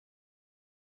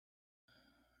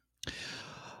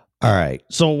All right.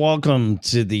 So, welcome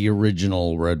to the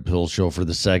original Red Pill Show for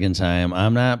the second time.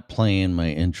 I'm not playing my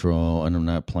intro and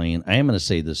I am going to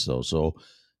say this though. So,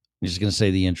 I'm just going to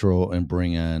say the intro and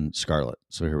bring on Scarlett.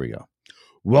 So, here we go.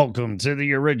 Welcome to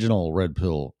the original Red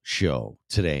Pill Show.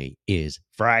 Today is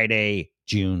Friday,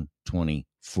 June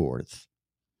 24th.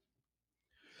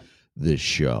 This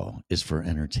show is for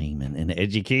entertainment and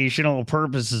educational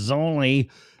purposes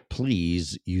only.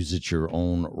 Please use at your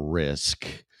own risk.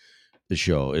 The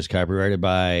show is copyrighted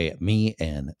by me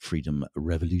and Freedom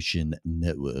Revolution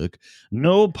Network.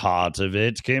 No part of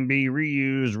it can be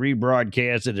reused,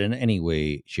 rebroadcasted in any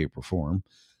way, shape, or form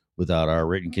without our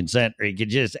written consent, or you could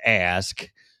just ask.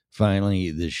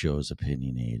 Finally, this show is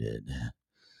opinionated.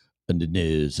 Under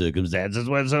no circumstances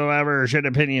whatsoever should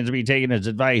opinions be taken as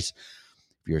advice.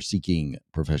 If you're seeking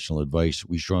professional advice,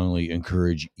 we strongly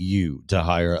encourage you to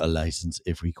hire a license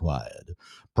if required.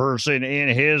 Person in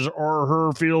his or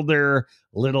her field there,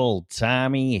 little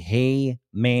Tommy. Hey,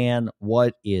 man,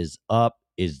 what is up?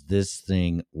 Is this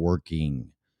thing working?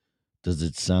 Does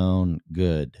it sound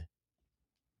good?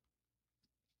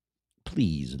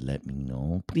 Please let me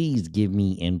know. Please give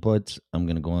me input. I'm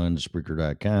going to go on to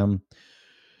Spreaker.com.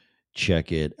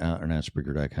 Check it out, or not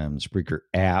Spreaker.com, the Spreaker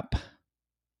app.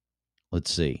 Let's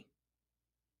see.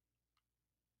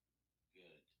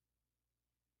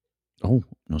 Oh,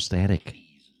 no static.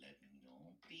 Please let me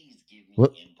know. Please give me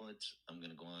input. I'm going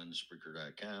to go on to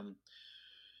Spreaker.com.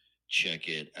 Check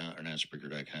it out, or not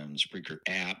Spreaker.com, the Spreaker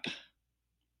app.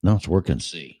 No, it's working. Let's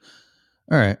see.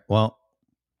 All right. Well,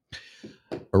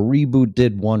 a reboot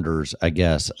did wonders, I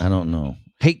guess. I don't know.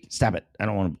 Hey, stop it. I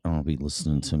don't want to be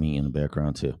listening to me in the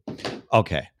background too.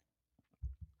 Okay.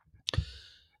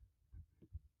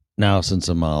 Now, since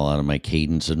I'm all out of my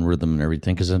cadence and rhythm and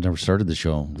everything, because I never started the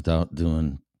show without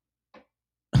doing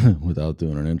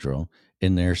an intro.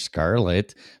 In there,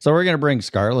 Scarlett. So we're going to bring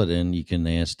Scarlett in. You can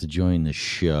ask to join the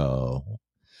show.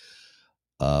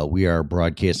 We are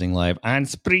broadcasting live on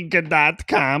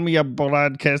Spreaker.com. We are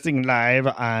broadcasting live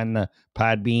on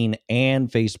Podbean and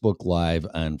Facebook Live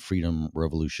on Freedom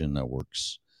Revolution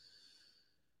Network's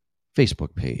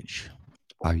Facebook page.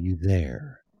 Are you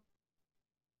there?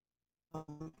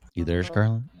 You there,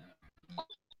 Scarlett?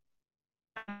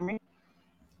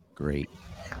 Great.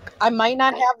 I might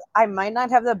not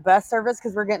have the best service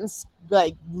because we're getting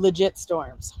like legit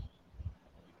storms.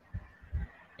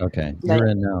 Okay, you're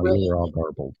in now. You were all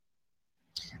garbled.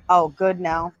 Oh, good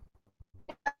now.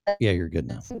 Yeah, you're good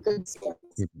now.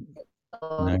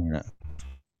 No, you're not.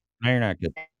 No, you're not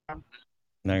good.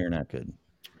 No, you're not good.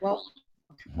 Well,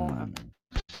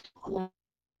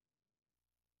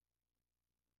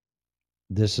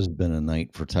 This has been a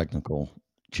night for technical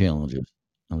challenges,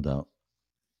 no doubt.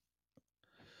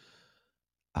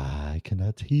 I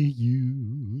cannot hear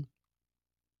you.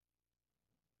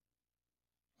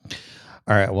 All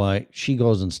right. Well, she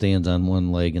goes and stands on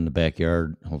one leg in the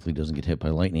backyard. Hopefully, doesn't get hit by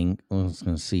lightning. Let's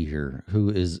going to see here who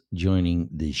is joining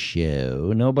the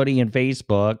show. Nobody in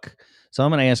Facebook. So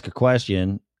I'm going to ask a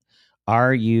question.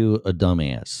 Are you a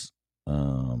dumbass?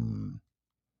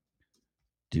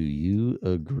 Do you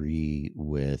agree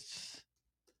with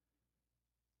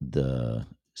the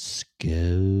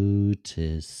SCOTUS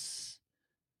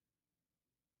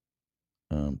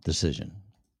decision?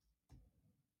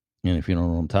 And if you don't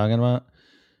know what I'm talking about,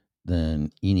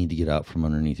 then you need to get out from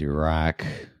underneath your rock.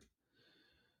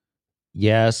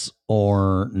 Yes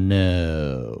or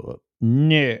no?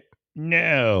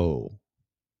 No.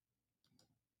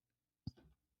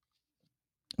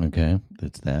 Okay,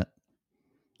 that's that.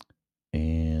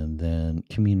 And then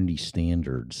community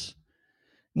standards.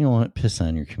 You know what? Piss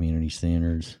on your community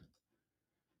standards.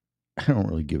 I don't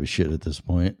really give a shit at this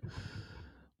point.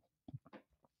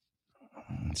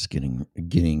 It's getting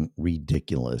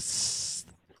ridiculous.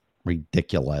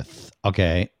 Ridiculous.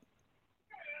 Okay.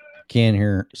 Can't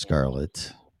hear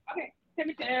Scarlett. Okay.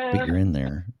 But you're in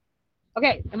there.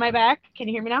 Okay. Am I back? Can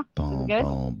you hear me now? Boom,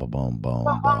 boom, boom,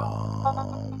 boom,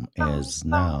 boom. As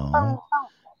now,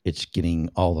 it's getting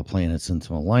all the planets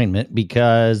into alignment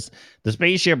because the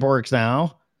spaceship works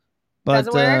now. But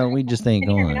we just ain't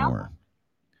going anywhere.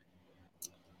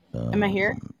 Am I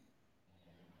here?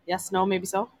 Yes, no, maybe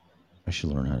so. I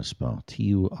should learn how to spell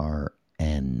TURNING.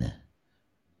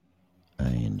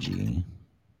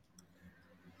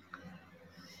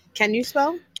 Can you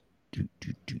spell?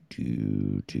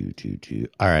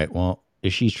 All right. Well,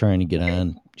 if she's trying to get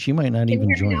on, she might not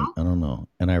even join. I don't know.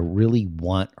 And I really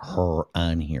want her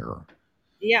on here.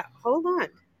 Yeah, hold on.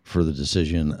 For the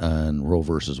decision on Roe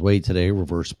versus Wade today,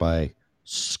 reversed by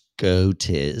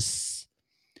SCOTUS.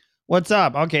 What's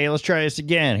up? Okay, let's try this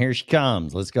again. Here she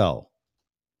comes. Let's go.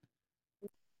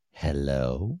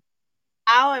 Hello.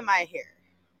 How am I here?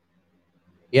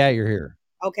 Yeah, you're here.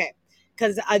 Okay,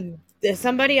 because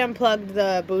somebody unplugged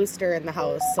the booster in the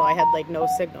house, so I had like no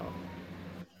signal.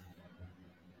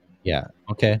 Yeah.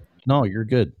 Okay. No, you're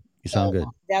good. You sound good.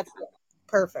 That's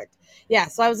perfect. Yeah,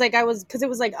 so because it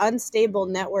was like unstable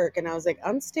network, and I was like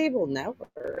unstable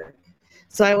network.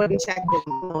 So I went and checked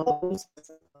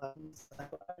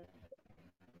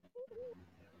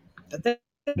it.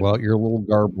 Well, you're a little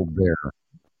garbled there.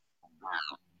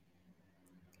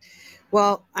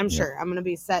 Well, I'm Yep. sure I'm gonna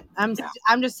be set. I'm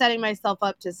just setting myself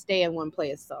up to stay in one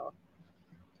place, so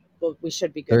we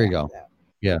should be good There you after go. that.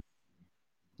 Yeah.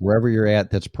 Wherever you're at,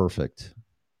 that's perfect.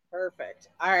 Perfect.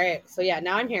 All right. So yeah,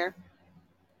 now I'm here.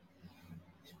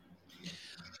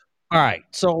 All right.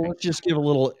 So let's just give a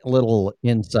little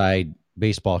inside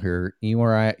baseball here. You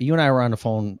and I were on the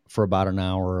phone for about an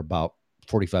hour, about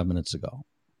 45 minutes ago,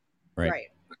 right? Right.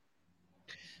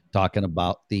 Talking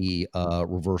about the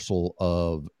reversal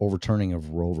of overturning of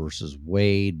Roe versus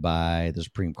Wade by the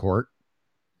Supreme Court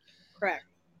Correct.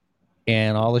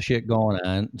 and all the shit going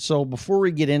on. So before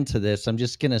we get into this, I'm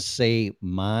just gonna say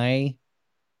my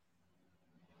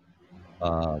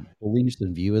beliefs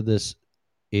and view of this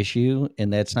issue,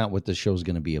 and that's not what the show is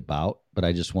going to be about. But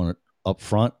I just want it up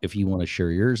front. If you want to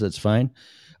share yours, that's fine.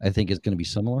 I think it's going to be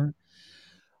similar.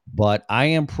 But I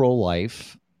am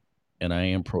pro-life and I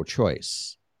am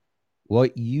pro-choice.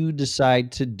 What you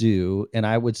decide to do, and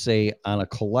I would say on a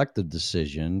collective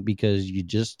decision, because you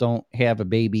just don't have a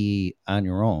baby on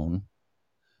your own.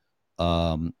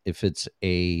 If it's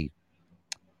a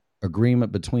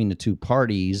agreement between the two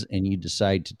parties and you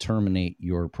decide to terminate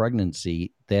your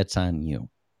pregnancy, that's on you.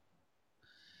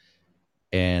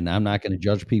 And I'm not going to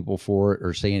judge people for it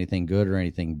or say anything good or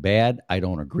anything bad. I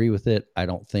don't agree with it. I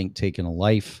don't think taking a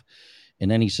life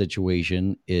in any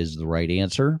situation is the right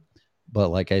answer. But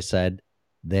like I said,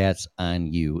 that's on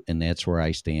you. And that's where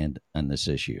I stand on this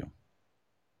issue.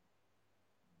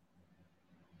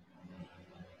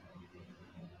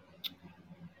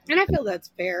 And I feel that's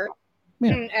fair.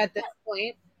 Yeah. At this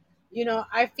point.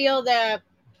 I feel that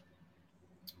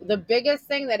the biggest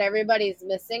thing that everybody's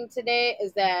missing today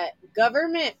is that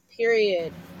government,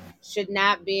 period, should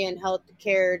not be in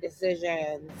healthcare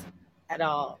decisions at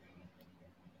all.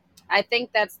 I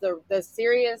think that's the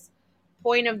serious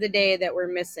point of the day that we're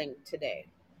missing today,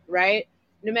 right?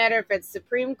 No matter if it's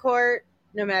Supreme Court,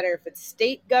 no matter if it's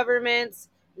state governments,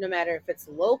 no matter if it's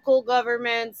local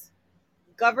governments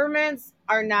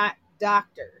are not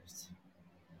doctors.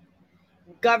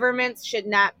 Governments should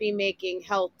not be making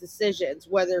health decisions,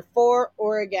 whether for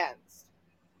or against.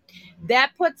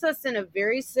 That puts us in a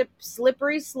very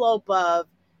slippery slope of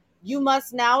you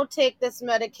must now take this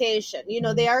medication.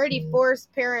 They already force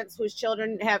parents whose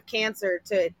children have cancer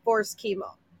to force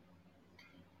chemo.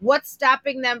 What's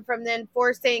stopping them from then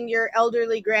forcing your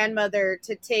elderly grandmother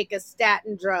to take a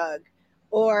statin drug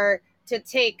or to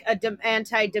take a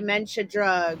anti-dementia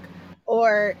drug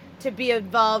or to be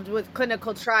involved with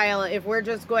clinical trial if we're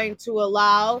just going to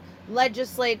allow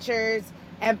legislatures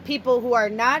and people who are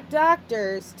not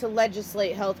doctors to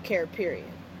legislate healthcare, period?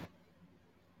 Yeah.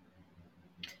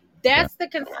 That's the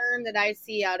concern that I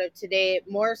see out of today,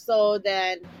 more so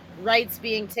than rights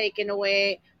being taken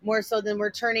away, more so than we're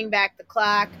turning back the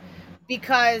clock,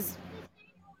 because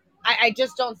I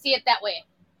just don't see it that way.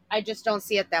 I just don't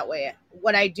see it that way.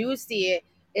 What I do see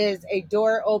is a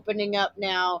door opening up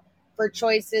now for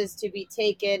choices to be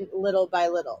taken little by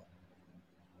little.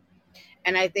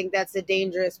 And I think that's a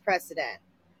dangerous precedent.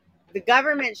 The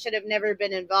government should have never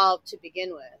been involved to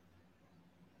begin with.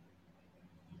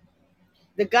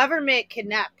 The government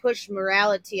cannot push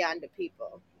morality onto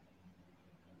people.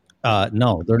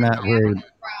 No, they're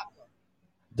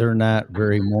not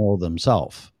very moral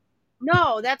themselves.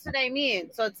 No, that's what I mean.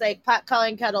 So it's like pot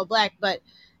calling kettle black, but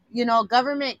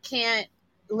government can't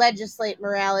legislate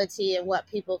morality and what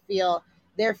people feel.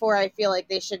 Therefore, I feel like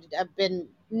they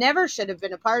never should have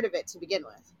been a part of it to begin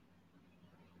with.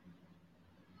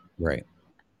 Right.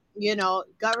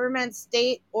 Government,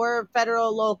 state or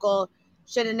federal, local,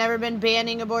 should have never been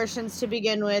banning abortions to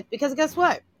begin with, because guess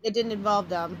what? It didn't involve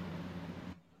them.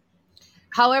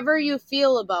 However you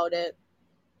feel about it,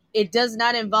 it does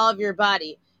not involve your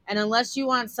body. And unless you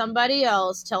want somebody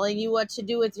else telling you what to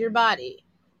do with your body,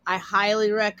 I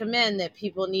highly recommend that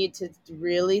people need to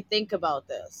really think about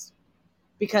this.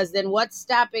 Because then what's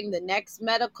stopping the next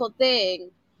medical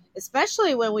thing,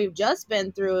 especially when we've just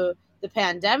been through the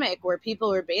pandemic where people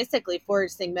were basically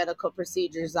forcing medical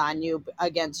procedures on you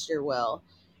against your will?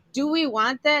 Do we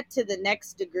want that to the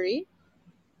next degree?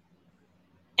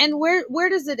 And where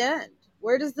does it end?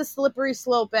 Where does the slippery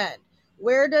slope end?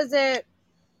 Where does it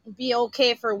be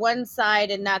okay for one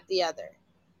side and not the other?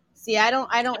 See, I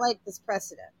don't like this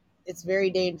precedent. It's very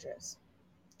dangerous.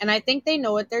 And I think they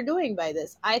know what they're doing by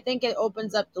this. I think it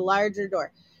opens up the larger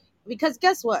door. Because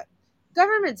guess what?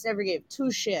 Governments never gave two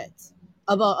shits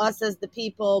about us as the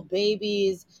people,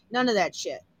 babies, none of that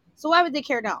shit. So why would they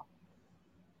care now?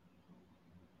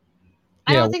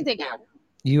 I Yeah, don't think they care.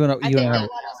 you and I you think and they I,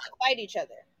 want us to fight each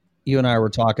other. you and I were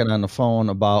talking on the phone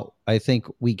about. I think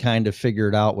we kind of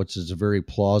figured out, which is a very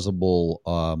plausible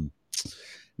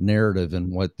narrative,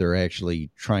 and what they're actually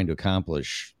trying to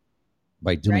accomplish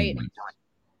by doing Right.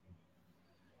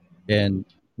 it. And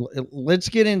let's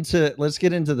get into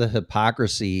the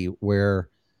hypocrisy where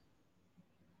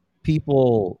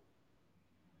people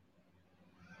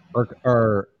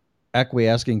are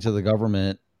acquiescing to the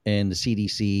government and the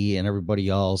CDC and everybody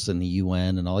else and the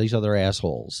UN and all these other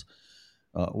assholes,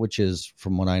 which is,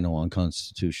 from what I know,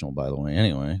 unconstitutional, by the way.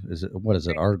 Anyway, what is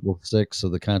it, Article 6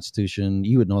 of the Constitution?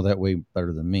 You would know that way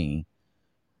better than me,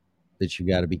 that you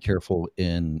got to be careful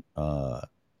in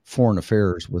foreign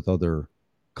affairs with other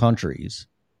countries.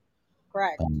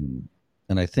 Correct.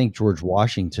 And I think George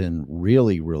Washington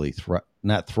really, really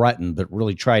not threatened, but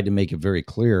really tried to make it very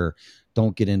clear: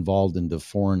 don't get involved into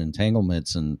foreign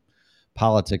entanglements and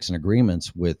politics and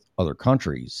agreements with other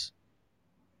countries.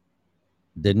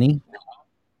 Didn't he?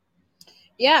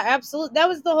 Yeah, absolutely. That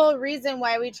was the whole reason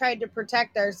why we tried to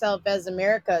protect ourselves as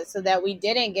America so that we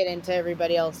didn't get into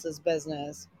everybody else's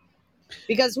business.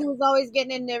 Because who was always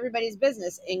getting into everybody's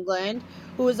business? England.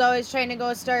 Who was always trying to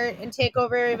go start and take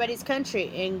over everybody's country?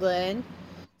 England.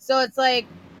 So it's like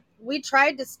we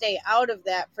tried to stay out of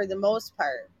that for the most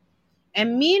part.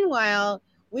 And meanwhile,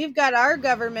 we've got our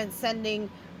government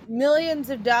sending millions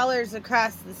of dollars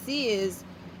across the seas,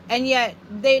 and yet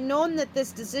they've known that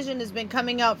this decision has been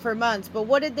coming out for months. But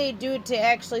what did they do to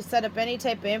actually set up any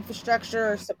type of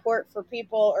infrastructure or support for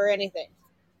people or anything?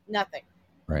 Nothing.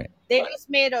 Right. They just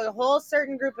made a whole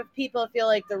certain group of people feel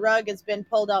like the rug has been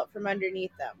pulled out from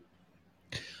underneath them.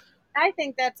 I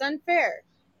think that's unfair.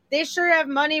 They sure have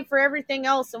money for everything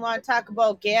else and want to talk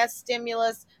about gas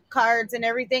stimulus cards and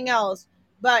everything else.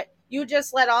 But you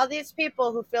just let all these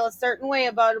people who feel a certain way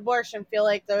about abortion feel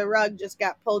like the rug just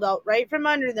got pulled out right from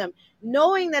under them,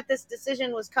 knowing that this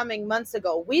decision was coming months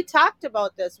ago. We talked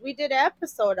about this. We did an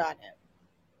episode on it.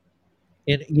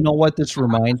 And you know what this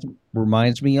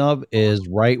reminds me of is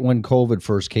right when COVID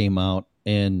first came out,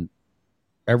 and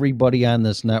everybody on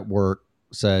this network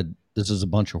said this is a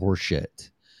bunch of horse shit.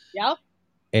 Yep.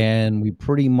 And we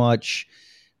pretty much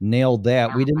nailed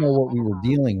that. We didn't know what we were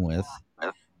dealing with,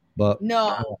 but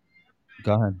No.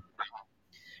 go ahead.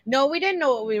 No, we didn't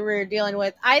know what we were dealing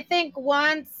with. I think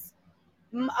once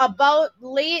about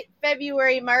late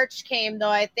February, March came, though,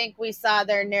 I think we saw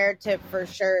their narrative for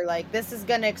sure. Like, this is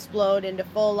going to explode into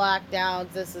full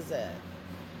lockdowns. This is it.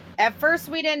 At first,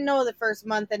 we didn't know the first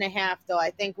month and a half, though.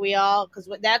 I think we all, because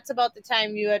that's about the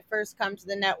time you had first come to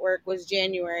the network, was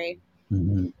January.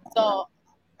 Mm-hmm. So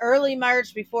early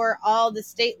March, before all the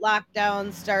state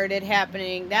lockdowns started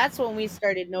happening, that's when we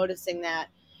started noticing that.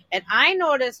 And I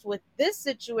noticed with this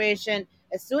situation,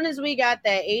 as soon as we got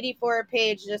that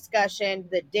 84-page discussion,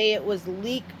 the day it was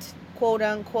leaked, quote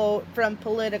unquote, from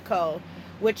Politico,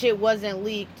 which it wasn't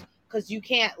leaked because you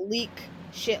can't leak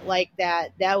shit like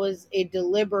that. That was a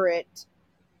deliberate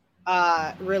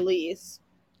release,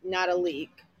 not a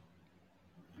leak.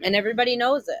 And everybody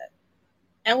knows it.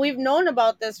 And we've known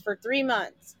about this for 3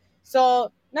 months.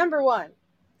 So, number one,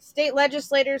 state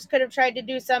legislators could have tried to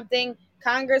do something.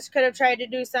 Congress could have tried to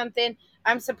do something.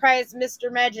 I'm surprised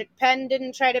Mr. Magic Pen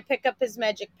didn't try to pick up his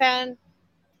magic pen.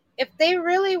 If they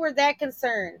really were that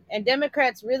concerned and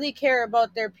Democrats really care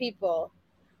about their people,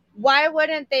 why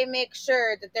wouldn't they make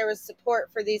sure that there was support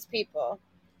for these people?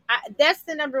 That's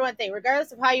the number one thing.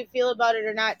 Regardless of how you feel about it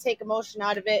or not, take emotion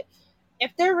out of it. If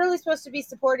they're really supposed to be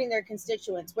supporting their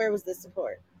constituents, where was the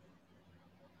support?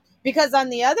 Because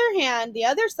on the other hand, the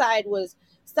other side was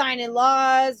signing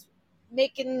laws,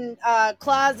 making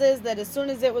clauses that as soon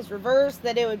as it was reversed,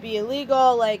 that it would be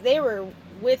illegal. Like they were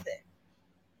with it.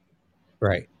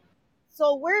 Right.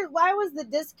 So why was the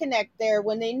disconnect there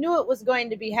when they knew it was going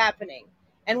to be happening?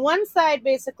 And one side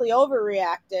basically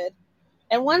overreacted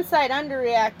and one side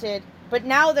underreacted, but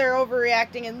now they're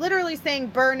overreacting and literally saying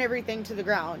burn everything to the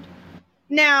ground.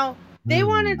 Now, they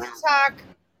wanted to talk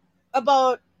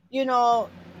about,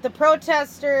 the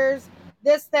protesters,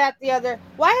 this, that, the other.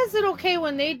 Why is it okay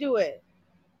when they do it?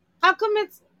 How come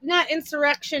it's not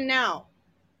insurrection now?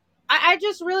 I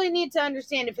just really need to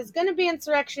understand if it's going to be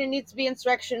insurrection, it needs to be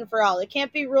insurrection for all. It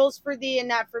can't be rules for thee and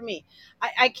not for me.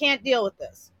 I can't deal with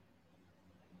this.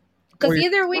 Because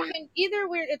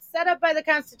it's set up by the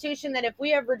Constitution that if we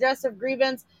have redressive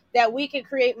grievance, that we can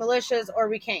create militias or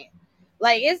we can't.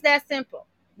 Like, it's that simple.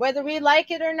 Whether we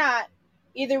like it or not,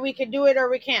 either we can do it or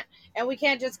we can't, and we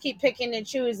can't just keep picking and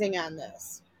choosing on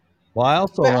this. Well, I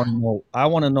also But want to know. I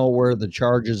want to know where the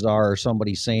charges are.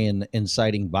 Somebody saying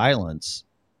inciting violence.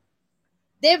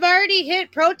 they've already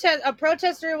hit protest. A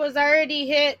protester was already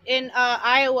hit in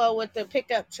Iowa with the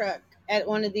pickup truck at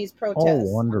one of these protests.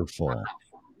 Oh, wonderful!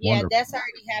 Yeah, Wonderful. that's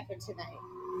already happened tonight.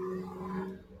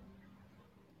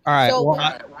 All right. So Well,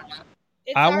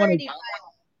 it's I want already to. violent.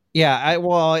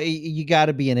 Yeah. You got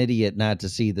to be an idiot not to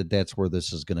see that that's where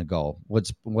this is going to go.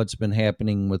 What's been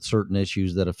happening with certain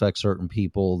issues that affect certain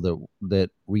people that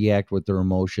react with their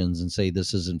emotions and say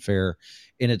this isn't fair,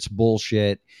 and it's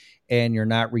bullshit, and you're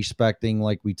not respecting,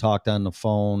 like we talked on the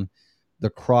phone, the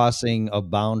crossing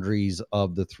of boundaries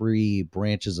of the three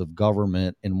branches of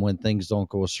government, and when things don't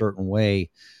go a certain way,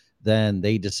 then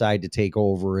they decide to take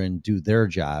over and do their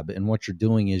job. And what you're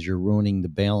doing is you're ruining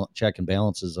the check and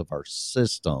balances of our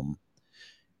system,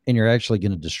 and you're actually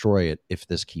going to destroy it if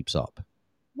this keeps up.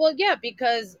 Well, yeah,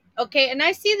 because okay, and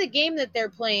I see the game that they're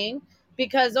playing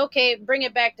because okay, bring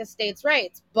it back to states'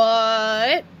 rights,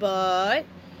 but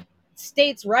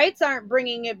states' rights aren't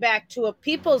bringing it back to a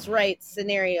people's rights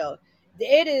scenario.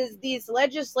 It is these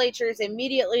legislatures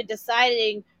immediately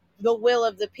deciding the will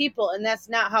of the people, and that's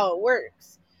not how it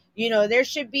works. There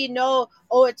should be no,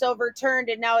 oh, it's overturned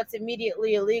and now it's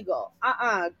immediately illegal.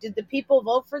 Did the people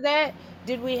vote for that?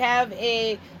 Did we have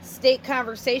a state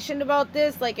conversation about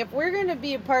this? Like, if we're going to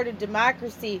be a part of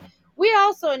democracy, we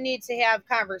also need to have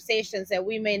conversations that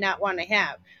we may not want to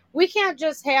have. We can't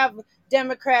just have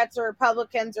Democrats or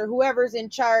Republicans or whoever's in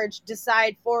charge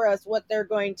decide for us what they're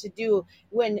going to do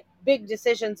when big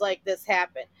decisions like this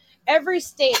happen. Every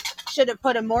state should have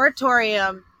put a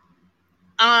moratorium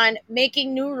on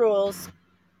making new rules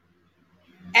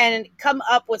and come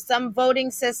up with some voting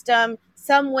system,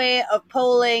 some way of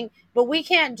polling. But we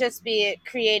can't just be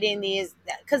creating these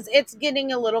because it's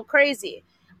getting a little crazy.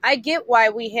 I get why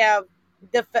we have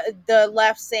the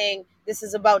left saying this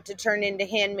is about to turn into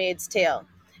Handmaid's Tale.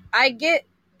 I get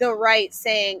the right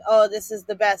saying, oh, this is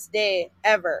the best day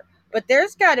ever. But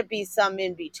there's got to be some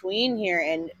in between here,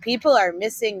 and people are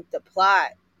missing the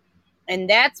plot. And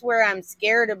that's where I'm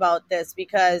scared about this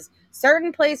because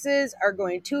certain places are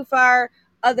going too far,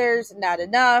 others not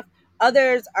enough,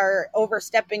 others are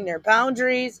overstepping their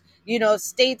boundaries.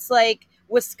 States like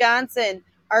Wisconsin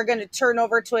are going to turn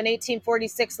over to an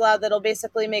 1846 law that'll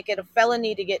basically make it a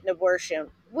felony to get an abortion.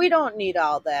 We don't need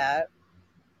all that.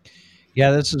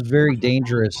 Yeah, this is very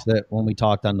dangerous. That when we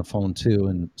talked on the phone too,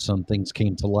 and some things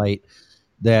came to light,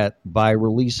 that by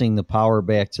releasing the power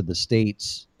back to the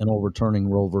states and overturning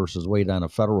Roe versus Wade on a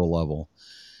federal level,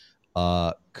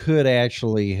 could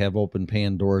actually have opened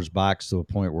Pandora's box to a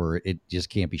point where it just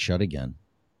can't be shut again.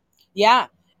 Yeah.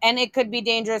 And it could be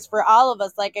dangerous for all of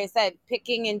us. Like I said,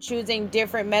 picking and choosing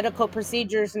different medical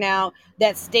procedures now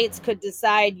that states could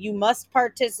decide you must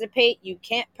participate, you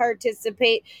can't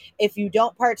participate. If you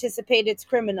don't participate, it's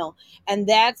criminal. And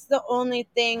that's the only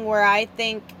thing where I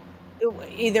think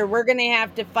either we're going to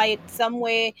have to fight some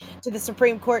way to the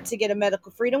Supreme Court to get a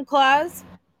medical freedom clause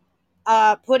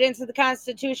put into the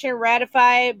Constitution,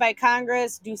 ratified by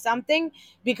Congress, do something.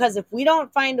 Because if we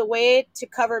don't find a way to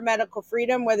cover medical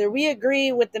freedom, whether we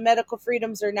agree with the medical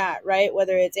freedoms or not, right?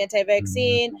 Whether it's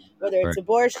anti-vaccine, whether it's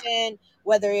abortion,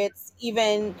 whether it's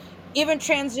even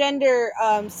transgender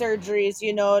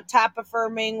surgeries, top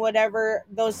affirming, whatever,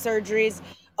 those surgeries.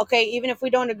 Okay, even if we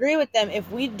don't agree with them, if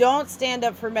we don't stand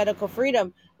up for medical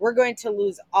freedom, we're going to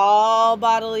lose all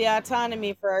bodily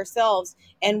autonomy for ourselves.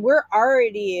 And we're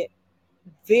already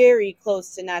very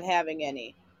close to not having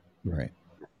any. Right.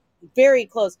 Very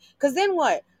close. Because then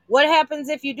what? What happens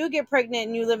if you do get pregnant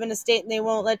and you live in a state and they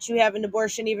won't let you have an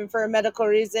abortion even for a medical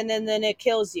reason and then it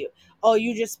kills you? Oh,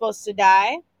 you just supposed to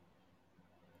die?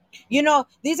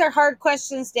 These are hard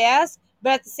questions to ask,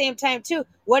 but at the same time too,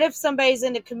 what if somebody's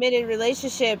in a committed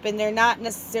relationship and they're not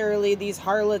necessarily these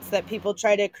harlots that people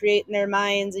try to create in their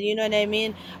minds, and you know what I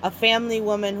mean? A family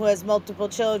woman who has multiple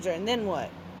children, then what?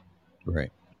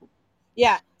 Right.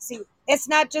 Yeah. See, it's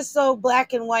not just so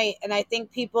black and white. And I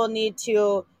think people need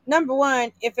to, number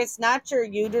one, if it's not your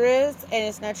uterus and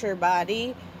it's not your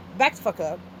body, back the fuck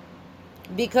up.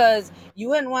 Because you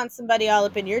wouldn't want somebody all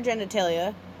up in your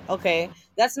genitalia. Okay.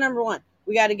 That's number one.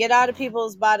 We got to get out of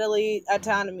people's bodily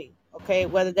autonomy. Okay.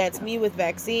 Whether that's me with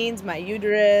vaccines, my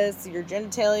uterus, your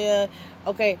genitalia.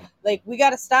 Okay. Like, we got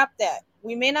to stop that.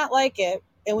 We may not like it,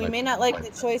 and we may not like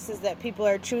the choices that people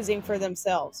are choosing for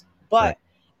themselves. But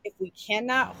if we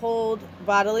cannot hold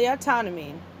bodily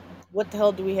autonomy, What the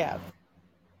hell do we have?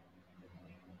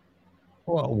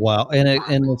 Well, and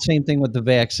the same thing with the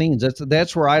vaccines.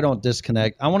 That's where I don't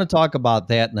disconnect. I want to talk about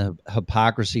that and the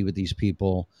hypocrisy with these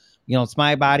people. You know, it's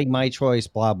my body, my choice,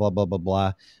 blah blah blah blah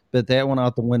blah. But that went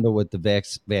out the window with the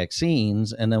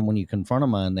vaccines, and then when you confront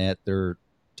them on that, they're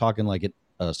talking like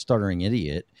a stuttering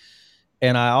idiot.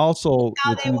 And I also,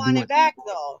 Now with they you want doing, it back,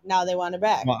 though. Now they want it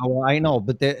back. well, I know,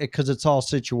 but because it's all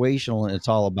situational and it's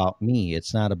all about me.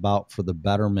 It's not about for the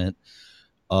betterment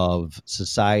of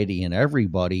society and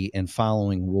everybody and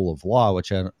following rule of law,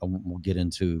 which I will get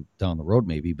into down the road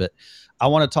maybe. But I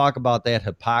want to talk about that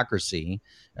hypocrisy,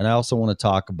 and I also want to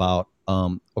talk about,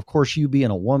 of course, you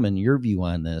being a woman, your view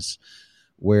on this,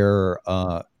 where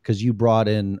because you brought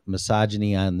in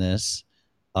misogyny on this,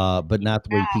 but not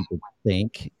the way people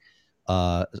think.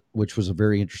 Which was a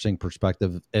very interesting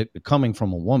perspective coming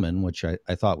from a woman, which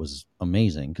I thought was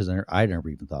amazing because I never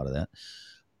even thought of that.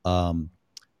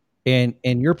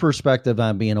 And your perspective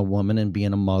on being a woman and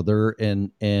being a mother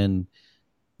and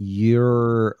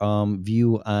your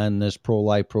view on this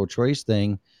pro-life, pro-choice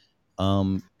thing,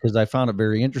 because I found it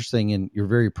very interesting, and you're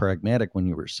very pragmatic when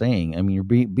you were saying. I mean, you're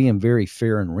being very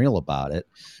fair and real about it.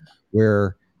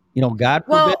 Where God forbid.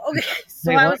 Well, okay.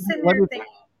 So Hey, I was sitting there thinking,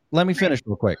 let me finish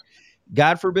real quick.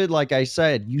 God forbid, like I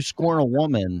said, you scorn a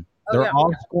woman, oh they're yeah,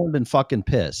 all scorned and fucking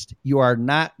pissed. You are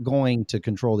not going to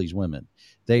control these women.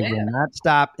 They will not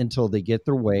stop until they get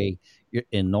their way.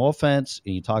 And no offense,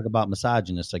 and you talk about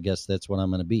misogynist, I guess that's what I'm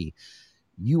going to be.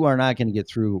 You are not going to get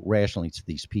through rationally to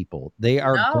these people. They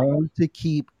are no, going to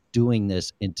keep doing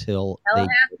this until hell they.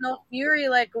 hath no fury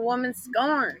like a woman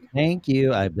scorned. Thank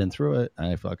you. I've been through it.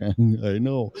 I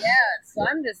know. Yeah, so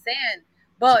I'm just saying.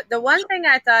 But the one thing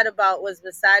I thought about was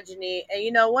misogyny,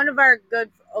 and one of our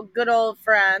good old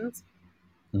friends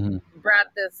Mhm. brought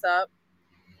this up,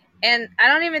 and I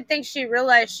don't even think she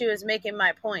realized she was making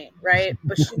my point, right?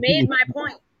 But she made my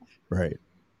point. Right.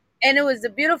 And it was a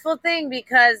beautiful thing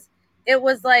because it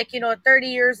was like 30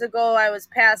 years ago I was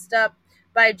passed up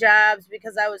by jobs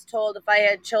because I was told if I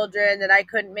had children that I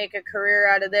couldn't make a career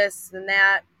out of this and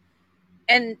that,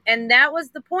 and that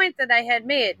was the point that I had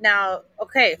made. Now,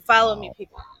 okay, follow me,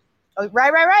 people. Oh,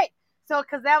 right. So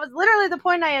because that was literally the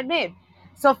point I had made.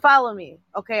 So follow me.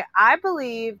 Okay, I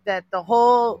believe that the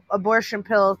whole abortion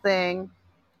pill thing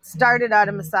started out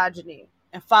of misogyny.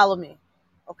 And follow me.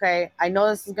 Okay, I know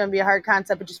this is going to be a hard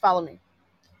concept, but just follow me.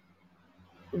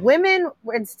 Women,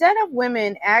 instead of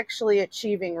women actually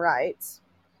achieving rights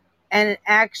and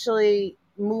actually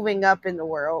moving up in the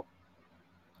world,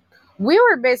 we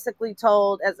were basically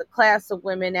told as a class of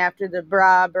women after the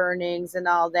bra burnings and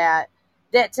all that,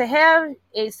 that to have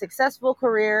a successful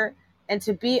career and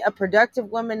to be a productive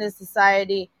woman in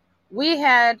society, we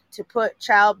had to put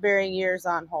childbearing years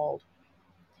on hold.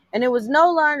 And it was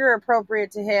no longer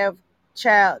appropriate to have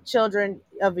children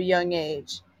of a young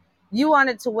age. You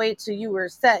wanted to wait till you were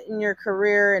set in your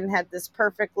career and had this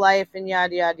perfect life and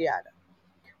yada, yada, yada,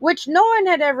 which no one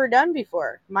had ever done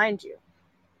before, mind you.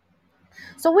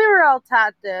 So we were all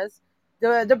taught this.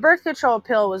 The birth control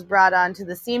pill was brought onto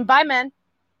the scene by men.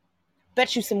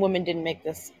 Bet you some women didn't make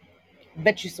this.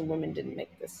 Bet you some women didn't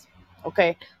make this.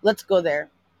 Okay, let's go there.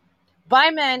 By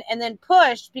men and then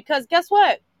pushed because guess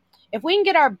what? If we can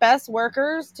get our best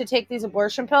workers to take these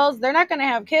abortion pills, they're not going to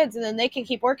have kids and then they can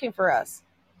keep working for us.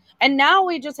 And now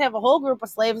we just have a whole group of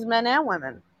slaves, men and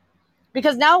women.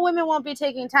 Because now women won't be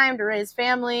taking time to raise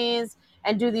families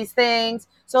and do these things.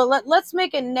 So let's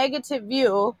make a negative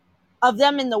view of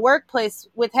them in the workplace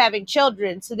with having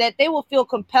children so that they will feel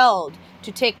compelled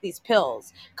to take these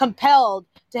pills, compelled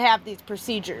to have these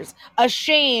procedures,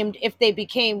 ashamed if they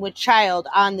became with child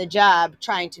on the job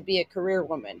trying to be a career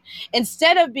woman.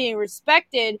 Instead of being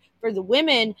respected for the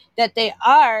women that they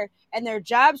are and their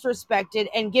jobs respected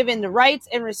and given the rights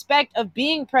and respect of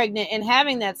being pregnant and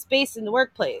having that space in the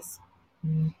workplace.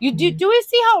 You do we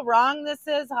see how wrong this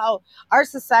is? How our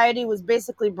society was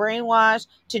basically brainwashed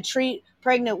to treat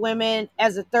pregnant women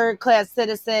as a third class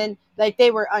citizen, like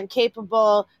they were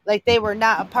incapable, like they were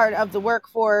not a part of the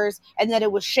workforce, and that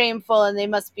it was shameful and they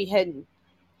must be hidden.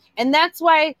 And that's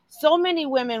why so many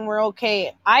women were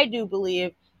okay, I do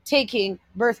believe, taking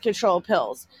birth control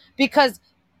pills. Because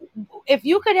if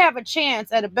you could have a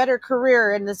chance at a better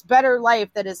career in this better life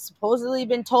that has supposedly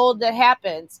been told that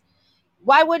happens,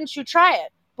 why wouldn't you try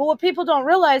it? But what people don't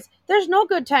realize, there's no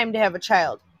good time to have a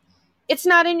child. It's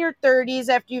not in your 30s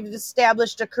after you've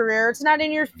established a career. It's not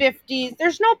in your 50s.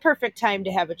 There's no perfect time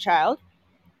to have a child.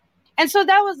 And so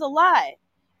that was a lie.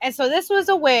 And so this was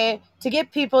a way to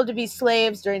get people to be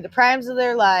slaves during the primes of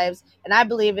their lives. And I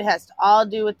believe it has to all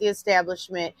do with the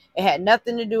establishment. It had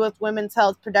nothing to do with women's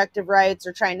health, productive rights,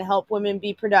 or trying to help women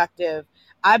be productive.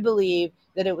 I believe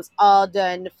that it was all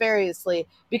done nefariously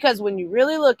because when you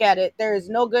really look at it, there is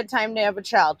no good time to have a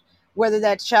child, whether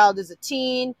that child is a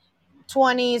teen,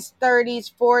 20s,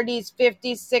 30s, 40s,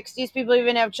 50s, 60s. People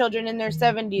even have children in their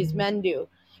 70s, men do.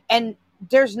 And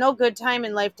there's no good time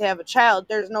in life to have a child.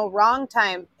 There's no wrong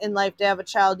time in life to have a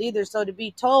child either. So to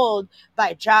be told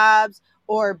by jobs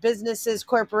or businesses,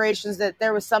 corporations that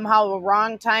there was somehow a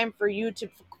wrong time for you to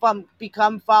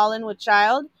become fallen with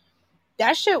child,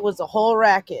 that shit was a whole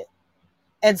racket.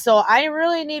 And so I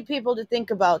really need people to think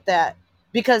about that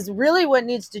because really what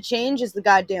needs to change is the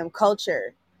goddamn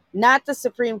culture, not the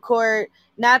Supreme Court,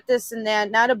 not this and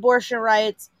that, not abortion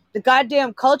rights. The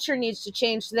goddamn culture needs to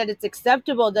change so that it's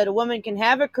acceptable that a woman can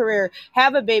have a career,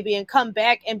 have a baby, and come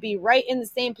back and be right in the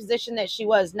same position that she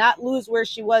was, not lose where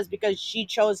she was because she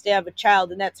chose to have a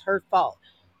child and that's her fault.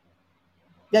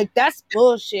 Like that's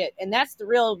bullshit, and that's the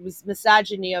real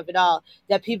misogyny of it all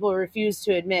that people refuse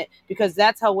to admit because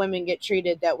that's how women get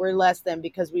treated, that we're less than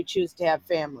because we choose to have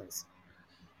families.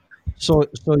 So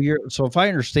if I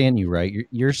understand you right,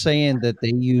 you're saying that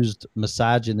they used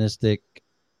misogynistic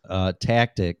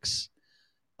tactics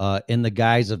in the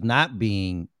guise of not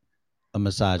being a Right,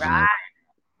 misogynist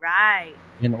right.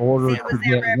 in See, order it was to that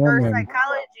get reverse women.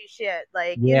 psychology shit.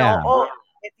 Like, Yeah, oh,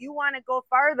 if you want to go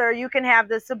farther, you can have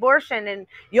this abortion and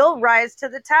you'll rise to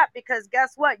the top because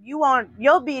guess what?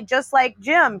 You'll be just like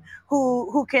Jim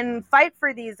who can fight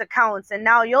for these accounts and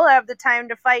now you'll have the time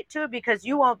to fight too because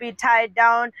you won't be tied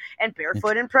down and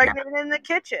barefoot and pregnant in the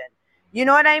kitchen. You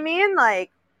know what I mean? Like,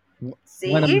 when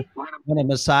a see? when a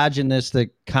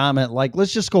misogynistic comment, like,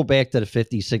 let's just go back to the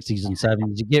 50s, 60s, and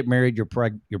 70s. You get married, you're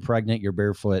pregnant, you're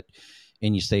barefoot,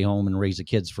 and you stay home and raise the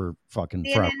kids for fucking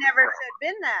And forever. it never should have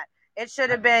been that. It should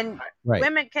have been Right.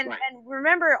 women can, and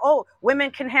remember,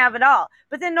 women can have it all.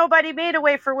 But then nobody made a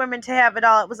way for women to have it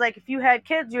all. It was like if you had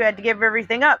kids, you had to give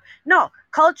everything up. No,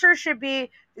 culture should be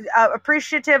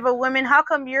appreciative of women. How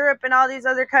come Europe and all these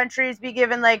other countries be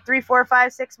given like 3, 4,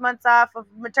 5, 6 months off of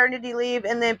maternity leave,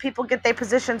 and then people get their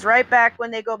positions right back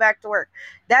when they go back to work?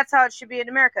 That's how it should be in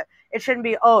America. It shouldn't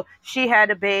be, she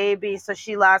had a baby, so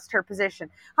she lost her position.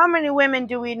 How many women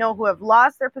do we know who have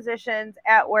lost their positions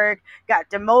at work, got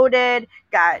demoted,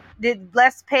 did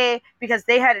less pay because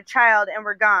they had a child and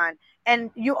were gone?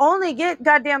 And you only get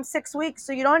goddamn 6 weeks,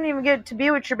 so you don't even get to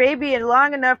be with your baby and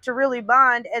long enough to really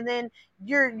bond, and then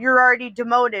you're already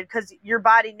demoted because your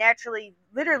body naturally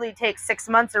literally takes 6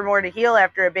 months or more to heal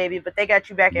after a baby, but they got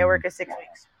you back at work at 6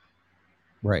 weeks.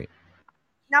 Right.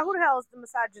 Now who the hell is the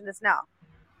misogynist now?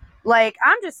 Like,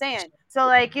 I'm just saying. So,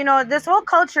 like, this whole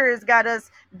culture has got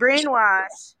us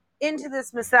brainwashed into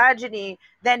this misogyny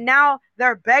that now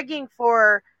they're begging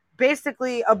for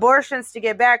basically abortions to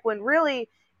get back when really,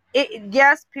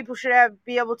 yes, people should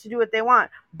be able to do what they want.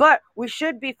 But we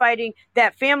should be fighting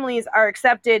that families are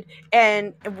accepted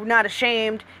and not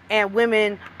ashamed and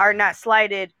women are not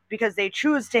slighted because they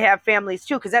choose to have families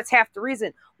too. Because that's half the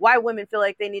reason why women feel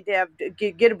like they need to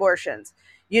get abortions.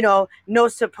 No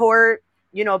support,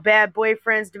 bad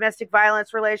boyfriends, domestic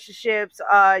violence relationships. There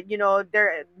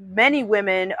are many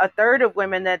women, a third of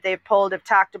women that they've polled have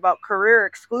talked about career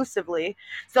exclusively.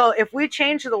 So if we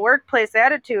change the workplace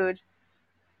attitude,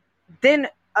 then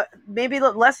maybe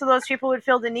less of those people would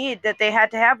feel the need that they had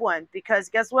to have one because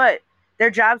guess what? Their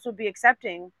jobs would be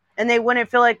accepting and they wouldn't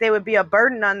feel like they would be a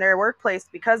burden on their workplace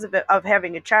because of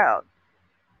having a child.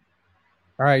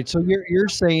 All right. So you're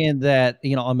saying that,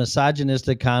 a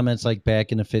misogynistic comments like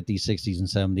back in the 50s, 60s, and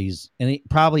 70s, and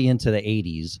probably into the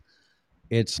 80s,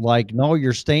 it's like, no,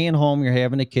 you're staying home, you're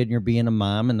having a kid, and you're being a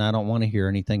mom, and I don't want to hear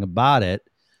anything about it.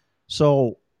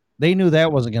 So they knew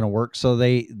that wasn't going to work. So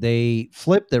they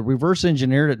flipped it, reverse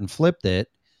engineered it, and flipped it,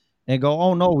 and go,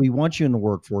 oh no, we want you in the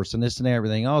workforce and this and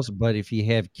everything else. But if you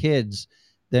have kids,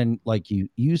 then like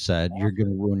you said, you're going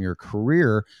to ruin your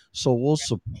career. So we'll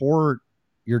support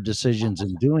your decisions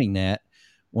in doing that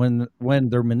when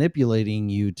they're manipulating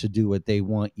you to do what they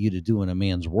want you to do in a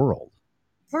man's world.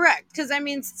 Correct. Because, I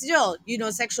mean, still,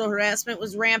 sexual harassment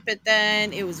was rampant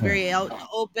then. It was very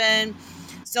open.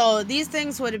 So these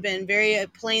things would have been very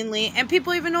plainly, and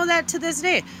people even know that to this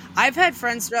day. I've had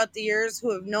friends throughout the years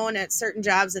who have known at certain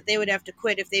jobs that they would have to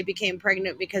quit if they became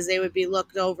pregnant because they would be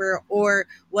looked over, or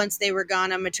once they were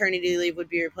gone on maternity leave would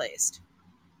be replaced.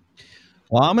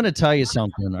 Well, I'm going to tell you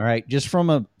something. All right, just from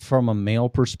a male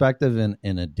perspective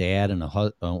and a dad and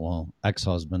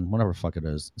ex-husband, whatever the fuck it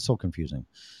is, it's so confusing.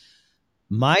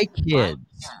 My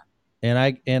kids, and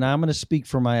I'm going to speak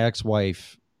for my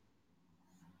ex-wife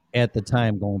at the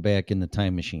time, going back in the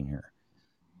time machine here.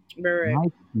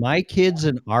 Right. My kids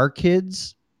and our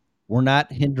kids were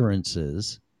not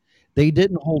hindrances. They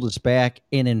didn't hold us back.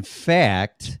 And in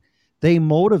fact, they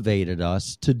motivated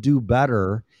us to do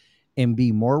better and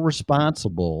be more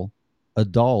responsible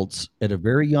adults at a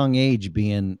very young age.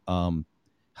 Being,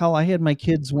 hell, I had my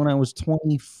kids when I was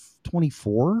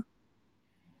 24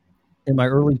 in my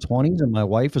early 20s, and my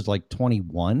wife was like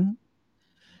 21.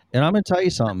 And I'm gonna tell you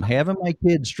something, having my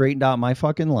kids straightened out my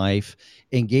fucking life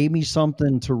and gave me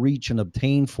something to reach and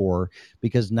obtain for,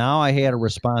 because now I had a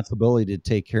responsibility to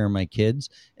take care of my kids,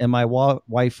 and my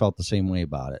wife felt the same way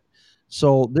about it.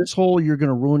 So this whole you're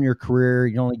gonna ruin your career,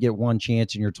 you only get one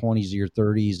chance in your 20s or your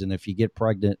 30s, and if you get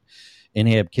pregnant and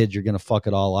have kids, you're gonna fuck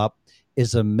it all up,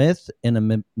 is a myth and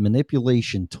a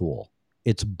manipulation tool.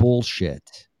 It's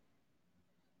bullshit.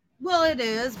 Well, it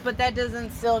is, but that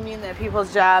doesn't still mean that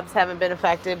people's jobs haven't been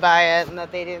affected by it and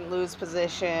that they didn't lose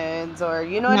positions or,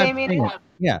 you know I'm what not I mean? saying it.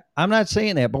 Yeah, I'm not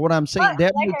saying that, but what I'm But saying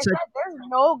that like makes I it. said, there's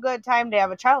no good time to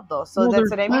have a child, though. So Well, that's there's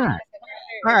what I mean. not.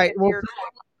 All If right. it's Well, your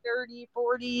 20, 30,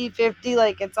 40, 50,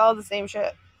 like it's all the same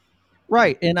shit.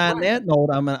 right. And on that note,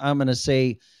 I'm gonna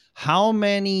say, how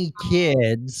many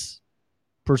kids,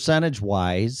 percentage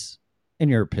wise, in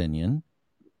your opinion,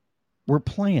 were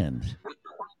planned?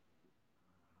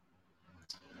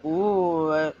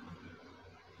 Ooh,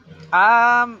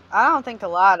 I don't think a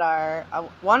lot are.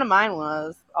 One of mine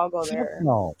was. I'll go Fuck there.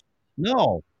 no,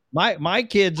 no. My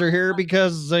kids are here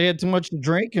because they had too much to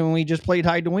drink and we just played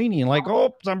hide to weenie and like,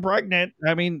 oh, I'm pregnant.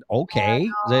 I mean, Yeah, okay,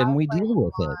 no, I then we deal planned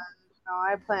with it. one. No,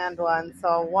 I planned one,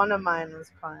 so one of mine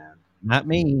was planned. Not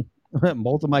me.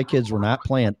 Both of my kids were not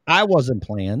planned. I wasn't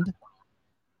planned.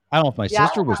 I don't know if my Yeah,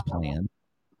 sister was planned.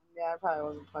 yeah, I probably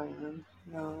wasn't planned.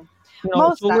 No, So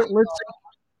most not.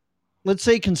 let's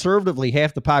say conservatively,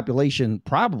 half the population,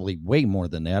 probably way more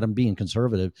than that. I'm being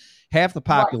conservative. Half the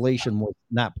Right, population was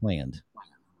not planned.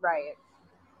 right,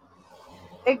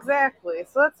 exactly.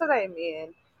 So that's what I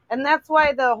mean, and that's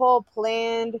why the whole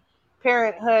Planned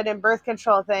Parenthood and birth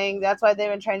control thing. That's why they've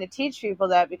been trying to teach people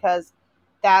that, because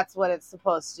that's what it's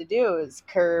supposed to do, is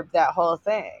curb that whole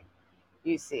thing.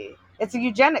 You see, it's a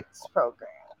eugenics program.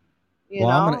 You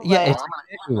Well, know, yeah, like it's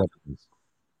exactly what it is.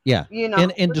 Yeah, you know,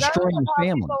 and regardless destroying of the how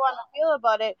family. people want to feel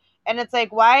about it. And it's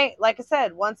like, why, like I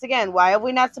said, once again, why have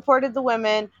we not supported the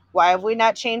women? Why have we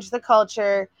not changed the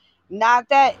culture? Not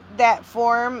that that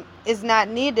form is not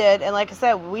needed. And like I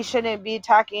said, we shouldn't be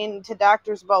talking to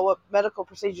doctors about what medical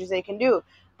procedures they can do.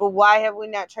 But why have we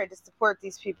not tried to support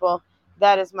these people?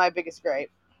 That is my biggest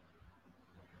gripe.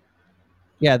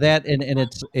 Yeah, that and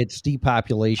it's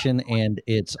depopulation, and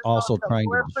it's There's no also trying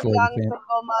to support for destroy the young family.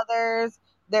 single mothers.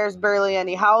 There's barely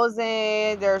any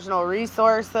housing. There's no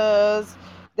resources.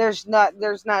 There's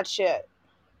not shit.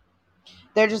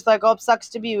 They're just like, oh, sucks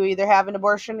to be you. Either have an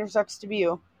abortion or sucks to be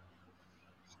you.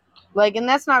 Like, and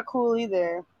that's not cool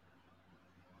either.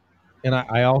 And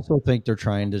I also think they're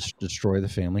trying to destroy the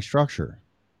family structure.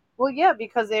 Well, yeah,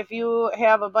 because if you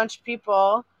have a bunch of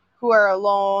people who are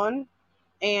alone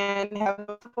and have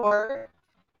no support,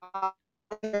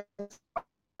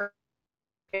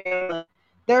 uh,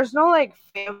 there's no like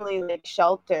family like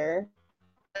shelter.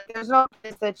 There's no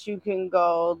place that you can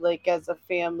go like as a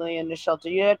family in a shelter.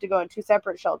 You have to go in two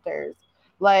separate shelters.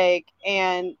 Like,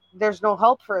 and there's no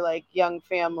help for like young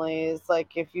families.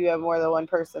 Like, if you have more than one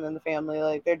person in the family,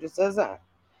 like there just isn't.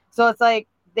 So it's like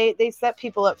they set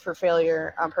people up for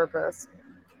failure on purpose,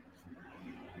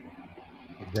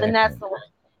 and that's Exactly. the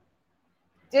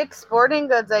Dick's Sporting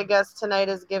Goods, I guess, tonight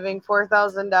is giving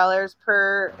 $4,000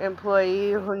 per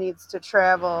employee who needs to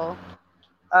travel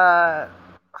uh,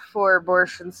 for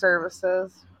abortion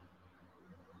services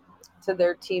to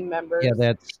their team Yeah, members.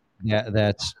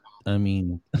 that's. I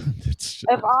mean, it's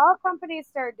If all companies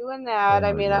start doing that,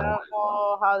 I mean, I horrible. don't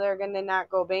know how they're going to not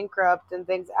go bankrupt and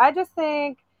things. I just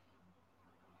think,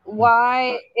 Mm.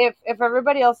 why, if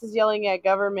everybody else is yelling at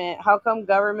government, how come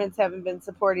governments haven't been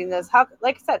supporting this? How,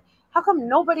 like I said, how come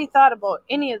nobody thought about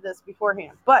any of this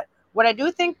beforehand? But what I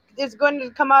do think is going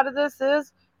to come out of this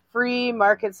is free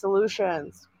market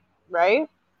solutions, right?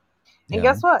 And Yeah,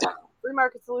 guess what? Free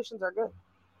market solutions are good.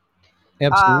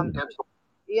 Um, absolutely.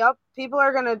 yep, people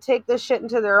are going to take this shit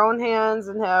into their own hands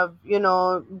and have,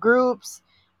 groups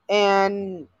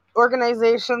and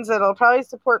organizations that'll probably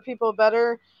support people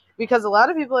better, because a lot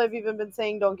of people have even been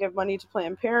saying don't give money to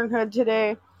Planned Parenthood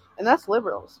today, and that's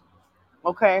liberals,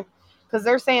 okay? Because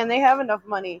they're saying they have enough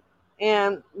money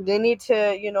and they need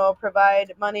to,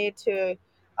 provide money to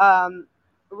um,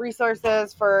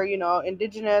 resources for,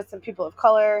 indigenous and people of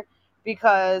color,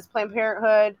 because Planned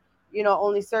Parenthood,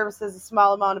 only services a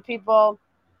small amount of people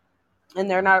and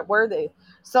they're not worthy.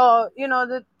 So,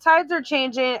 the tides are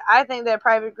changing. I think that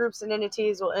private groups and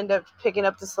entities will end up picking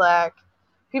up the slack.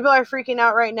 People are freaking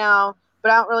out right now,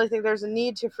 but I don't really think there's a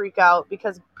need to freak out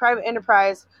because private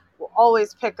enterprise will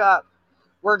always pick up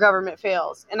where government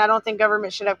fails. And I don't think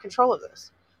government should have control of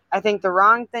this. I think the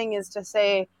wrong thing is to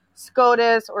say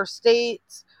SCOTUS or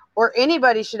states or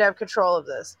anybody should have control of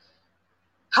this.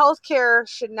 Healthcare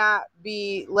should not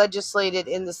be legislated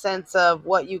in the sense of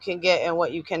what you can get and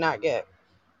what you cannot get,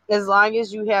 as long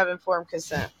as you have informed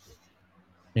consent.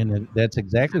 And that's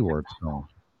exactly where it's going.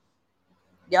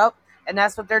 Yep. And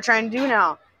that's what they're trying to do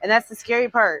now. And that's the scary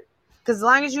part. Because as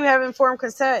long as you have informed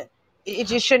consent, it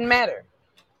just shouldn't matter.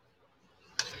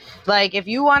 Like, if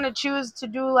you want to choose to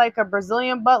do like a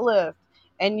Brazilian butt lift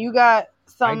and you got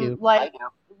some, like,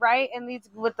 right, and these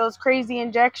with those crazy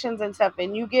injections and stuff,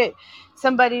 and you get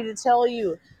somebody to tell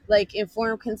you, like,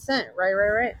 informed consent,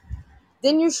 right,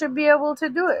 then you should be able to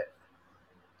do it.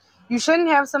 You shouldn't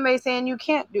have somebody saying you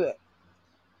can't do it.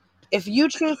 If you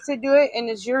choose to do it and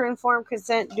it's your informed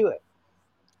consent, do it.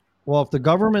 Well, if the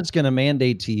government's going to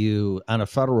mandate to you on a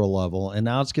federal level, and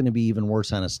now it's going to be even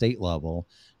worse on a state level,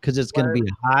 because it's going to be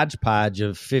a hodgepodge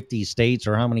of 50 states,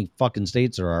 or how many fucking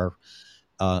states there are.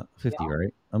 50, yeah.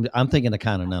 Right? I'm thinking of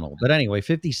continental. But anyway,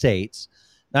 50 states.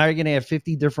 Now you're going to have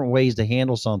 50 different ways to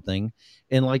handle something.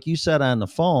 And like you said on the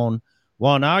phone,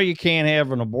 well, now you can't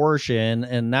have an abortion,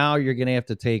 and now you're going to have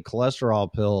to take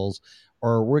cholesterol pills,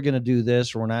 or we're going to do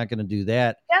this, or we're not going to do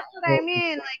that. That's what I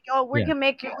mean. Like, we can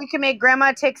make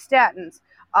grandma take statins.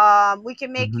 We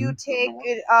can make you take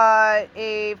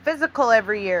a physical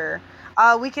every year.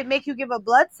 We can make you give a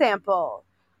blood sample.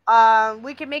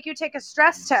 We can make you take a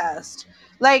stress test.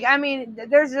 Like, I mean,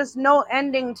 there's just no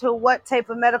ending to what type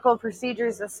of medical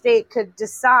procedures a state could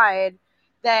decide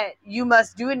that you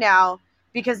must do now,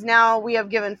 because now we have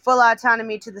given full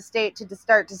autonomy to the state to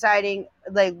start deciding,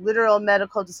 like, literal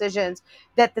medical decisions,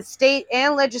 that the state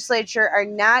and legislature are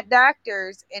not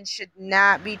doctors and should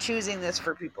not be choosing this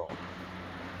for people.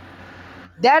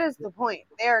 That is the point.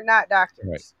 They are not doctors.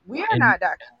 Right. We are not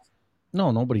doctors.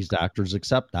 No, nobody's doctors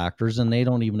except doctors, and they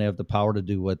don't even have the power to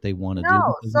do what they want to do.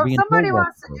 No, so if somebody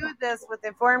wants to do this with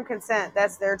informed consent,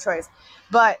 that's their choice.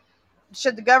 But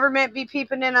should the government be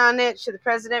peeping in on it? Should the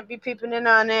president be peeping in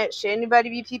on it? Should anybody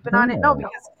be peeping on it? No,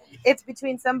 because it's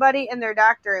between somebody and their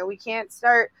doctor, and we can't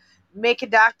start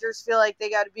making doctors feel like they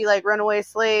got to be like runaway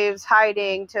slaves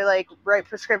hiding to like write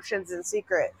prescriptions in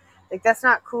secret. Like, that's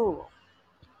not cool.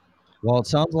 Well, it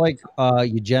sounds like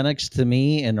eugenics to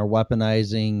me, and they're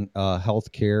weaponizing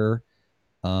healthcare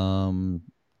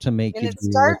to make and it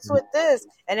starts with this,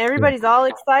 and everybody's all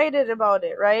excited about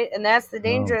it, right? And that's the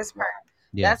dangerous part.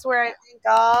 Yeah. That's where I think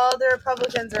all the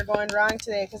Republicans are going wrong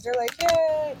today, because they're like,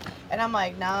 yay, and I'm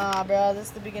like, nah, bro, this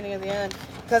is the beginning of the end.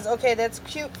 Because, okay, that's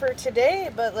cute for today,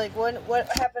 but like, what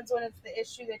happens when it's the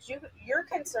issue that you're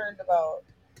concerned about?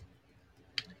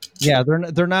 Yeah,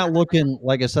 they're not looking,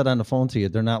 like I said on the phone to you,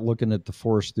 they're not looking at the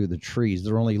forest through the trees.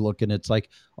 They're only looking, it's like,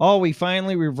 oh, we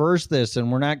finally reversed this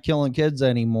and we're not killing kids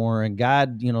anymore, and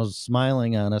God,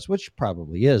 smiling on us, which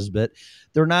probably is, but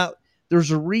they're not.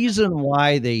 There's a reason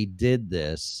why they did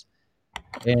this,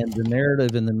 and the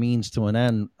narrative and the means to an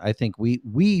end, I think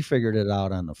we figured it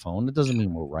out on the phone. It doesn't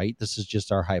mean we're right. This is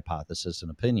just our hypothesis and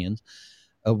opinions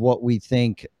of what we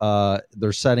think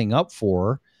they're setting up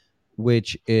for,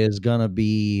 which is going to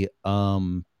be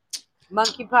monkeypox,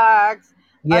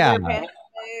 other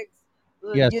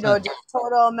pandemics, just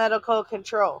total medical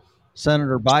control.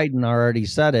 Senator Biden already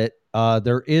said it.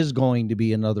 There is going to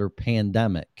be another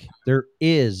pandemic. There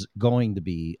is going to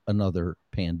be another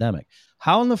pandemic.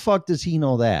 How in the fuck does he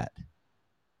know that?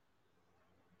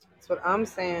 That's what I'm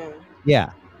saying.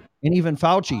 Yeah. And even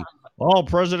Fauci,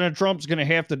 President Trump's going to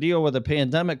have to deal with a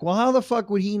pandemic. Well, how the fuck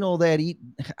would he know that?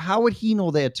 How would he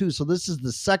know that too? So this is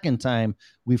the second time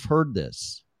we've heard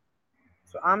this.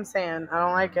 So I'm saying I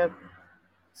don't like it.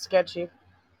 Sketchy.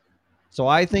 So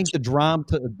I think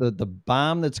the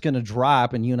bomb that's going to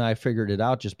drop, and you and I figured it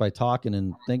out just by talking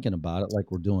and thinking about it like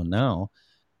we're doing now,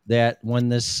 that when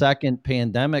this second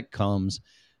pandemic comes,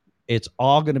 it's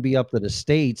all going to be up to the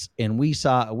states. And we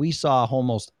saw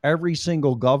almost every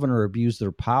single governor abuse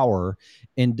their power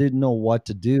and didn't know what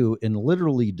to do, and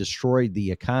literally destroyed the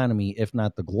economy, if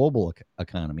not the global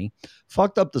economy,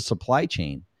 fucked up the supply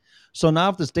chain. So now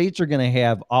if the states are going to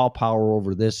have all power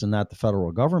over this and not the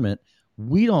federal government,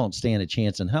 we don't stand a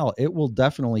chance in hell. It will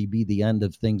definitely be the end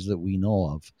of things that we know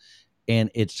of.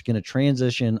 And it's going to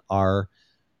transition our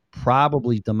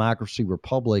probably democracy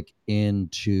republic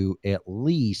into at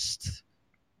least,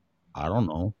 I don't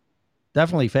know,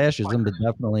 definitely fascism, but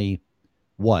definitely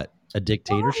what? A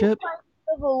dictatorship?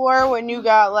 Civil War when you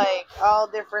got like all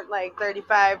different like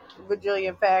 35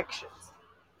 bajillion factions.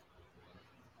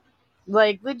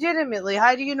 Like legitimately,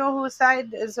 how do you know whose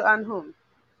side is on whom?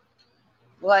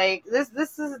 Like this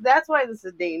is that's why this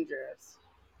is dangerous.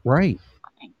 Right.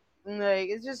 Like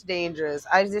it's just dangerous.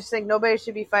 I just think nobody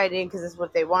should be fighting because it's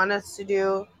what they want us to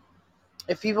do.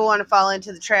 If people want to fall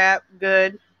into the trap,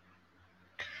 good.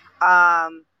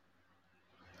 Um,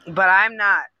 but I'm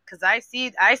not because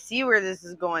I see where this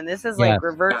is going. This is Yeah. like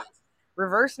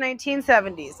reverse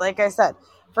 1970s. Like I said,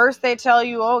 first they tell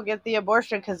you, oh, get the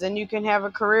abortion because then you can have a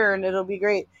career and it'll be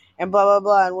great and blah blah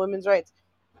blah and women's rights.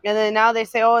 And then now they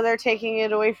say, oh, they're taking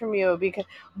it away from you because.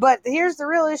 But here's the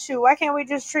real issue: why can't we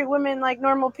just treat women like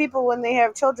normal people when they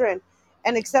have children,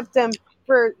 and accept them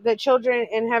for the children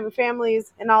and having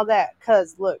families and all that?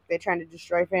 Because look, they're trying to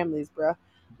destroy families, bruh.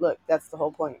 Look, that's the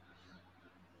whole point.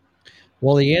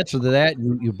 Well, the answer to that,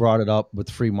 you brought it up with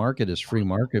free market, is free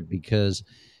market, because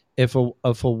if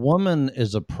a woman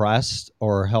is oppressed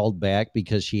or held back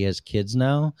because she has kids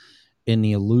now, in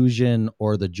the illusion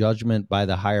or the judgment by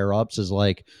the higher ups is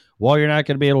like, well, you're not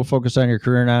going to be able to focus on your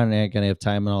career now and ain't going to have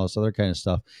time and all this other kind of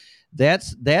stuff. That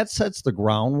sets the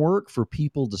groundwork for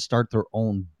people to start their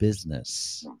own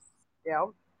business. Yeah.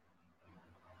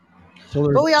 So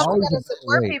there's But we also always got a to better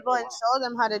support way. people and show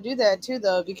them how to do that too,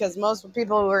 though, because most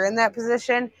people who are in that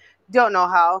position don't know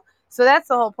how. So that's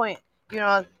the whole point. You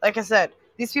know, like I said,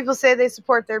 these people say they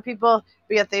support their people,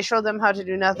 but yet they show them how to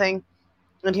do nothing.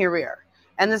 And here we are.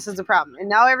 And this is the problem. And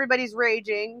now everybody's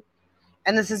raging,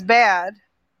 and this is bad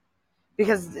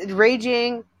because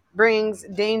raging brings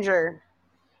danger.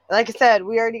 Like I said,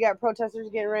 we already got protesters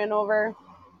getting ran over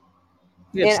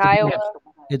in It's the Iowa.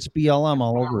 it's BLM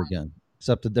all over again,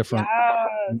 except Yes,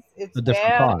 it's a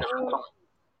different bad. cause.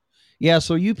 Yeah,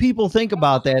 so you people think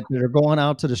about that are going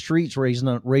out to the streets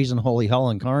raising holy hell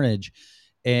and carnage,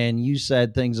 and you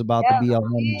said things about the Yeah,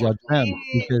 BLM and judge them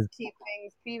please because keep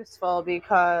things peaceful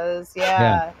because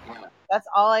yeah, that's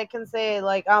all I can say.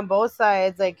 Like on both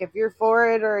sides, like if you're for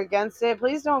it or against it,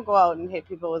 please don't go out and hit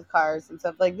people with cars and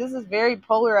stuff. Like this is very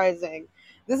polarizing.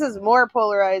 This is more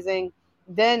polarizing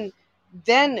than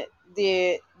than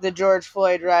the George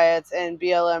Floyd riots and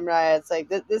BLM riots. Like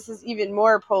this is even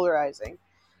more polarizing.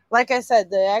 Like I said,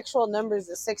 the actual numbers,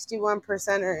 the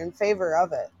 61% are in favor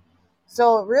of it.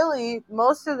 So really,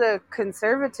 most of the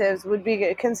conservatives would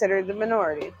be considered the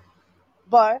minority.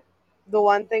 But the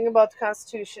one thing about the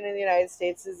Constitution in the United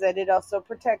States is that it also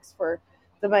protects for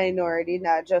the minority,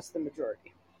 not just the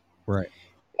majority. right.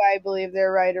 I believe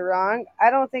they're right or wrong. I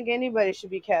don't think anybody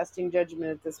should be casting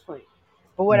judgment at this point.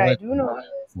 But what Well, I that's do know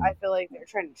is I feel like they're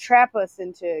trying to trap us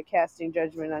into casting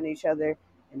judgment on each other,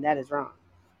 and that is wrong.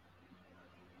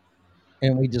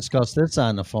 and we discussed this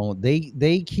on the phone.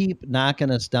 They keep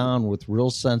knocking us down with real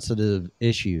sensitive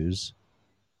issues,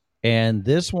 and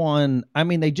this one, I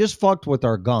mean, they just fucked with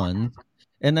our guns,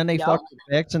 and then they Yep. fucked with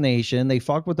vaccination. They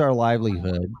fucked with our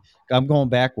livelihood. I'm going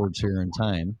backwards here in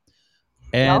time.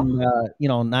 Yep.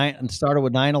 And started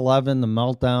with 9/11, the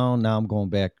meltdown. Now I'm going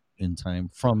back in time,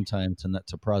 from time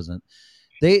to present.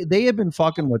 They have been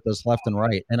fucking with us left and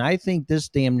right, and I think this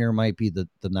damn near might be the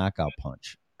knockout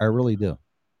punch. I really do.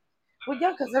 Well,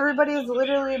 yeah, because everybody is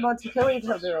literally about to kill each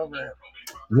other over it.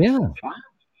 Yeah,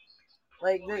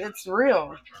 Like, it's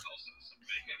real.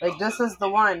 Like, this is the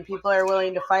one people are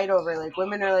willing to fight over. Like,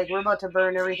 women are like, we're about to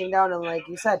burn everything down. And, like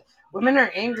you said, women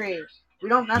are angry. We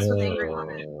don't mess with angry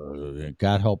women.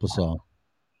 God help us all.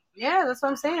 Yeah, that's what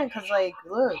I'm saying. Because, like,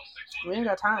 look, we ain't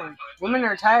got time. Women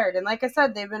are tired. And, like I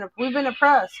said, we've been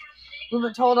oppressed. We've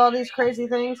been told all these crazy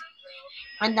things.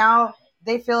 And now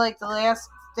they feel like the last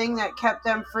thing that kept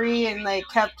them free and, like,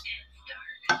 kept.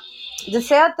 The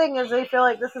sad thing is they feel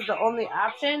like this is the only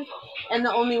option and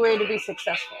the only way to be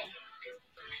successful.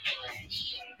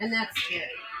 And that's scary.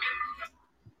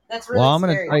 That's Well,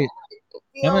 really scary. I I'm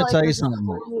feel gonna like tell you this is something.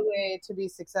 the only way to be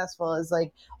successful is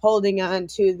like holding on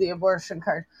to the abortion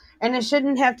card. And it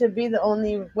shouldn't have to be the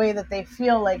only way that they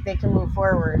feel like they can move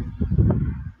forward.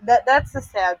 That's the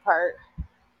sad part.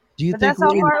 Do you But think that's how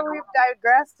women? far we've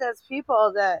digressed as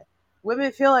people that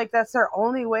women feel like that's their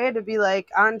only way to be like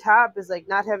on top is like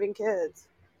not having kids.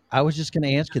 I was just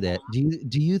gonna ask you that.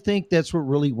 Do you think that's what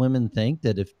really women think,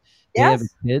 that if they have a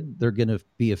Yes. kid, they're gonna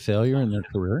be a failure in their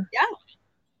career? Yeah.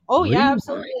 Oh yeah, Really?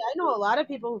 absolutely. I know a lot of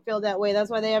people who feel that way. That's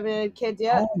why they haven't had kids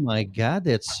yet. Oh my God,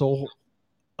 that's so.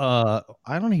 I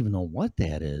don't even know what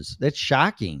that is. That's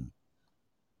shocking.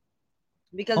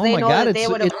 Because Oh they my know God, that they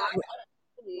would have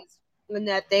and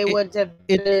that they it, would have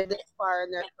it been this far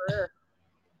in their career.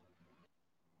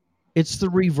 it's the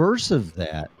reverse of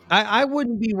that. I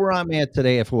wouldn't be where I'm at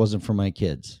today if it wasn't for my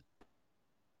kids.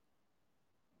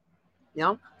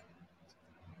 Yeah.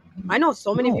 I know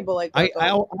so many No, people like I that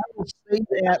though. I will say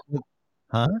that.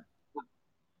 Huh?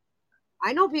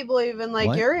 I know people even like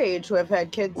What? your age who have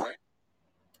had kids.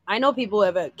 I know people who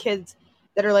have had kids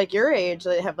that are like your age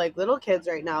that have like little kids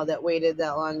right now that waited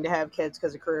that long to have kids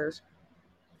because of careers.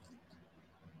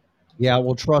 Yeah,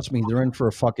 well, trust me, they're in for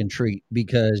a fucking treat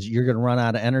because you're going to run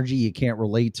out of energy. You can't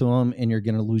relate to them, and you're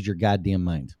going to lose your goddamn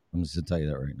mind. I'm just going to tell you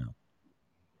that right now.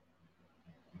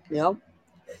 Yep.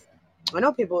 I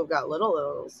know people who've got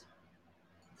littles.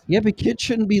 Yeah, but kids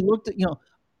shouldn't be looked at.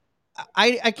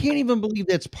 I can't even believe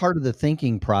that's part of the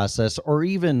thinking process, or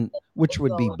even which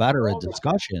would be better a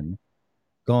discussion.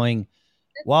 Going,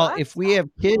 It well, if sucks. we have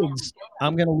kids,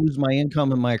 I'm going to lose my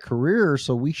income and my career,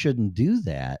 so we shouldn't do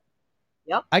that.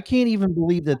 Yep. I can't even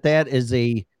believe that that is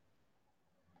a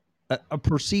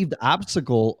perceived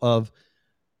obstacle of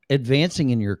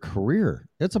advancing in your career.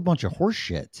 That's a bunch of horse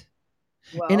shit.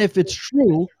 And Well, if it's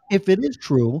true, if it is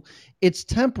true, it's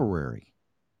temporary.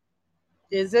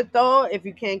 is it though? If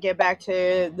you can't get back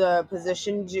to the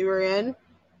positions you were in,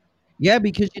 Yeah,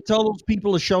 because you tell those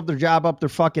people to shove their job up their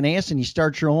fucking ass and you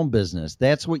start your own business.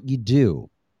 That's what you do.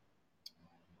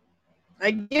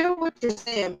 I get what you're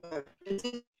saying, but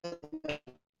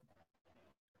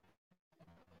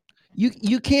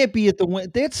You can't be at the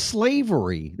win. That's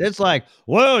slavery. That's like,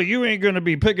 well, you ain't gonna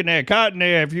be picking that cotton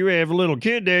there if you have a little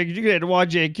kid there because you got to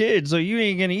watch that kid, so you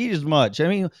ain't gonna eat as much. I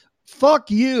mean,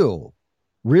 fuck you.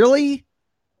 Really?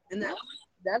 and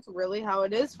that's really how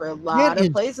it is for a That lot of is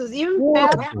places, even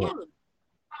fast horrible. food.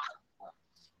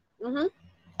 hmm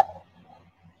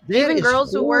That Even is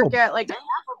girls who work horrible. at like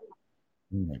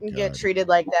Oh my get god. treated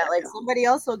like that. Like somebody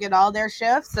else will get all their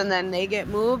shifts and then they get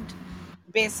moved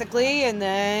basically, and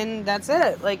then that's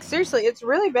it. Like seriously, it's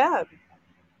really bad.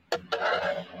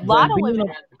 A Well, lot of women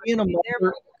being a they're mother,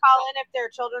 call in if their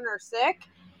children are sick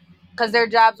because their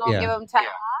jobs won't yeah. give them time.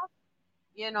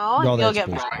 You know, No, you'll that's get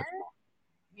bullshit. fired.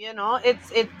 You know,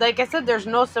 it's like I said, there's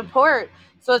no support.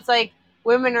 So it's like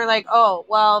women are like, oh,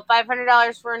 well,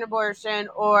 $500 for an abortion,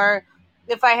 or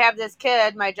if I have this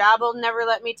kid, my job will never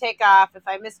let me take off. If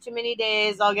I miss too many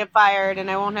days, I'll get fired,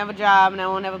 and I won't have a job, and I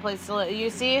won't have a place to live. You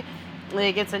see,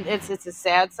 like it's a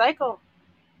sad cycle,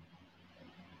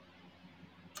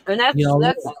 and You know,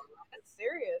 that's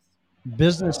serious.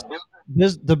 business,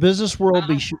 the business world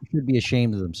should be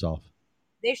ashamed of themselves.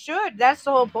 They should. That's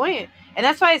the whole point, and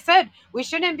that's why I said we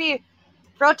shouldn't be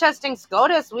protesting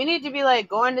SCOTUS. We need to be like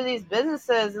going to these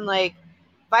businesses and like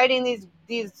fighting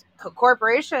these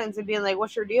corporations and being like,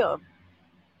 "What's your deal?"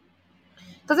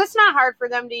 Because it's not hard for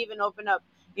them to even open up,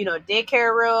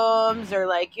 daycare rooms or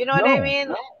like, you know what I No,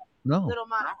 mean? no. Little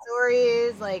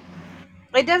Montessori's. Like,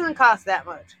 it doesn't cost that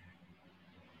much.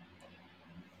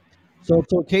 So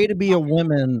it's okay to be a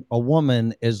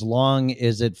woman as long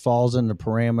as it falls in the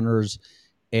parameters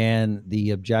and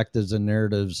the objectives and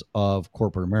narratives of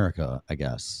corporate America, I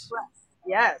guess.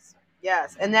 Yes,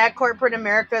 yes. And that corporate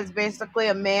America is basically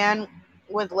a man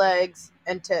with legs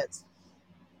and tits.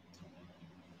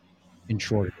 In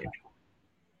short,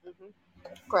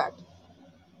 Correct.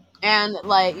 And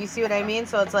like, you see what I mean?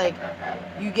 So it's like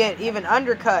you get even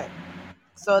undercut.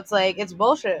 So it's like it's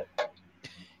bullshit.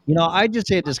 I just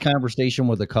had this conversation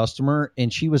with a customer,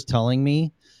 and she was telling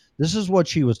me this is what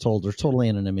she was told. There's totally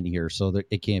anonymity here, so that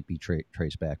it can't be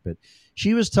traced back. But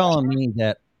she was telling me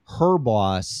that her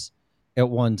boss at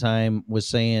one time was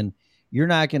saying, "You're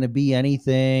not going to be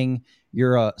anything.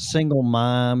 You're a single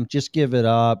mom. Just give it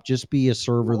up. Just be a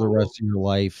server the rest of your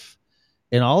life,"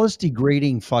 and all this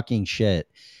degrading fucking shit.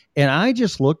 And I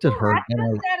just looked at her I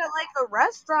and did that at like a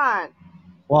restaurant.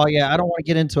 well, yeah, I don't want to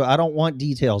get into it. I don't want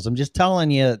details. I'm just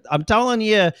telling you. I'm telling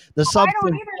you the I don't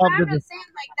substance either. of I'm the. just saying,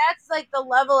 like, that's like the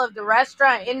level of the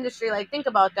restaurant industry. Like, think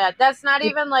about that. That's not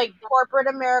even like corporate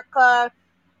America,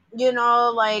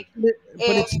 like But a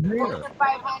it's there. Fortune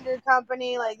 500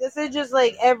 company. Like, this is just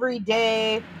like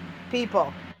everyday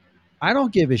people. I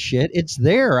don't give a shit. It's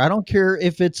there. I don't care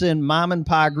if it's in mom and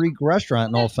pa Greek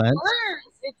restaurant. No It's offense.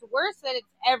 worse. It's worse that it's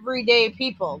everyday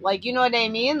people. Like, you know what I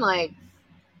mean? Like,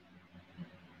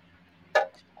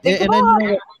 think And then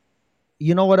about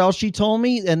you know what else she told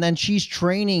me? And then she's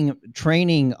training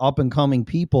up and coming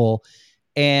people,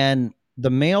 and the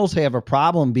males have a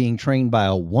problem being trained by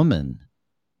a woman.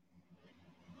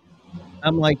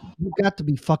 I'm like, you've got to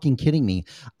be fucking kidding me.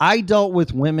 I dealt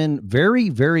with women, very,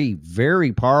 very,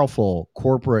 very powerful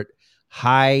corporate,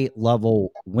 high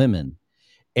level women,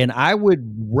 and I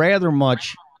would rather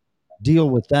much deal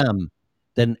with them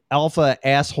than alpha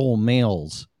asshole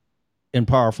males in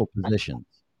powerful positions.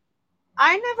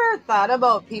 I never thought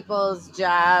about people's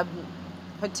job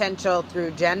potential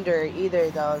through gender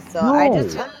either, though. So I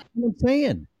just No, that's what I'm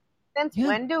saying. Since Yeah.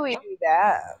 when do we do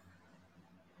that?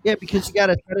 Yeah, because you got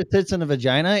a set of tits and a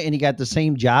vagina, and you got the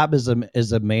same job as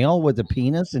a male with a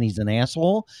penis, and he's an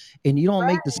asshole, and you don't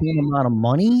make the same amount of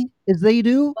money as they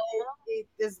do.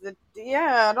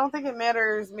 I don't think it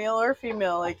matters male or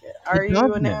female. Like, are It you an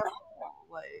doesn't. asshole?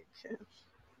 Like,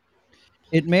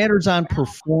 It matters on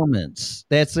performance.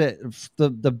 That's it.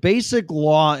 The basic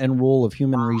law and rule of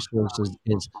human resources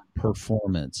is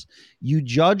performance. You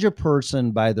judge a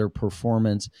person by their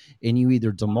performance, and you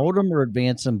either demote them or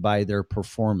advance them by their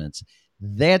performance.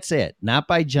 That's it, not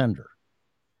by gender.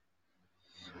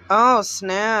 oh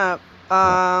snap!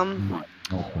 Yeah.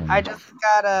 I just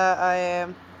got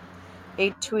a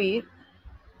tweet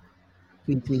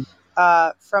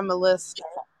from a list.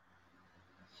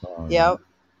 Yep,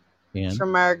 And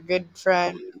from our good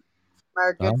friend,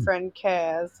 oh,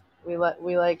 Kaz. We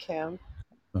like him.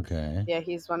 okay. Yeah,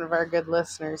 he's one of our good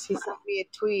listeners. He sent me a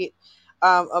tweet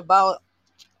about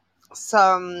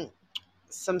some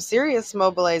serious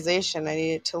mobilization. I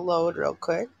need it to load real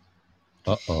quick.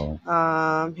 Uh-oh.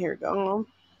 Here we go.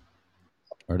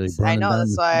 Are they I burning know, down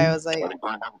that's the why I city? was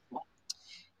like,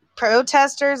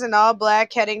 protesters in all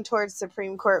black heading towards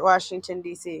Supreme Court, Washington,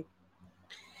 D.C.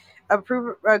 A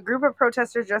group of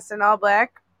protesters dressed in all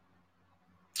black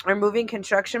are moving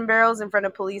construction barrels in front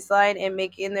of police line and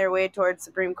making their way towards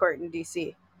Supreme Court in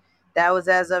D.C. That was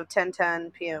as of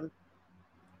 10:10 p.m.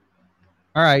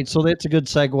 All right, so that's a good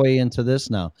segue into this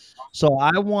now. So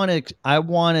I want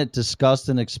it discussed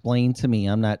and explained to me.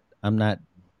 I'm not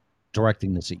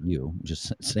directing this at you. I'm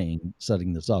just saying,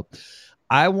 setting this up.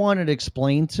 I want it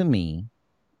explained to me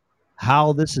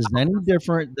how this is any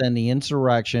different than the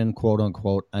insurrection, quote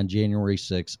unquote, on January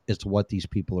 6th. It's what these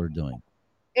people are doing.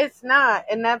 It's not,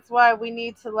 and that's why we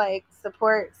need to like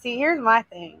support. See, here's my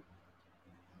thing.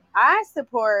 I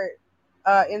support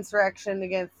insurrection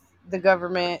against the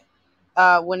government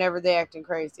whenever they acting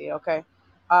crazy. Okay,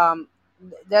 um,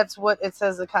 that's what it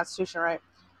says in the Constitution, right?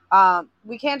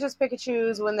 We can't just pick and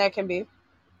choose when that can be.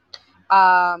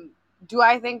 Um, do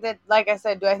I think that, like I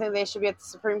said, do I think they should be at the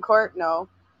Supreme Court? No,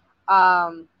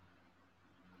 um,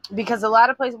 because a lot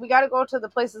of places we got to go to the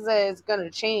places that it's going to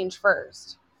change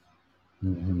first.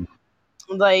 Mm-hmm.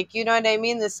 Like, you know what I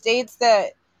mean? The states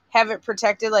that have it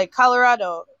protected, like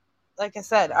Colorado, like I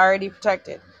said, already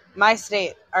protected. My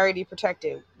state already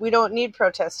protected. We don't need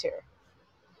protest here.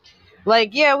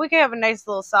 Like, yeah, we can have a nice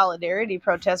little solidarity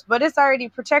protest, but it's already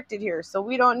protected here, so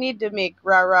we don't need to make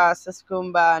rah rah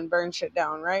saskumba and burn shit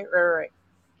down, right? Right.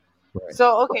 Right.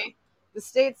 So, okay, the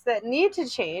states that need to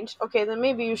change, okay, then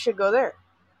maybe you should go there.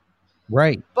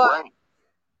 Right. But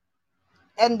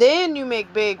and then you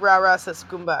make big rah rah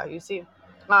saskumba. You see,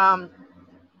 I'm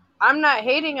not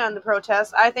hating on the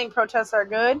protests. I think protests are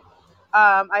good.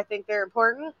 I think they're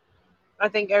important. I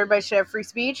think everybody should have free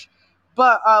speech.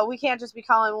 But we can't just be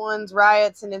calling ones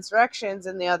riots and insurrections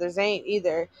and the others ain't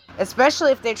either,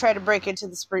 especially if they try to break into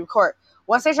the Supreme Court.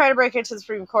 Once they try to break into the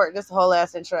Supreme Court, this whole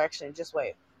ass insurrection. Just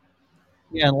wait.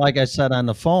 Yeah, and like I said on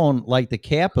the phone, like the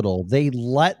Capitol, they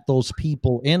let those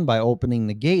people in by opening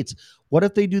the gates. What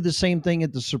if they do the same thing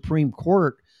at the Supreme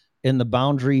Court in the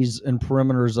boundaries and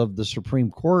perimeters of the Supreme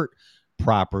Court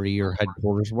property or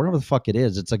headquarters, whatever the fuck it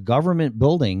is? It's a government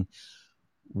building.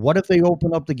 What if they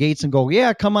open up the gates and go,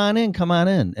 yeah, come on in,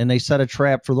 and they set a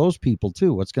trap for those people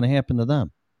too? What's going to happen to them?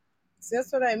 See,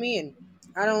 that's what I mean.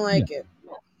 I don't Yeah. like it.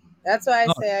 That's why I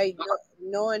No, say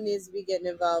no one needs to be getting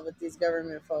involved with these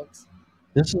government folks.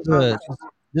 this is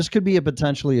this could be a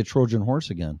potentially a Trojan horse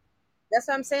again. That's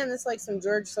what I'm saying. This is like some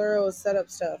George Soros setup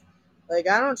stuff. Like,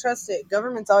 I don't trust it.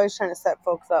 Government's always trying to set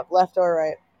folks up, left or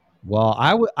right. Well,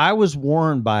 I was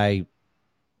warned by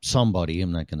somebody,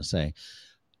 I'm not going to say,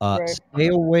 Right. stay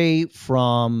away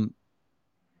from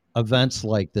events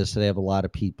like this that have a lot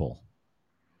of people.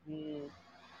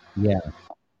 Yeah.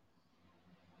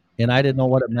 And I didn't know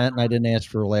what it meant, and I didn't ask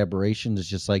for elaboration. It's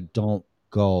just like, don't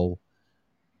go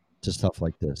to stuff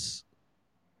like this.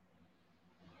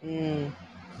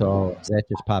 So that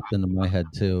just popped into my head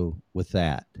too with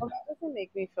that. Well, that doesn't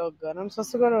make me feel good. I'm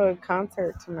supposed to go to a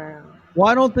concert tomorrow. Well,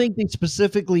 I don't think they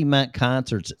specifically meant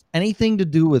concerts. Anything to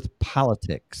do with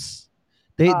politics.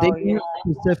 They yeah.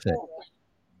 were specific.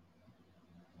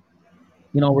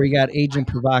 You know, where you got agent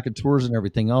provocateurs and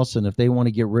everything else, and if they want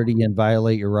to get rid of you and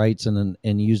violate your rights and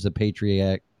use the Patriot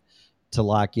Act to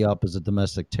lock you up as a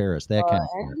domestic terrorist, that kind of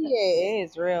crap. NDAA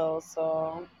is real,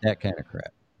 so That kind of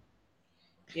crap.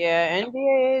 yeah,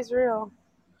 NDAA is real.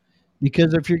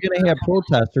 Because if you're going to have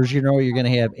protesters, you know you're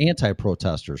going to have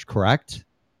anti-protesters, correct?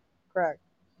 Correct.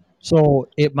 So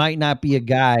it might not be a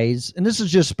guy's, and this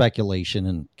is just speculation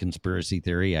and conspiracy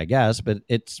theory, I guess, but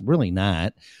it's really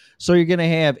not. So you're going to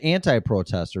have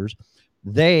anti-protesters.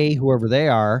 They, whoever they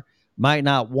are, might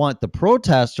not want the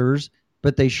protesters,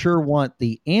 but they sure want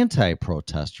the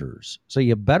anti-protesters. So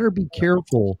you better be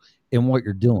careful in what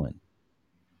you're doing.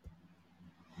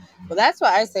 Well, that's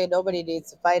why I say nobody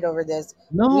needs to fight over this.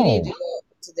 We need to No, go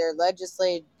to their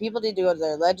legislate. People need to go to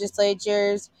their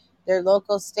legislatures, their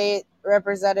local state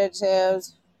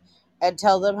representatives, and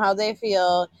tell them how they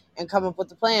feel and come up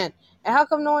with a plan. And how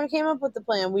come no one came up with the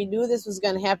plan? We knew this was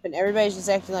going to happen. Everybody's just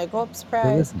acting like, "Oh, there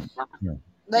surprise!" isn't. Yeah.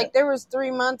 Like there was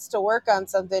 3 months to work on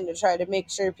something to try to make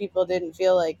sure people didn't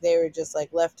feel like they were just like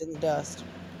left in the dust.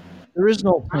 There is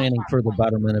no planning for the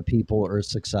betterment of people or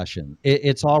succession.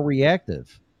 It's all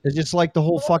reactive. It's just like the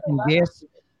whole fucking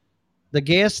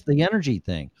the energy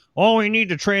thing. Oh, we need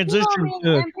to transition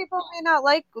to. And people may not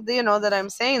like that I'm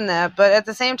saying that, but at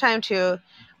the same time too,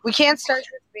 we can't start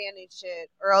this banning shit,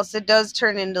 or else it does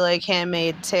turn into like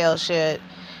handmade tale shit.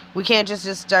 We can't just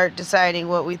start deciding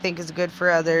what we think is good for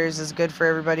others is good for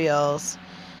everybody else.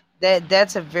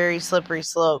 That's a very slippery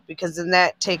slope because then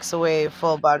that takes away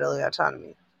full bodily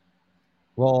autonomy.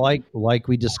 Well, like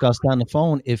we discussed on the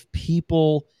phone, if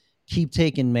people keep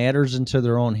taking matters into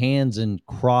their own hands and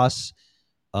cross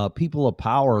people of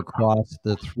power across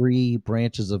the three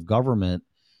branches of government,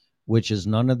 which is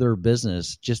none of their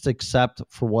business, just accept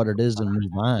for what it is and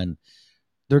move on,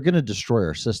 they're going to destroy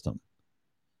our system.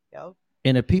 Yep.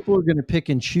 And if people are going to pick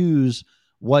and choose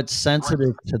what's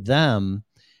sensitive to them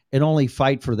and only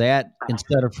fight for that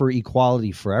instead of for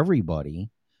equality for everybody,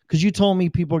 because you told me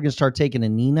people are going to start taking a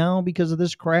knee now because of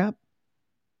this crap.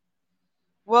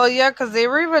 Well, yeah, because they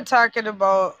were even talking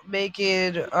about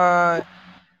making what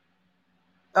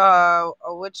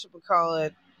you call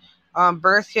it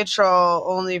birth control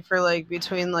only for like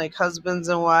between like husbands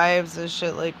and wives and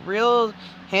shit, like real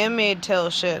handmade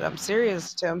tale shit. I'm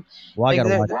serious, Tim. Well, I Like got to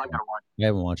they're, watch they're it. I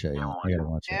haven't watched it yet. I got to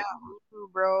watch it. yeah,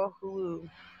 Hulu, bro, Hulu.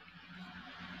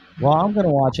 Well, I'm going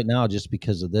to watch it now just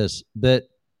because of this. But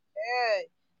Yeah,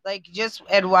 like just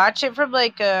and watch it from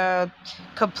like a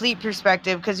complete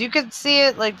perspective because you can see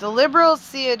it like the liberals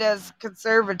see it as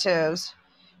conservatives,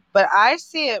 but I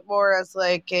see it more as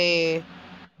like a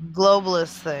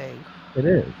globalist thing. it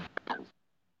is.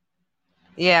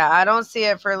 Yeah, I don't see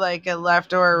it for like a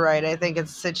left or a right. I think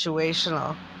it's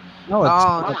situational. No,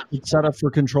 Oh, it's set up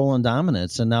for control and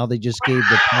dominance, and now they just gave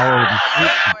the power to the state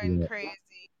to going do it. crazy.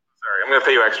 Sorry, I'm going to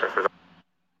pay you extra for that.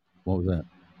 What was that?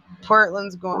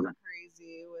 Portland's going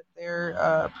crazy with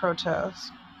their protests.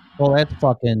 Well,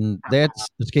 that's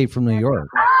Escape from New York.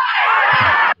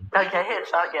 Okay,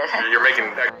 it's not good. You're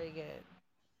making. Very good.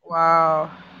 Wow.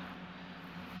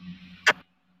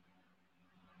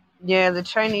 Yeah, the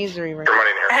Chinese are even. Your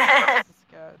money in here.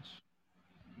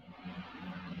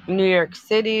 New York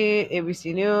City,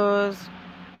 ABC News.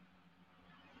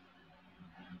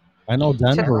 I know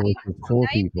Denver Tonight, was 4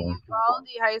 people. all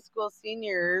the high school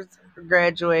seniors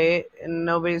graduate, and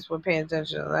nobody's paying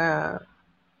attention to that.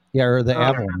 Yeah, or the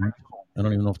Avalanche. I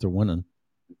don't even know if they're winning.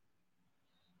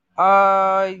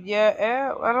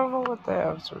 Yeah, I don't know what the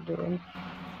Avs were doing.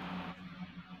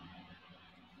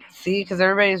 See, because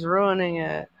everybody's ruining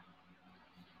it.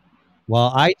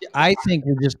 Well, I think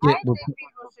we're just I think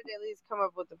people should at least come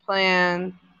up with a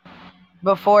plan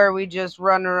before we just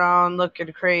run around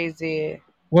looking crazy.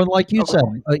 well, like you said,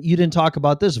 you didn't talk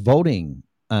about this voting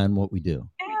on what we do.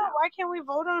 Yeah, why can't we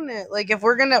vote on it? Like, if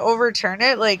we're gonna overturn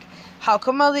it, like, how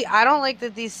come all the? I don't like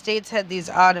that these states had these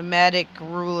automatic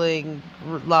ruling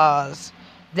laws.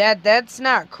 That's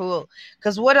not cool.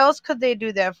 Because what else could they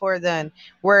do that for then?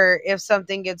 Where if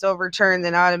something gets overturned,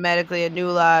 then automatically a new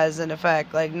law is in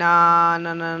effect. Like, nah,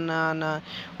 nah, nah, nah, nah.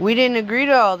 We didn't agree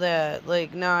to all that.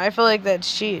 Like, no, I feel like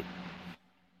that's cheat.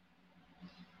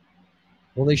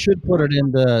 Well, they should put it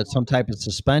into some type of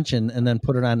suspension and then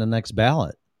put it on the next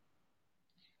ballot.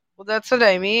 Well, that's what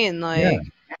I mean. Like,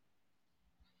 Yeah.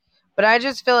 but I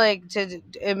just feel like to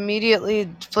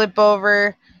immediately flip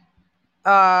over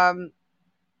um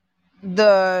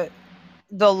the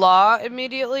law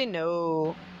immediately,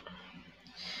 no,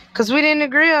 because we didn't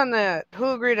agree on that.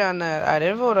 Who agreed on that? I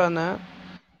didn't vote on that,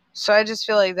 so I just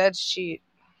feel like that's cheat.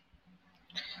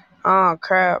 Oh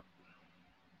crap,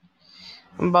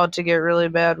 I'm about to get really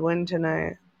bad wind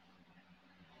tonight.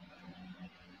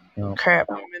 No. Crap,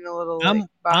 I'm in a little like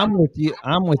I'm with you.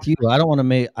 I don't want to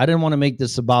make. I didn't want to make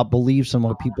this about beliefs and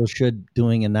what people should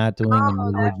doing and not doing in that's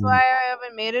religion. why I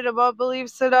haven't made it about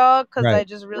beliefs at all, because I Right.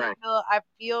 just really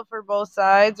feel for both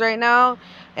sides right now,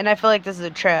 and I feel like this is a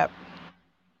trap.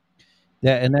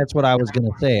 Yeah, and that's what I was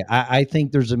going to say. I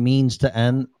think there's a means to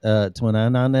an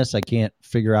end on this. I can't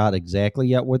figure out exactly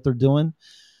yet what they're doing,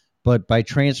 but by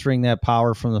transferring that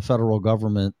power from the federal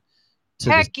government to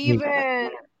the state,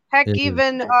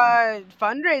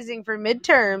 fundraising for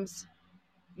midterms.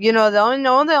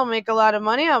 They'll make a lot of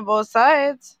money on both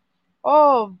sides.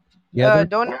 Oh, yeah,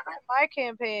 donate to my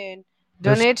campaign.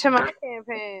 There's- Donate to my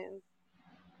campaign.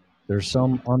 there's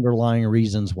some underlying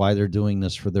reasons why they're doing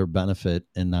this for their benefit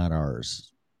and not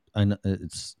ours. And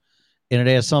it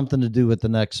has something to do with the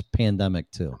next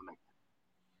pandemic too,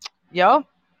 Yep.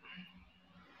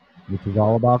 which is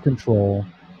all about control.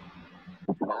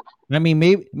 I mean,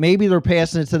 maybe they're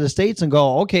passing it to the states and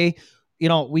go, okay,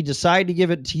 we decide to give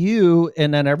it to you,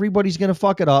 and then everybody's going to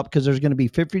fuck it up because there's going to be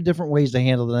 50 different ways to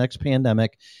handle the next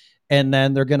pandemic, and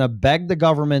then they're going to beg the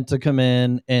government to come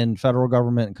in and federal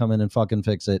government and come in and fucking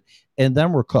fix it, and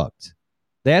then we're cooked.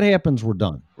 That happens, we're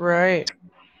done. Right.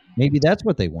 Maybe that's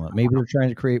what they want. Maybe they're trying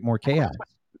to create more chaos.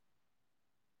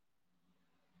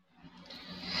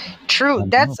 True.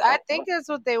 I think that's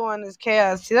what they want is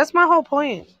chaos. See, that's my whole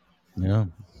point. Yeah.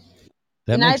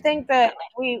 I think that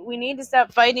we need to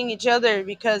stop fighting each other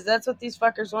because that's what these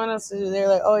fuckers want us to do. They're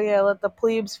like, oh yeah, let the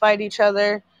plebes fight each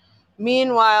other.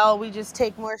 Meanwhile, we just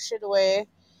take more shit away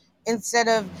instead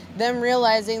of them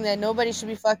realizing that nobody should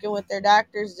be fucking with their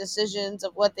doctor's decisions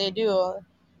of what they do.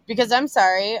 Because I'm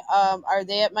sorry, are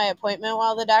they at my appointment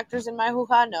while the doctor's in my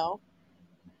hoo-ha? No.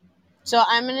 So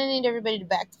I'm going to need everybody to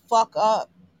back the fuck up.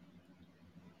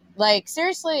 Like,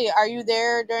 seriously, are you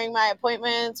there during my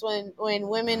appointments when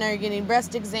women are getting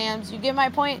breast exams? You get my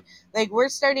point? Like, we're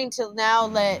starting to now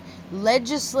let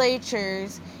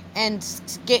legislatures and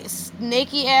get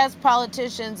snaky-ass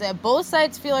politicians that both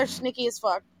sides feel are sneaky as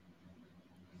fuck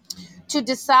to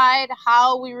decide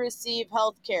how we receive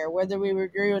health care, whether we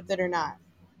agree with it or not.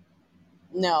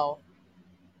 No.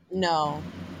 No.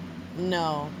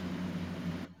 No.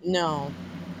 No.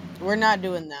 We're not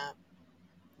doing that.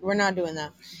 We're not doing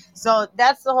that. So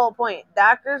that's the whole point.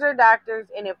 Doctors are doctors,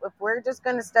 and if we're just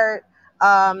going to start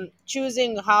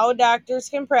choosing how doctors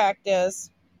can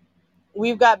practice,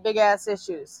 we've got big ass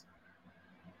issues.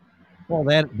 Well,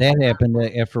 that happened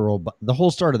after the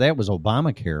whole start of that was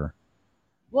Obamacare.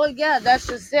 Well, yeah, that's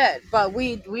just it. But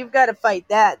we've got to fight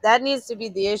that. That needs to be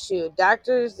the issue.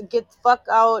 Doctors get the fuck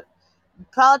out.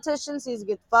 Politicians need to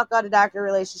get the fuck out of doctor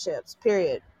relationships.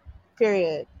 Period.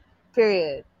 Period.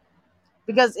 Period.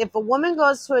 Because if a woman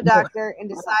goes to a doctor and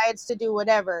decides to do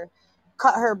whatever,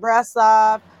 cut her breasts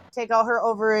off, take out her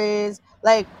ovaries,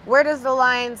 like, where does the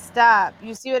line stop?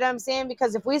 You see what I'm saying?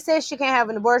 Because if we say she can't have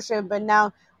an abortion, but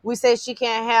now we say she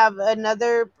can't have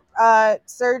another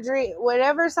surgery,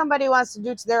 whatever somebody wants to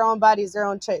do to their own body is their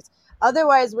own choice.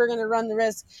 Otherwise, we're going to run the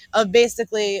risk of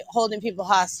basically holding people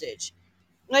hostage.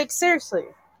 Like, seriously.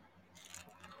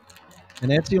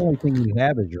 And that's the only thing you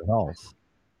have is your health.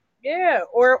 Yeah,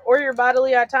 or your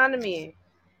bodily autonomy.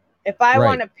 If I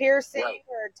want a piercing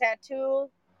or a tattoo,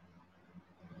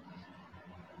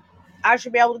 I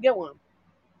should be able to get one.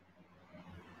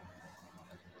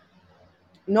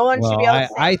 No one should be able to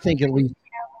say I think at least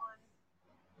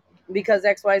because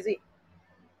XYZ.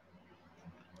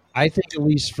 I think at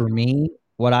least for me,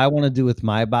 what I want to do with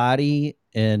my body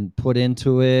and put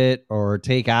into it or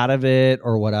take out of it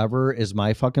or whatever is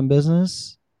my fucking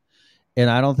business. And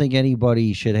I don't think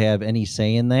anybody should have any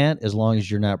say in that as long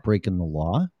as you're not breaking the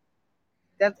law.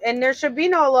 And there should be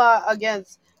no law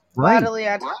against bodily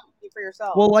autonomy for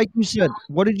yourself. Well, like you said,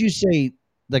 what did you say?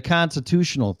 The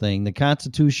constitutional thing. The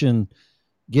Constitution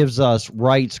gives us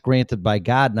rights granted by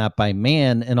God, not by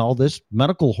man. And all this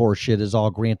medical horseshit is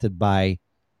all granted by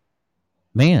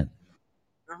man.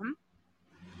 Uh-huh.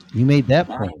 You made that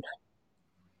point.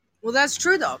 Well, that's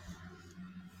true, though.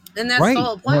 And that's the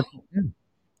whole point.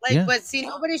 But see,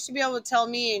 nobody should be able to tell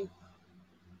me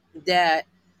that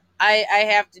I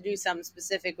have to do something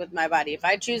specific with my body. If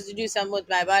I choose to do something with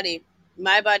my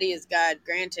body is God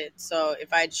granted. So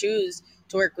if I choose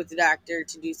to work with the doctor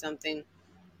to do something,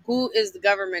 who is the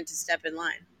government to step in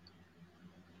line?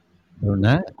 They're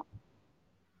not.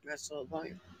 That's the whole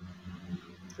point.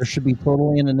 There should be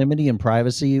total anonymity and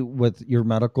privacy with your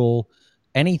medical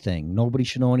anything. Nobody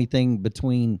should know anything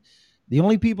between. The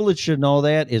only people that should know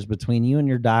that is between you and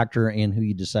your doctor and who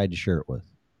you decide to share it with.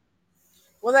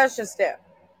 Well, that's just it.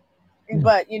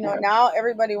 But, now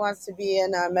everybody wants to be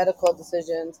in medical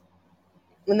decisions.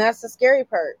 And that's the scary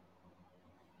part.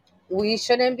 We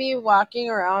shouldn't be walking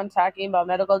around talking about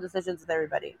medical decisions with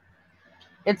everybody.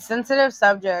 It's sensitive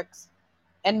subjects.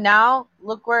 And now,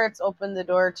 look where it's opened the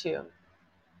door to.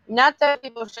 Not that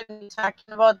people shouldn't be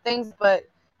talking about things, but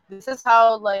this is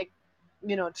how,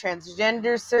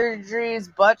 transgender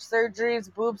surgeries, butt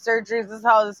surgeries, boob surgeries. This is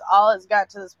how this all has got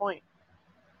to this point.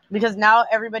 Because now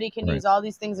everybody can use all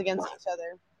these things against each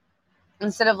other.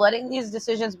 Instead of letting these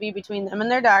decisions be between them and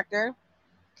their doctor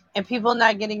and people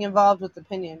not getting involved with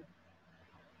opinion.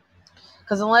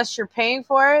 Because unless you're paying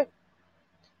for it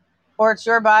or it's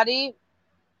your body,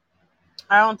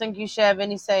 I don't think you should have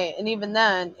any say. And even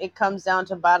then, it comes down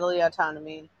to bodily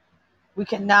autonomy. We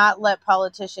cannot let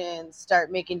politicians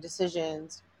start making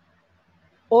decisions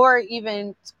or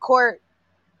even courts.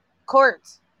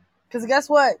 Because guess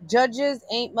what? Judges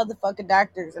ain't motherfucking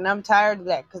doctors. And I'm tired of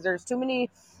that because there's too many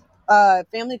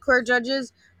family court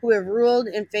judges who have ruled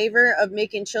in favor of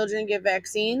making children get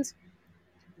vaccines.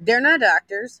 They're not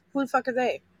doctors. Who the fuck are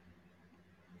they?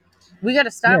 We got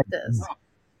to stop this.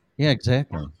 Yeah,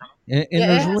 exactly. And it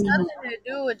there's has nothing to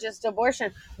do with just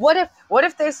abortion. What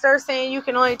if they start saying you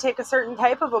can only take a certain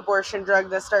type of abortion drug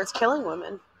that starts killing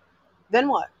women? Then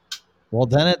what? Well,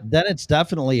 then it's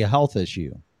definitely a health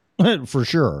issue for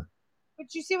sure.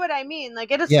 But you see what I mean?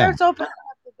 Like it starts opening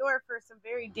up the door for some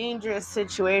very dangerous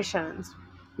situations.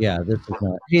 Yeah, this is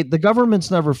not. Hey, the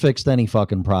government's never fixed any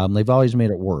fucking problem. They've always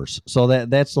made it worse. So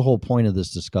that's the whole point of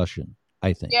this discussion,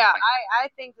 I think. Yeah, I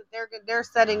think that they're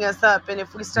setting us up, and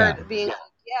if we start being like,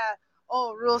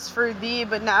 rules for thee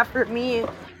but not for me,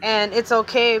 and it's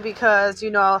okay because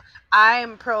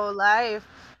I'm pro-life,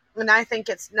 and I think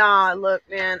it's look,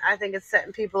 man, I think it's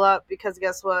setting people up because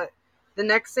guess what? The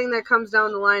next thing that comes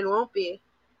down the line won't be,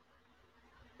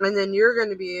 and then you're going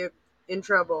to be in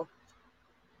trouble.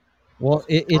 Well,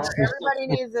 everybody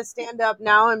needs to stand up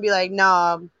now and be like,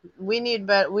 no, we need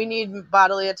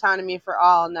bodily autonomy for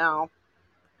all now.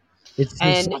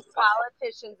 And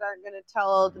politicians aren't going to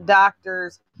tell the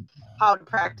doctors how to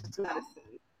practice medicine.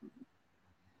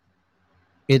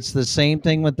 It's the same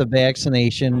thing with the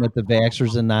vaccination, with the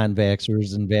vaxxers and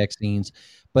non-vaxxers and vaccines.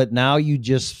 But now you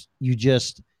just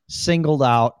singled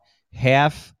out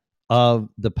half of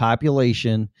the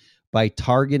population by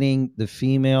targeting the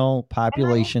female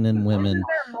population and women,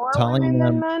 telling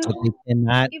them what they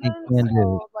cannot and can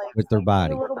do with their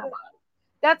body.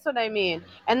 That's what I mean.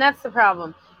 And that's the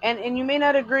problem. And you may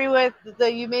not agree with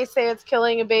you may say it's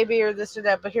killing a baby or this or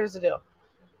that, but here's the deal.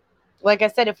 Like I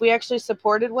said, if we actually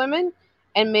supported women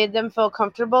and made them feel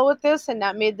comfortable with this and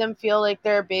not made them feel like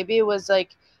their baby was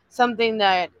like something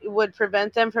that would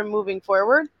prevent them from moving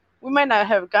forward, we might not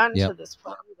have gotten to this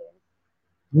point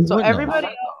either. So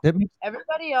everybody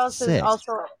else is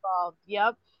also involved.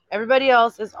 Yep. Everybody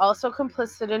else is also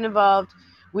complicit and involved.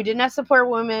 We did not support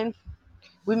women.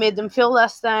 We made them feel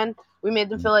less than. We made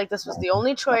them feel like this was the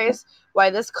only choice.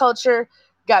 Why this culture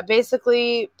got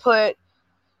basically put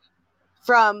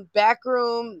from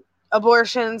backroom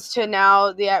abortions to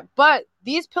now but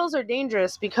these pills are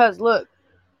dangerous because look,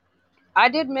 I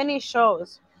did many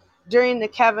shows during the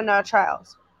Kavanaugh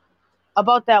trials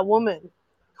about that woman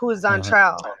who was on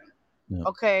trial.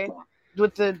 Okay,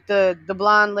 with the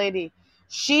blonde lady.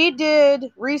 She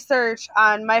did research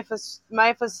on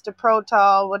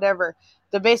mifepristone, whatever,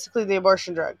 basically the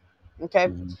abortion drug. Okay,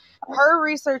 her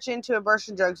research into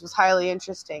abortion drugs was highly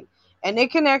interesting, and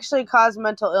it can actually cause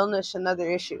mental illness and other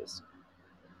issues.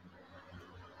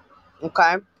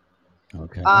 Okay.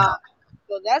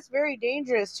 So that's very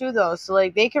dangerous too, though. So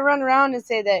like they can run around and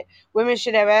say that women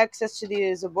should have access to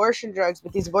these abortion drugs,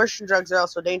 but these abortion drugs are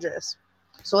also dangerous.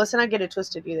 So let's not get it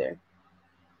twisted either.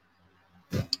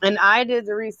 And I did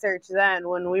the research then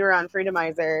when we were on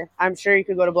Freedomizer. I'm sure you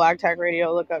could go to Blog Talk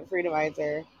Radio, look up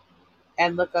Freedomizer,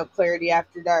 and look up Clarity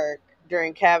After Dark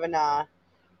during Kavanaugh.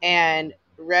 And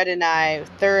Red and I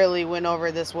thoroughly went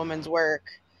over this woman's work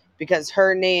because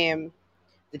her name,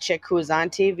 the chick who was on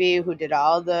TV, who did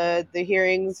all the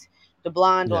hearings, the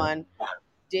blonde one,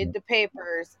 did the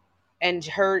papers, and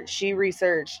she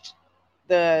researched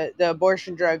the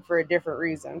abortion drug for a different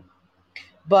reason.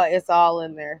 But it's all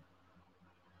in there.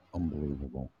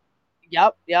 Unbelievable.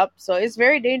 Yep. So it's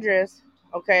very dangerous.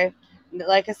 Okay.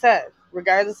 Like I said,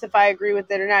 regardless if I agree with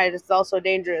it or not, it's also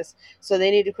dangerous. So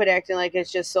they need to quit acting like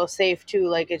it's just so safe too,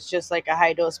 like it's just like a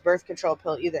high dose birth control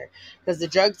pill either. Because the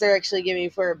drugs they're actually giving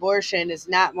for abortion is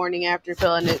not morning after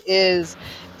pill, and it is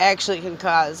actually can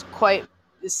cause quite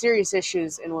serious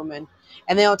issues in women.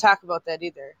 And they don't talk about that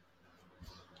either.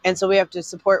 And so we have to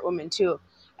support women too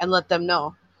and let them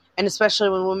know. And especially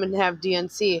when women have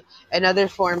DNC and other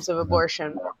forms of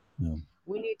abortion.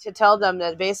 We need to tell them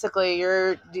that basically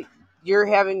you're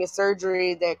having a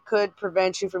surgery that could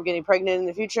prevent you from getting pregnant in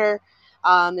the future,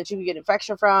 that you can get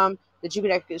infection from, that you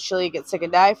can actually get sick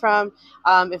and die from.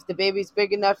 If the baby's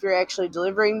big enough, you're actually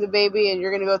delivering the baby, and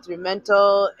you're going to go through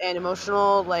mental and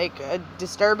emotional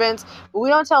disturbance. But we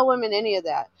don't tell women any of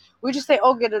that. We just say,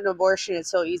 "Oh, get an abortion.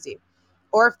 It's so easy."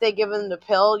 Or if they give them the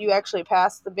pill, you actually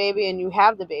pass the baby and you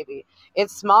have the baby.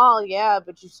 It's small, yeah,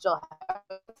 but you still have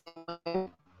it.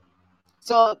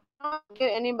 So don't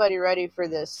get anybody ready for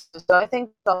this. So I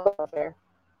think it's all fair.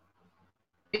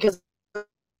 Because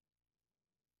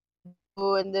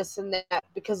and this and that,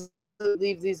 because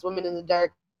leave these women in the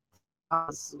dark,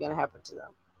 this is going to happen to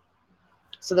them.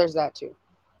 So there's that too.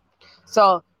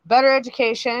 So better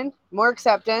education, more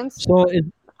acceptance.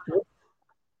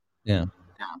 Yeah.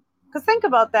 Because think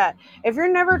about that. If you're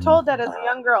never told that as a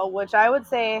young girl, which I would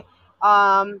say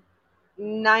 90%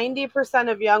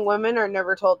 of young women are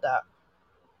never told that.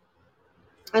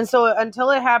 And so until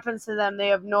it happens to them, they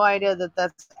have no idea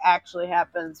that actually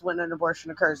happens when an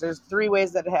abortion occurs. There's 3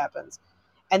 ways that it happens.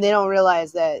 And they don't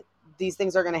realize that these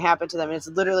things are going to happen to them. And it's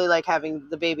literally like having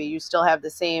the baby. You still have the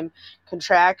same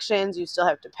contractions. You still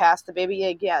have to pass the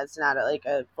baby. Yeah, it's not like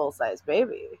a full-size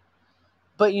baby.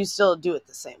 But you still do it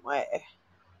the same way.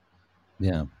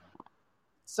 Yeah.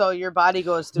 So your body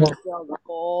goes through the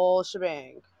whole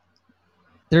shebang.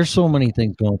 There's so many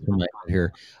things going through my head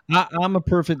here. I'm a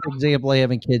perfect example of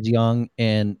having kids young,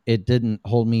 and it didn't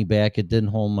hold me back. It didn't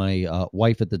hold my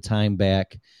wife at the time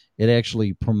back. It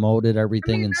actually promoted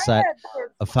everything and set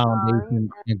a foundation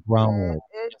and groundwork.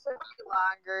 It took me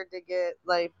longer to get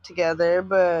together,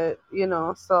 but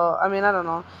so I don't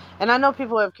know. And I know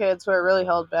people have kids who are really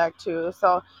held back too.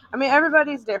 So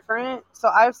everybody's different. So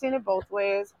I've seen it both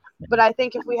ways. But I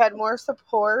think if we had more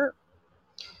support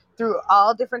through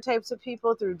all different types of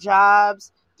people, through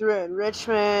jobs, through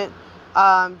enrichment,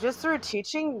 just through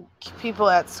teaching people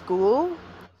at school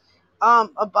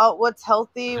about what's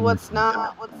healthy, what's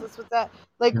not, what's this, what's that.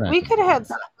 We could have had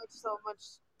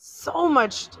so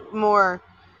much more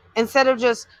instead of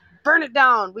just burn it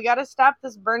down. We got to stop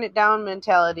this burn it down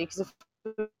mentality, because if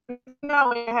we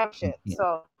have shit.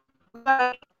 So we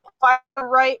got to find the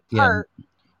right part,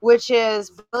 which is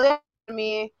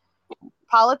me.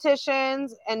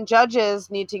 Politicians and judges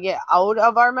need to get out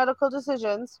of our medical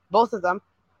decisions, both of them,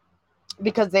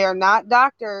 because they are not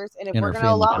doctors. And if we're going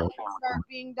to allow them to start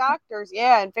being doctors,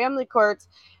 and family courts,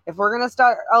 if we're going to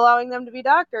start allowing them to be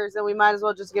doctors, then we might as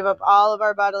well just give up all of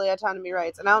our bodily autonomy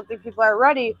rights. And I don't think people are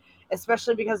ready,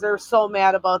 especially because they're so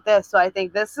mad about this. So I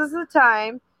think this is the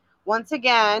time, once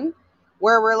again,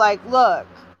 where we're like, look,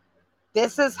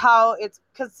 this is how it's,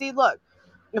 because see, look,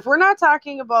 if we're not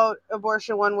talking about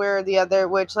abortion one way or the other,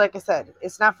 which, like I said,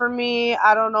 it's not for me.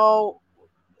 I don't know.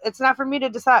 It's not for me to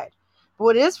decide. But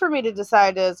what is for me to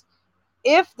decide is,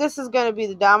 if this is going to be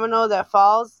the domino that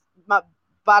falls, my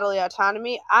bodily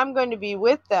autonomy, I'm going to be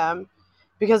with them,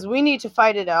 because we need to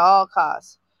fight it at all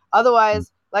costs.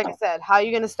 Otherwise, like I said, how are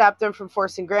you going to stop them from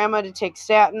forcing grandma to take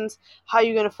statins? How are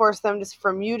you going to force them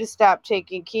from you to stop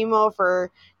taking chemo for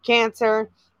cancer,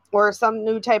 or some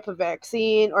new type of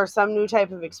vaccine, or some new type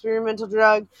of experimental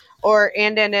drug, or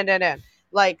and.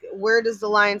 Like, where does the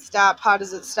line stop? How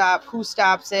does it stop? Who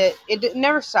stops it? It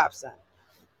never stops them.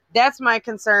 That's my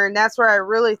concern. That's where I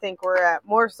really think we're at,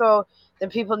 more so than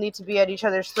people need to be at each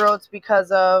other's throats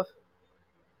because of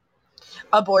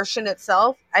abortion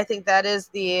itself. I think that is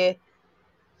the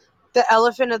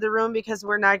elephant of the room, because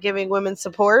we're not giving women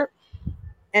support.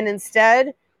 And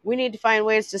instead, we need to find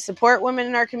ways to support women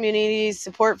in our communities,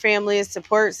 support families,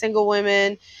 support single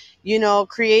women,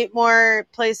 create more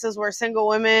places where single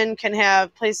women can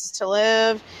have places to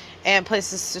live and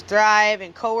places to thrive,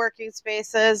 and co-working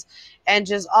spaces, and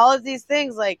just all of these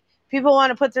things. Like, people want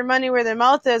to put their money where their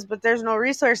mouth is, but there's no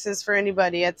resources for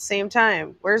anybody at the same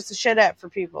time. Where's the shit at for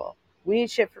people? We need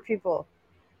shit for people.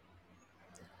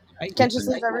 You can't just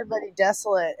leave everybody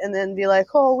desolate and then be like,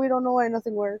 oh, we don't know why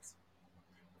nothing works.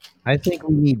 I think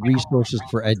we need resources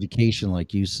for education,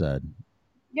 like you said.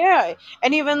 Yeah,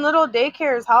 and even little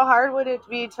daycares. How hard would it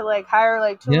be to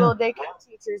hire 2 little daycare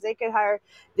teachers? They could hire.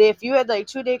 If you had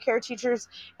 2 daycare teachers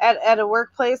at a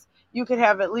workplace, you could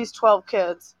have at least 12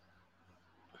 kids,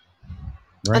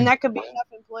 and that could be enough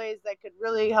employees that could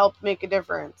really help make a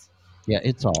difference. Yeah,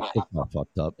 it's all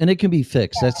fucked up, and it can be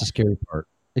fixed. That's the scary part.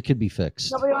 It could be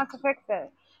fixed. Nobody wants to fix it.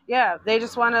 Yeah, they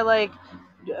just want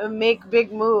to make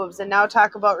big moves, and now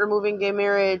talk about removing gay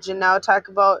marriage, and now talk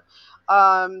about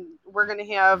we're going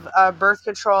to have birth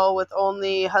control with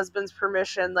only husband's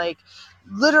permission,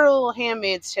 literal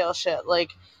Handmaid's Tale shit.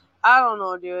 I don't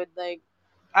know, dude.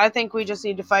 I think we just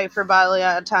need to fight for bodily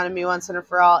autonomy once and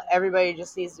for all. Everybody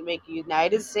just needs to make a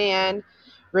united stand,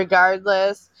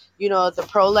 regardless. The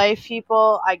pro-life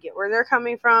people, I get where they're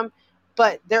coming from,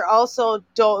 but they're also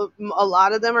don't. A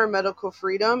lot of them are medical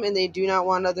freedom, and they do not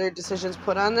want other decisions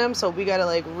put on them. So we got to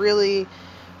like really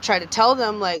try to tell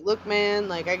them, like, look, man,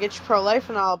 like, I get you pro-life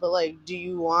and all, but like, do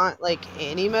you want like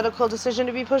any medical decision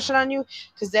to be pushed on you?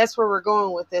 Because that's where we're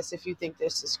going with this. If you think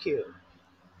this is cute,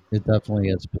 It definitely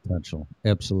has potential.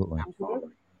 Absolutely.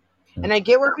 and I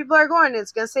get where people are going.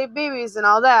 It's gonna save babies and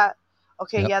all that.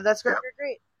 Okay, Yep. yeah, that's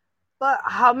great. But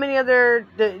how many other,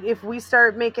 if we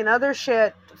start making other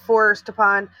shit forced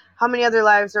upon, how many other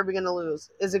lives are we going to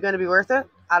lose? Is it going to be worth it?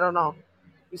 I don't know.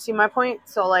 You see my point?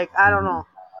 So, like, I don't know.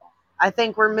 I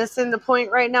think we're missing the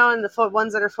point right now, and the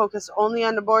ones that are focused only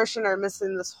on abortion are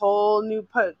missing this whole new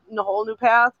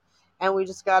path, and we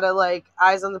just got to, like,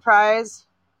 eyes on the prize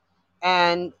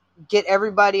and get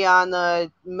everybody on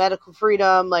the medical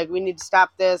freedom. Like, we need to stop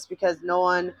this because no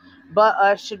one but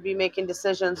us should be making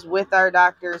decisions with our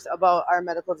doctors about our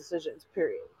medical decisions,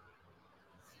 period.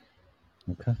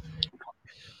 Okay.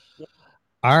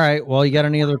 All right. Well, you got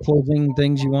any other closing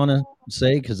things you want to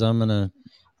say? Because I'm going to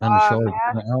end the show.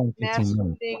 Mass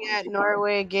shooting at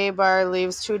Norway gay bar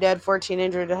leaves 2 dead, 14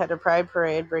 injured ahead of Pride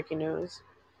Parade. Breaking news.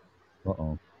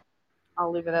 Uh-oh.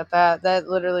 I'll leave it at that. That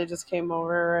literally just came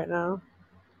over right now.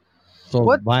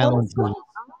 So violence is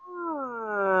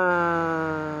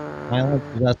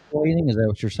escalating? Is that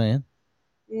what you're saying?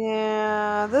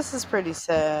 Yeah, this is pretty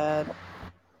sad.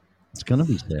 It's going to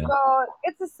be sad. So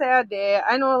it's a sad day.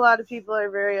 I know a lot of people are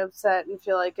very upset and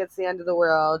feel like it's the end of the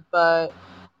world, but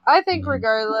I think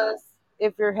regardless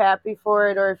if you're happy for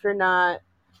it or if you're not,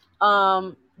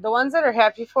 the ones that are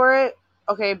happy for it,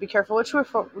 okay, be careful what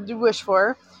you wish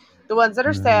for. The ones that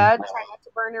are sad, try not to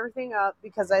burn everything up,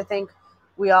 because I think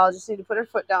we all just need to put our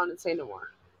foot down and say no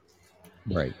more.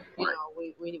 Right. You know,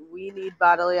 we need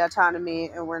bodily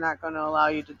autonomy, and we're not going to allow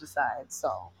you to decide.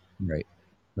 So. Right.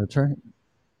 That's right.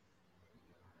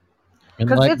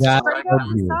 Because it's straight up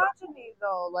misogyny,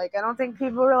 though. Like, I don't think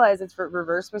people realize it's for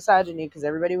reverse misogyny, because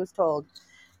everybody was told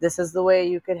this is the way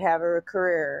you could have a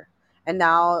career, and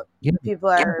now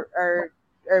people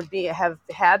have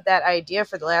had that idea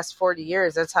for the last 40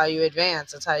 years. That's how you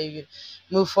advance. That's how you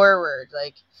move forward.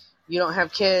 Like, you don't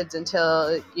have kids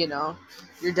until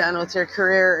you're done with your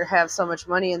career or have so much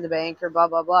money in the bank or blah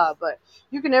blah blah. But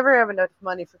you can never have enough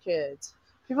money for kids.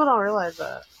 People don't realize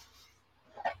that.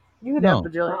 You could have $1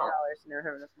 bajillion and never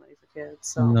have enough money for kids.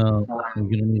 So. No, you're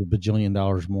going to need $1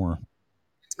 bajillion more.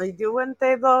 They do, wouldn't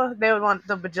they, though? They would want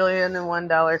the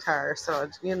 $1,000,000,001 car. So,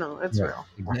 it's real.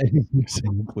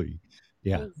 Exactly.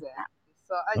 Yeah. Exactly.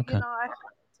 So, I feel him.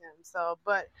 So,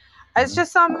 but it's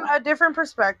just a different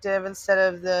perspective instead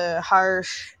of the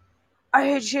harsh, I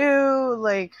hate you,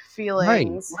 like,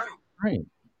 feelings. Right.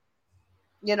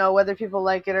 Whether people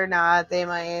like it or not, they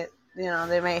might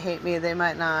hate me, they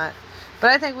might not. But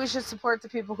I think we should support the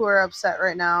people who are upset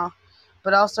right now,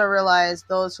 but also realize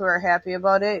those who are happy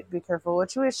about it, be careful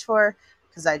what you wish for,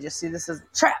 because I just see this as a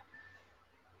trap.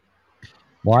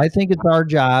 Well, I think it's our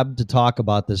job to talk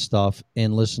about this stuff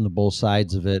and listen to both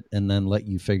sides of it and then let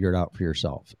you figure it out for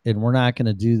yourself. And we're not going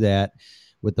to do that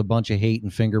with a bunch of hate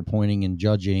and finger pointing and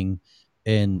judging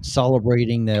and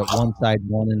celebrating that one side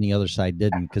won and the other side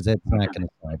didn't, because that's not going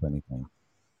to solve anything.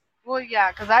 Well,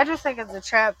 yeah, because I just think it's a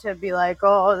trap to be like,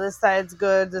 oh, this side's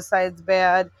good, this side's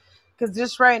bad. Because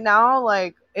just right now,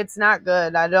 like, it's not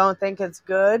good. I don't think it's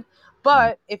good.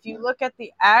 But if you look at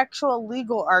the actual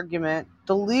legal argument,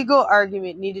 the legal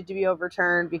argument needed to be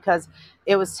overturned because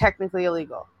it was technically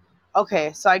illegal.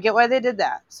 Okay, so I get why they did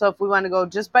that. So if we want to go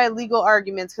just by legal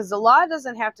arguments, because the law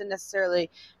doesn't have to necessarily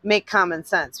make common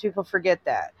sense. People forget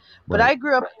that. But I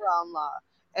grew up around law.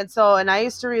 And I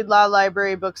used to read law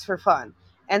library books for fun.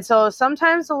 And so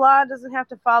sometimes the law doesn't have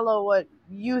to follow what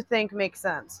you think makes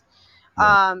sense.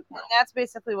 And that's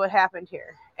basically what happened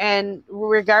here. And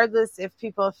regardless if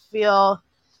people feel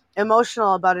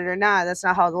emotional about it or not, that's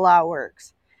not how the law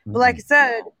works. But like I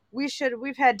said,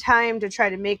 we've had time to try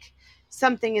to make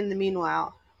something in the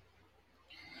meanwhile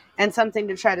and something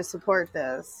to try to support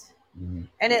this.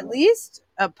 And at least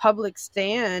a public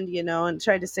stand, and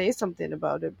try to say something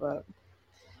about it. But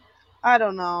I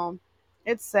don't know.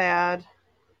 It's sad.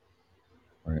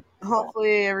 Right.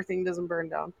 Hopefully everything doesn't burn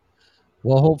down.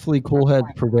 Well, hopefully cool heads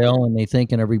prevail and they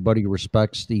think and everybody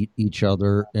respects each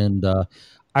other. And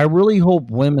I really hope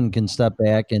women can step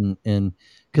back and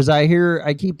because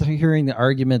I keep hearing the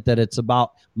argument that it's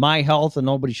about my health and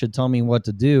nobody should tell me what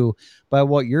to do. By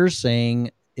what you're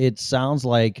saying, it sounds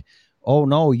like, oh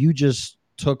no, you just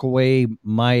took away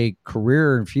my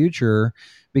career and future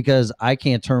because I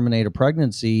can't terminate a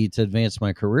pregnancy to advance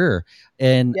my career.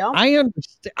 And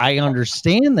I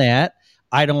understand that.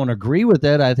 I don't agree with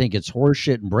it. I think it's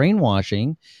horseshit and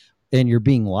brainwashing. and you're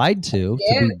being lied to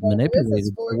be manipulated. This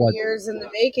is 40 years in the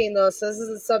making, though, so this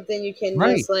isn't something you can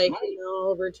just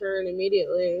overturn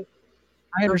immediately.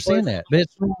 I understand that, but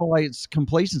it's normalized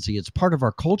complacency. It's part of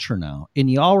our culture now,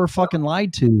 and y'all were fucking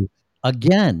lied to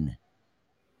again.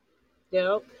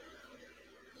 Yep.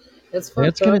 That's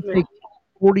going to take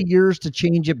 40 years to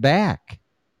change it back.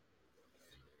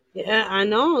 Yeah, I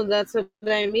know. That's what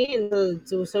I mean.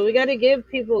 So we got to give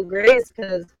people grace,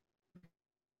 because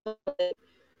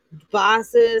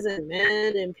bosses and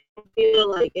men and people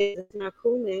feel like it's not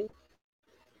cool, man.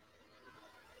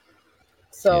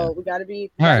 So we got to give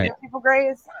people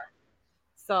grace.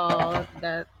 So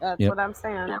that's what I'm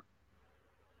saying.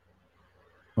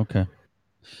 Okay.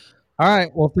 All right.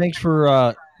 Well, thanks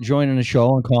for joining the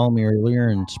show and calling me earlier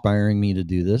and inspiring me to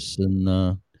do this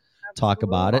and talk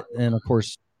about it. And of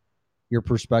course, your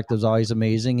perspective is always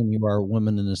amazing, and you are a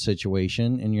woman in this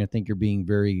situation, and I think you're being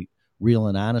very real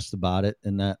and honest about it,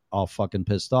 and not all fucking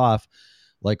pissed off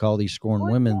like all these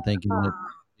scorned women thinking that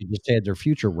they just had their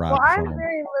future robbed from them.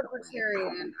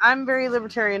 I'm very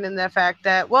libertarian in the fact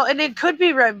that, and it could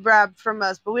be robbed from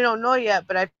us, but we don't know yet.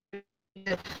 But I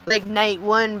like night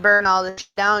one burn all this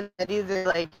down. That either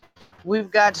like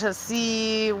we've got to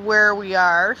see where we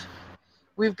are,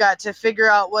 we've got to figure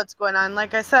out what's going on.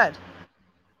 Like I said,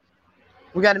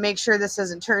 we got to make sure this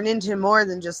doesn't turn into more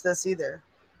than just this either.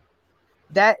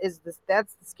 That's the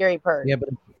scary part. Yeah,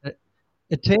 but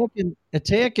attacking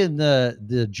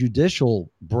the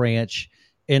judicial branch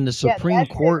and the Supreme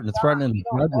Court and threatening the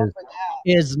judges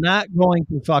is not going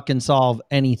to fucking solve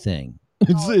anything.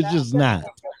 It's just not.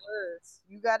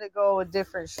 You got to go with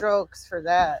different strokes for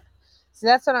that. So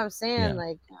that's what I'm saying. Yeah.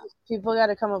 Like, people got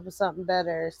to come up with something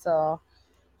better. So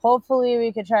hopefully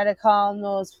we could try to calm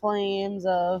those flames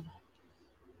of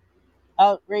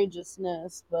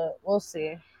outrageousness, but we'll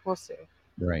see.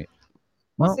 Right.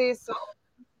 We'll see. So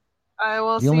I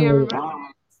will see everybody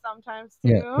sometime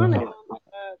soon. Yeah,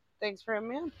 thanks for having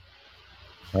me on.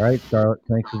 All right, Charlotte.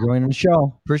 Thanks for joining the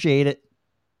show. Appreciate it.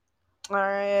 All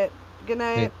right. Good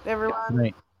night, everyone. Good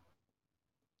night.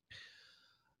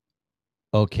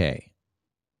 Okay.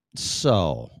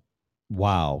 So,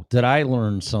 wow. Did I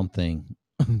learn something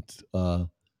that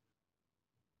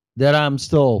I'm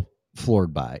still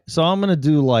floored by? So I'm going to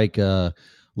do like a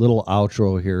little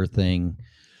outro here thing,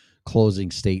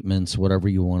 closing statements, whatever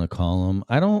you want to call them.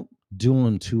 I don't do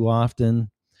them too often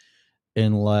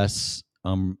unless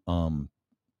I'm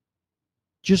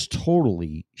just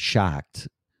totally shocked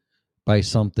by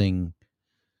something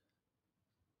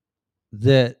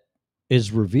that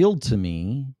is revealed to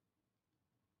me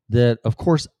that, of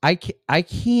course, I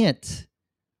can't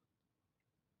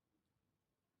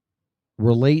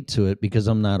relate to it because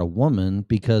I'm not a woman,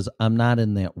 because I'm not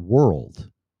in that world.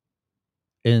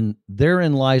 And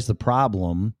therein lies the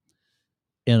problem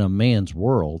in a man's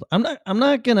world. I'm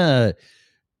not gonna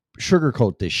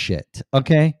sugarcoat this shit.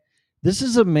 Okay. This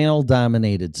is a male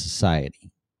dominated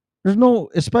society. There's no,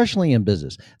 especially in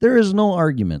business, there is no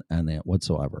argument on that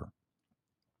whatsoever.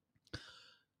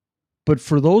 But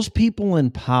for those people in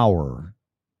power,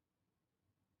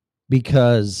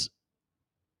 because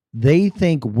they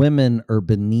think women are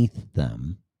beneath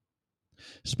them,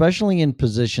 especially in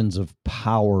positions of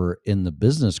power in the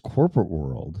business corporate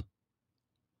world,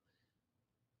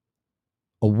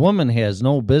 a woman has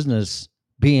no business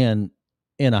being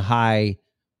in a high,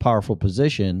 powerful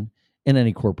position in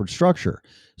any corporate structure.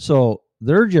 So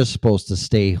they're just supposed to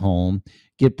stay home,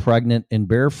 get pregnant and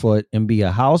barefoot and be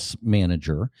a house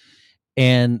manager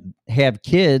and have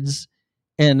kids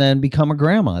and then become a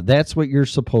grandma. That's what you're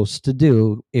supposed to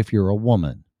do if you're a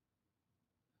woman,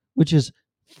 which is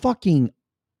fucking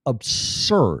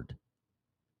absurd.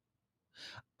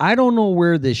 I don't know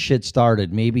where this shit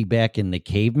started. Maybe back in the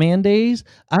caveman days.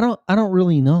 I don't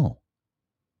really know.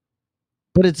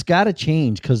 But it's got to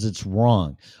change because it's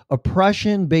wrong.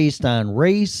 Oppression based on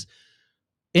race,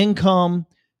 income,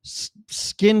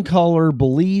 skin color,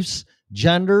 beliefs,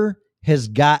 gender has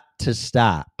got to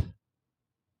stop.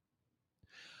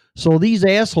 So these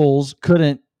assholes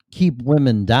couldn't keep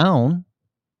women down.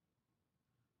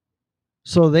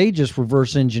 So they just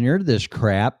reverse engineered this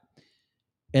crap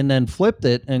and then flipped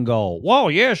it and go,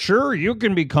 well, yeah, sure, you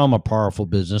can become a powerful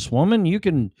businesswoman. You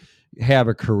can have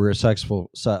a career,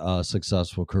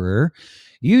 successful career.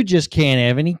 You just can't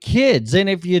have any kids. And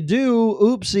if you do,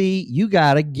 oopsie, you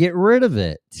got to get rid of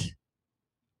it.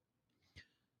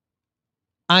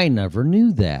 I never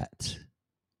knew that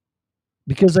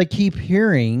because I keep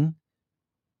hearing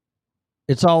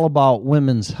it's all about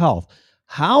women's health.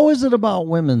 How is it about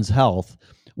women's health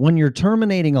when you're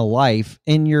terminating a life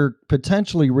and you're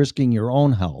potentially risking your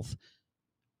own health?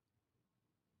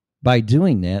 by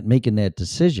doing that, making that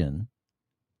decision,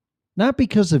 not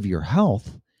because of your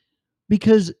health,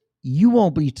 because you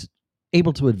won't be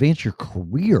able to advance your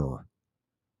career.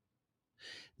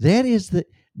 That is that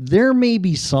there may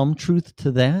be some truth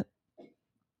to that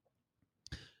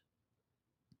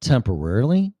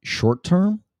temporarily, short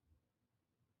term,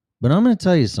 but I'm going to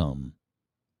tell you something.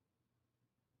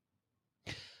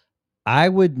 I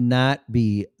would not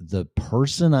be the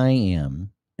person I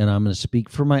am, and I'm going to speak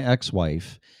for my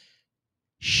ex-wife.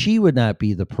 She would not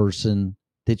be the person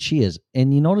that she is.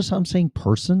 And you notice how I'm saying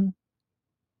person?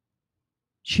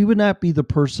 She would not be the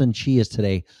person she is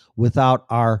today without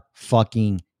our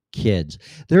fucking kids.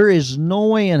 There is no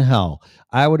way in hell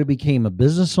I would have became a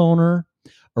business owner,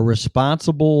 a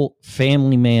responsible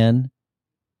family man,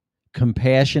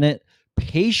 compassionate,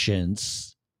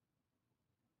 patience,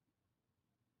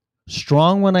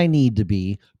 strong when I need to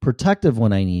be, protective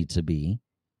when I need to be,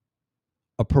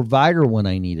 a provider when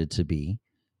I needed to be,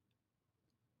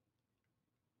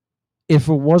 if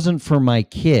it wasn't for my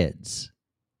kids.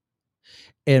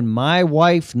 And my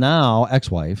wife now,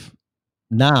 ex-wife,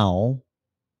 now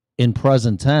in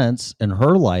present tense in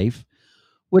her life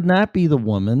would not be the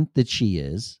woman that she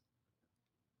is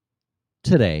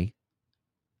today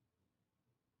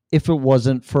if it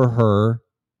wasn't for her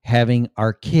having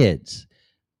our kids.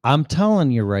 I'm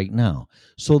telling you right now.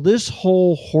 So this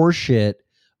whole horseshit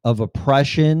of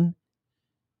oppression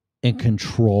and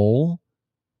control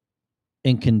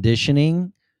and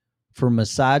conditioning for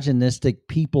misogynistic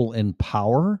people in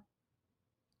power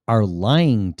are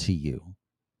lying to you.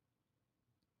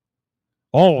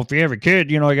 Oh, if you have a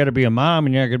kid, you got to be a mom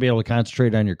and you're not going to be able to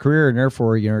concentrate on your career, and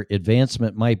therefore your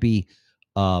advancement might be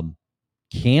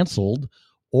canceled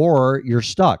or you're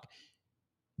stuck.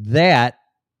 That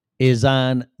is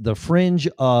on the fringe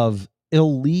of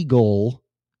illegal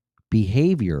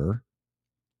behavior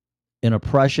and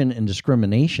oppression and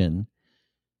discrimination.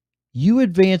 You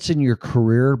advance in your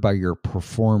career by your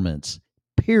performance,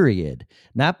 period.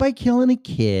 Not by killing a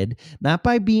kid, not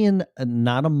by being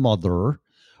not a mother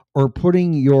or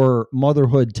putting your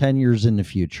motherhood 10 years in the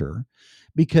future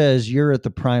because you're at the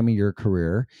prime of your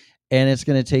career and it's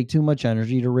going to take too much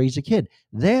energy to raise a kid.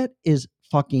 That is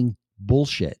fucking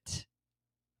bullshit.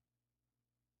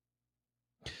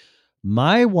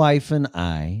 My wife and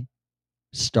I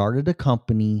started a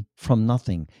company from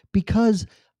nothing because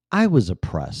I was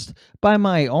oppressed by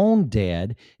my own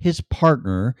dad, his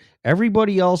partner,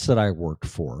 everybody else that I worked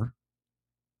for.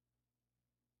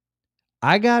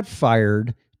 I got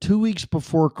fired 2 weeks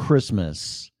before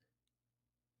Christmas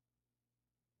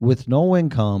with no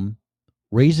income,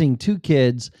 raising 2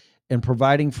 kids and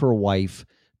providing for a wife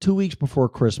 2 weeks before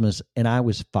Christmas, and I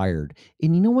was fired.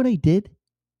 And you know what I did?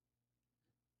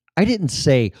 I didn't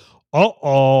say,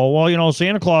 well,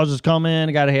 Santa Claus is coming.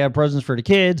 I got to have presents for the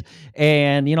kids.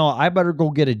 And, I better go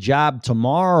get a job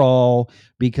tomorrow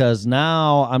because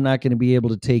now I'm not going to be able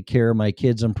to take care of my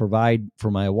kids and provide for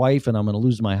my wife, and I'm going to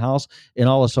lose my house and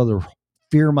all this other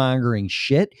fear-mongering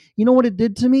shit. You know what it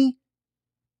did to me?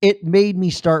 It made me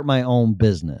start my own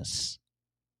business.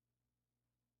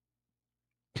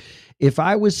 If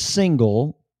I was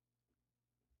single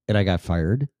and I got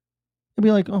fired, I'd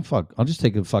be like, oh, fuck, I'll just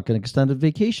take a fucking extended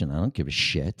vacation. I don't give a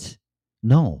shit.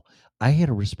 No, I had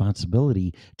a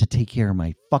responsibility to take care of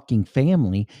my fucking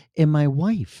family and my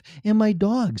wife and my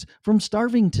dogs from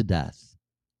starving to death.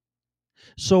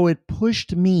 So it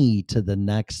pushed me to the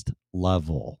next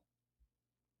level.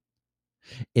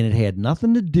 And it had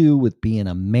nothing to do with being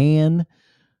a man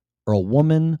or a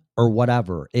woman or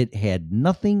whatever. It had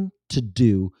nothing to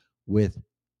do with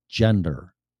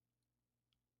gender.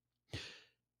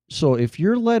 So if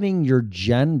you're letting your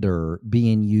gender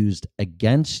being used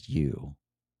against you,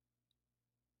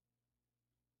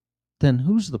 then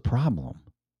who's the problem?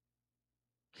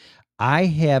 I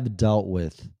have dealt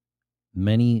with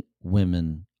many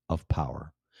women of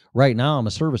power. Right now, I'm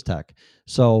a service tech,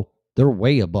 so they're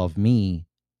way above me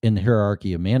in the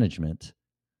hierarchy of management.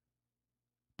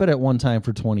 But at one time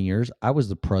for 20 years, I was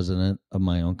the president of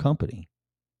my own company.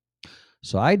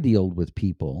 So I dealt with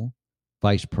people,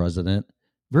 vice president,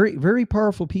 very, very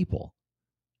powerful people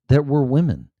that were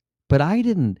women. But I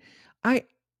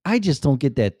just don't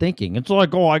get that thinking. It's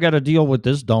like, I got to deal with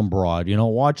this dumb broad,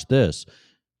 watch this.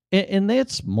 And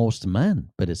that's most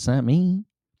men, but it's not me.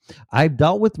 I've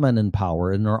dealt with men in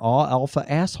power and they're all alpha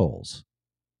assholes.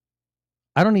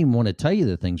 I don't even want to tell you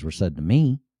the things were said to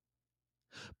me,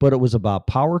 but it was about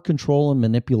power, control, and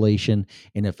manipulation.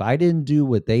 And if I didn't do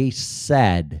what they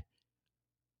said,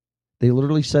 they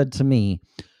literally said to me,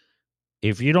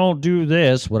 if you don't do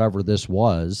this, whatever this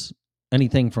was,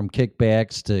 anything from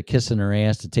kickbacks to kissing her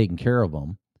ass to taking care of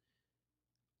them,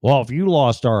 Well, if you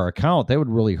lost our account, that would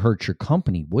really hurt your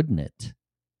company, wouldn't it?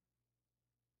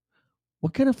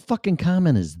 What kind of fucking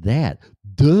comment is that?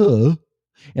 Duh.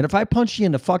 And if I punched you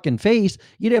in the fucking face,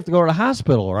 you'd have to go to the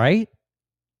hospital, right?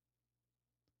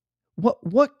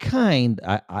 What kind?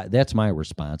 That's my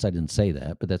response. I didn't say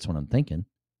that, but that's what I'm thinking.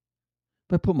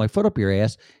 If I put my foot up your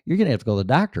ass, you're going to have to go to the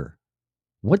doctor.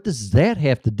 What does that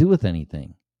have to do with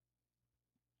anything?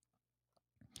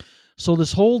 So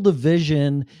this whole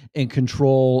division and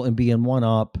control and being one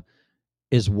up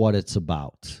is what it's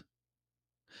about.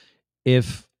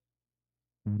 If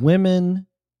women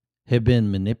have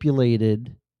been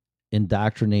manipulated,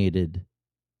 indoctrinated,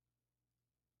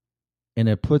 and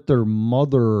have put their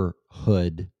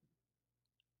motherhood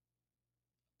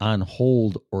on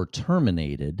hold or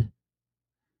terminated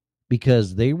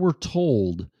because they were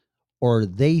told or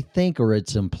they think or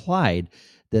it's implied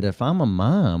that if I'm a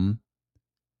mom,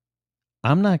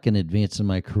 I'm not going to advance in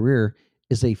my career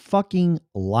is a fucking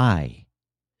lie.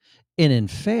 And in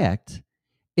fact,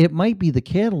 it might be the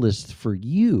catalyst for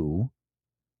you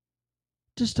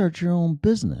to start your own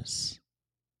business,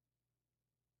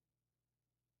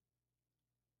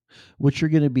 which you're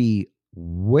going to be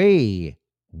way,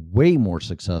 way more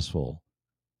successful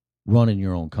running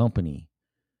your own company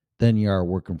than you are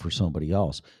working for somebody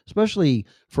else, especially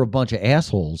for a bunch of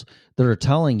assholes that are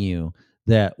telling you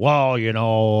that, well, you're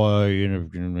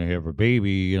going to have a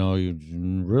baby,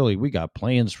 really, we got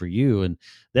plans for you. And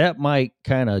that might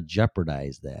kind of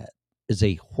jeopardize that. Is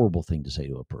a horrible thing to say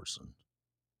to a person.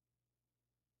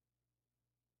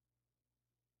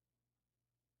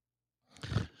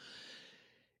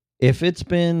 If it's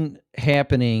been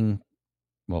happening,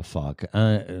 well, fuck.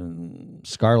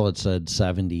 Scarlett said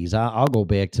 70s. I'll go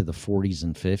back to the 40s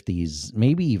and 50s,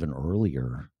 maybe even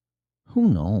earlier. Who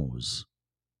knows?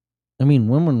 I mean,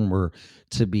 women were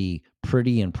to be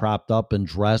pretty and propped up and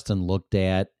dressed and looked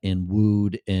at and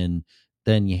wooed, and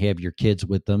then you have your kids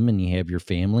with them and you have your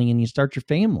family and you start your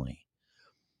family.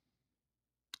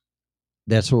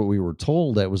 That's what we were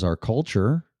told. That was our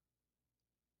culture.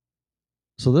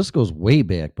 So this goes way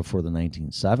back before the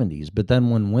 1970s. But then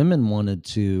when women wanted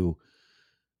to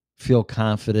feel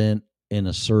confident and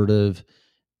assertive,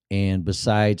 and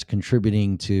besides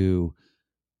contributing to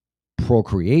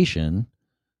procreation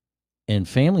and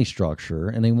family structure,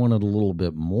 and they wanted a little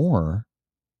bit more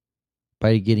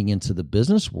by getting into the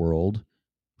business world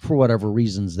for whatever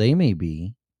reasons they may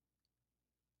be,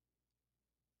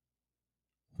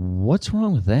 what's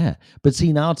wrong with that? But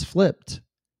see, now it's flipped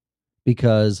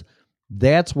because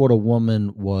that's what a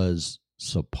woman was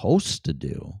supposed to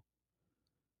do.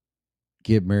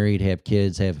 Get married, have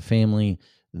kids, have a family.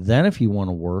 Then if you want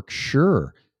to work,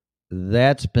 sure.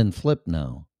 That's been flipped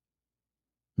now.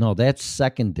 No, that's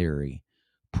secondary.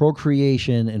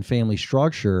 Procreation and family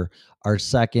structure are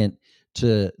second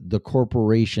to the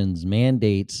corporation's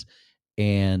mandates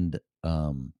and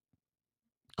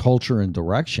culture and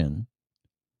direction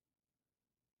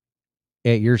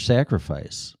at your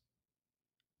sacrifice,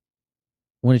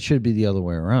 when it should be the other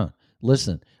way around.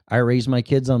 Listen, I raise my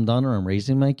kids, I'm done, or I'm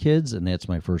raising my kids, and that's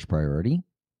my first priority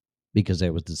because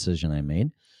that was the decision I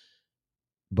made.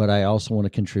 But I also want to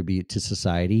contribute to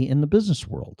society and the business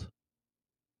world.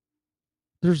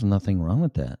 There's nothing wrong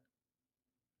with that.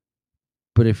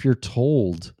 But if you're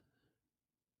told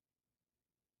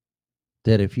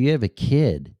that if you have a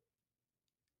kid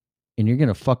and you're going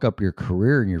to fuck up your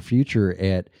career and your future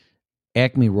at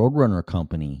Acme Roadrunner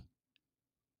Company,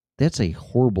 that's a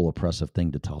horrible, oppressive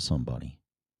thing to tell somebody.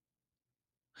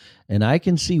 And I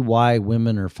can see why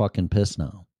women are fucking pissed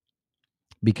now.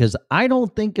 Because I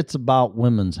don't think it's about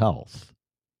women's health.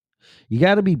 You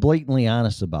got to be blatantly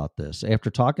honest about this.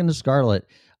 After talking to Scarlett,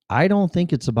 I don't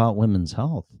think it's about women's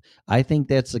health. I think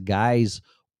that's a guy's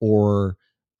or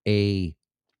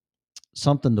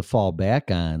something to fall back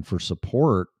on for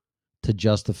support to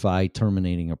justify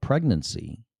terminating a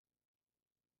pregnancy.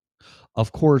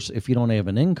 Of course, if you don't have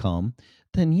an income,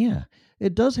 then yeah,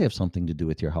 it does have something to do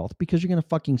with your health because you're going to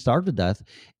fucking starve to death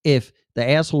if the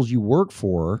assholes you work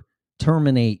for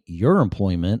terminate your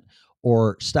employment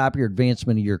or stop your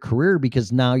advancement of your career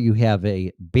because now you have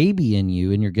a baby in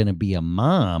you and you're going to be a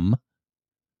mom.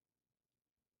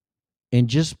 And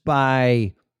just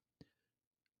by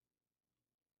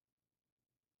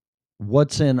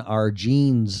what's in our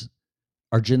genes,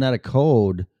 our genetic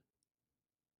code,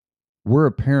 we're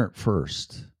a parent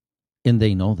first. And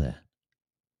they know that.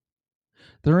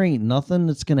 There ain't nothing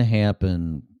that's going to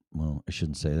happen. Well, I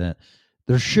shouldn't say that.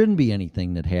 There shouldn't be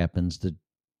anything that happens that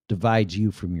divides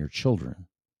you from your children.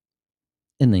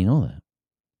 And they know that.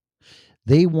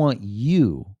 They want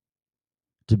you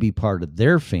to be part of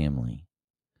their family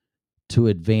to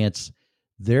advance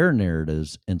their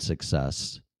narratives and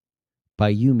success by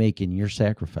you making your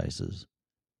sacrifices.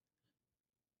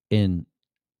 And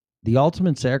the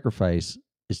ultimate sacrifice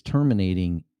is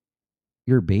terminating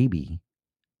your baby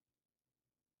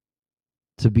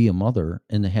to be a mother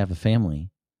and to have a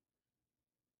family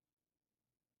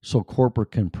so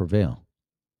corporate can prevail.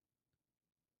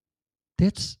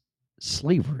 That's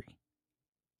slavery.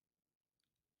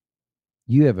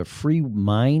 You have a free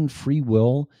mind, free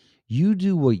will. You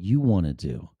do what you want to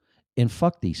do and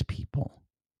fuck these people.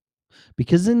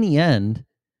 Because in the end,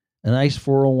 a nice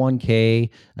 401k,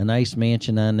 a nice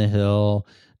mansion on the hill,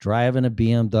 driving a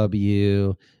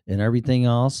BMW and everything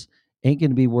else ain't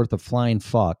going to be worth a flying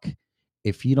fuck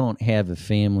if you don't have a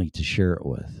family to share it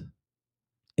with.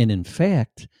 And in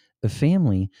fact, a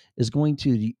family is going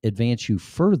to advance you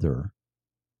further,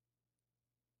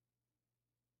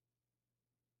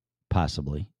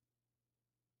 possibly,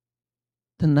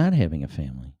 than not having a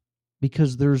family,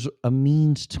 because there's a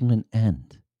means to an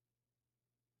end.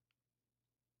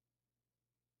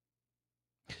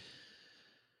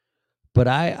 But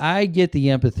I get the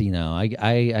empathy now.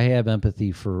 I have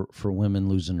empathy for women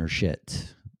losing their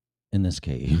shit in this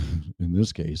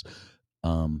case.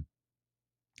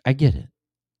 I get it.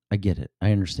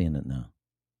 I understand it now.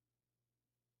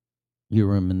 You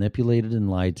were manipulated and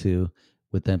lied to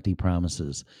with empty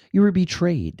promises. You were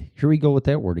betrayed. Here we go with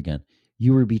that word again.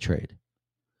 You were betrayed.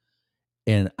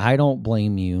 And I don't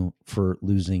blame you for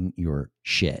losing your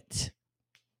shit.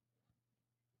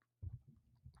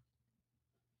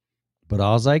 But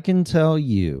all I can tell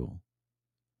you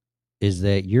is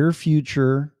that your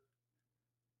future,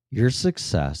 your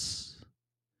success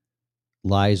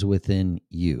lies within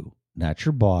you, not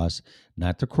your boss,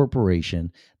 not the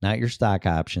corporation, not your stock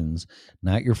options,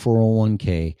 not your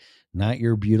 401k, not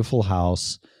your beautiful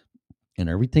house and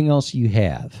everything else you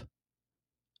have.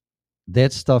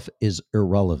 That stuff is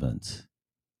irrelevant.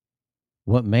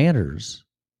 What matters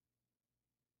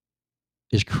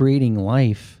is creating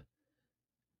life,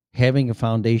 having a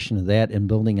foundation of that and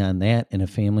building on that in a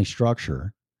family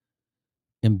structure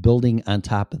and building on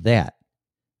top of that,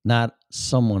 not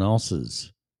someone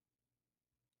else's,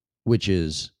 which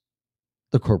is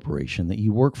the corporation that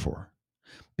you work for.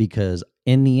 Because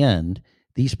in the end,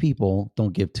 these people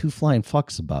don't give two flying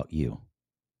fucks about you.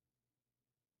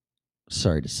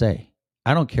 Sorry to say.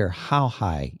 I don't care how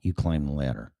high you climb the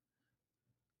ladder.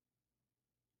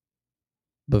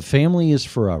 But family is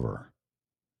forever.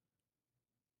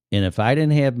 And if I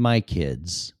didn't have my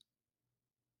kids,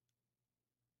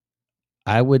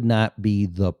 I would not be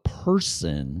the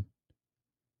person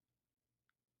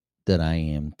that I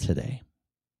am today.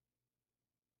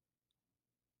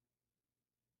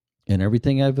 And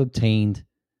everything I've obtained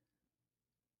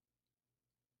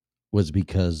was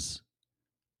because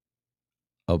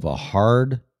of a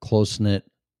hard, close-knit,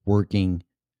 working,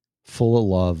 full of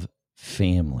love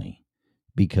family.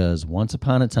 Because once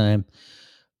upon a time,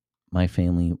 my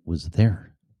family was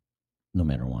there no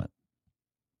matter what.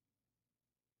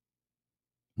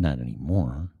 Not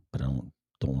anymore, but I don't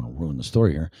want to ruin the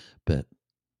story here, but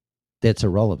that's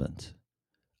irrelevant.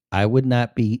 I would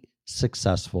not be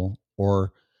successful,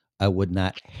 or I would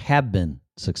not have been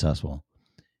successful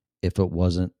if it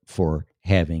wasn't for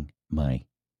having my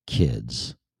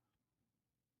kids.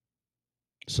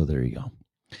 So there you go.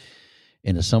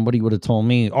 And if somebody would have told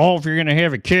me, oh, if you're going to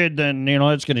have a kid, then,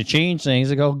 it's going to change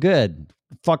things. I go, good.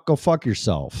 Go fuck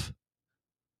yourself.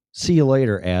 See you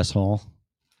later, asshole.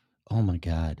 Oh, my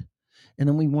God. And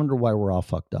then we wonder why we're all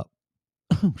fucked up.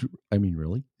 I mean,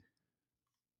 really?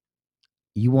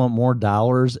 You want more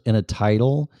dollars and a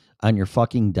title on your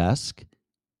fucking desk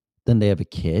than to have a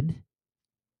kid?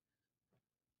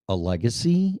 A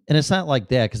legacy? And it's not like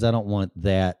that, because I don't want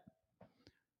that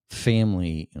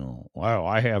family, wow,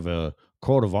 I have a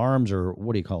coat of arms, or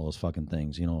what do you call those fucking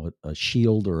things? A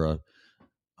shield, or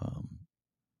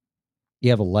you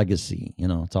have a legacy.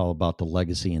 It's all about the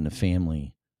legacy and the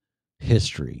family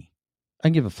history. I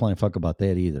don't give a flying fuck about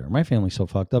that either. My family's so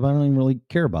fucked up, I don't even really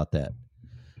care about that.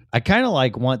 I kind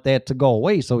of want that to go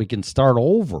away so we can start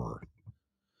over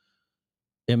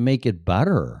and make it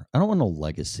better. I don't want no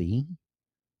legacy,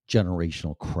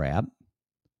 generational crap.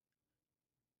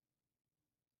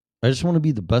 I just want to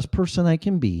be the best person I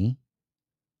can be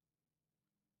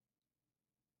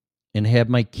and have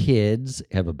my kids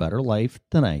have a better life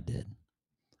than I did.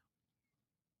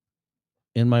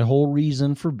 And my whole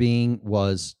reason for being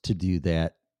was to do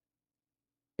that,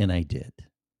 and I did.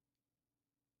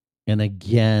 And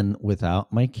again,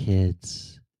 without my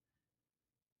kids,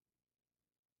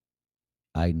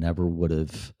 I never would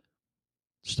have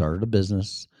started a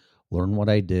business, learned what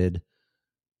I did,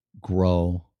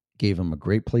 grow, gave them a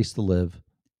great place to live,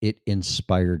 It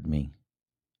inspired me,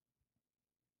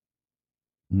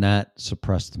 not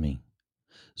suppressed me.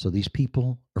 So these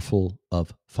people are full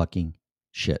of fucking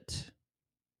shit.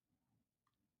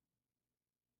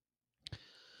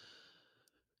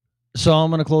 So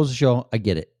I'm going to close the show. I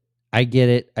get it. I get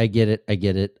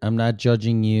it. I'm not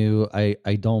judging you.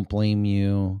 I don't blame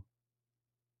you.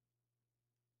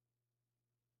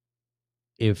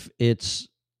 If it's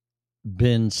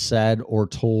been said or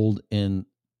told in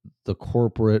the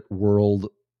corporate world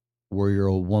where you're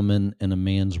a woman in a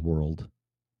man's world,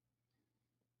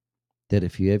 that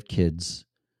if you have kids,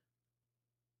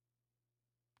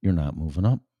 you're not moving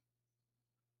up.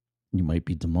 You might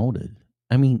be demoted.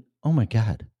 I mean, oh my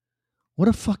God. What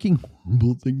a fucking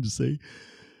horrible thing to say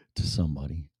to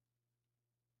somebody.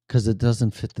 Because it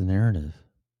doesn't fit the narrative.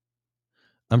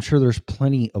 I'm sure there's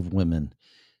plenty of women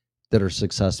that are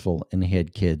successful and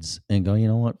had kids and go, you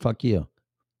know what? Fuck you.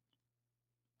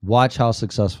 Watch how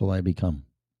successful I become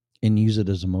and use it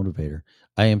as a motivator.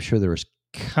 I am sure there's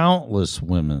countless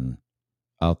women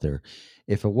out there.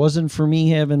 If it wasn't for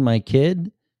me having my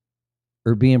kid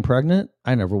or being pregnant,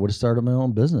 I never would have started my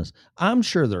own business. I'm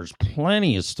sure there's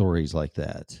plenty of stories like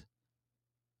that.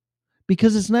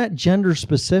 Because it's not gender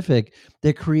specific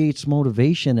that creates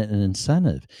motivation and an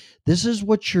incentive. This is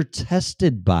what you're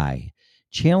tested by.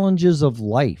 Challenges of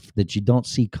life that you don't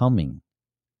see coming.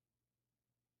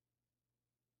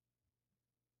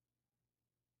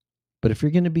 But if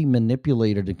you're going to be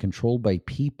manipulated and controlled by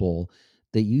people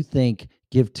that you think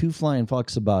give two flying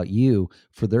fucks about you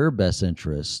for their best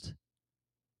interest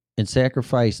and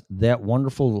sacrifice that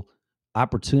wonderful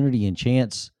opportunity and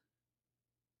chance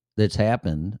that's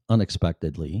happened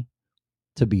unexpectedly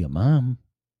to be a mom,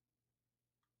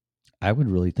 I would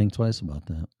really think twice about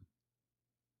that.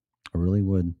 I really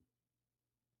would.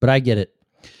 But I get it.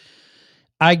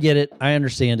 I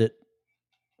understand it.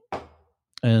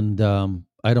 And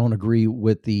I don't agree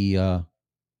with the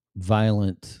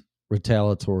violent,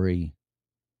 retaliatory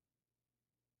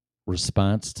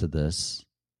response to this.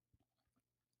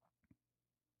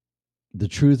 The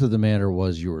truth of the matter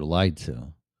was you were lied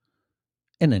to.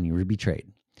 And then you were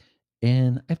betrayed.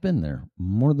 And I've been there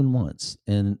more than once.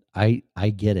 And I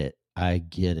get it. I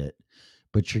get it.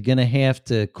 But you're going to have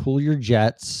to cool your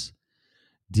jets,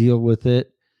 deal with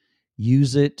it,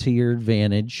 use it to your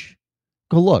advantage.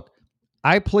 Go, look,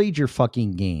 I played your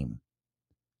fucking game.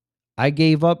 I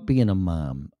gave up being a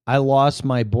mom. I lost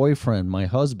my boyfriend, my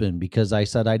husband, because I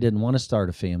said I didn't want to start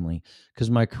a family because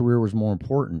my career was more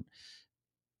important,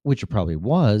 which it probably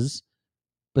was.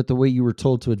 But the way you were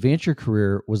told to advance your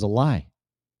career was a lie.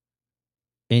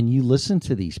 And you listened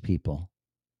to these people.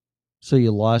 So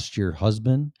you lost your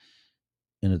husband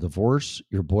in a divorce,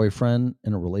 your boyfriend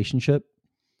in a relationship,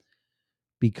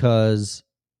 because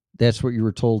that's what you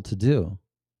were told to do.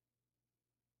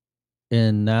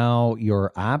 And now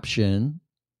your option,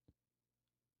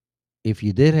 if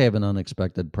you did have an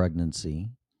unexpected pregnancy,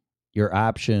 your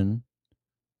option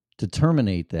to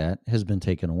terminate that has been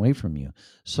taken away from you.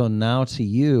 So now to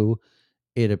you,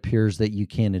 it appears that you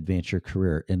can't advance your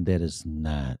career. And that is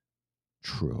not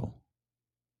true.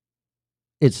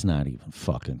 It's not even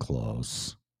fucking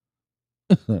close.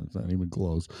 It's not even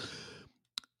close.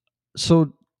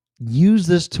 So use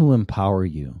this to empower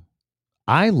you.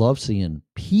 I love seeing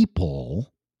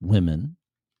people, women,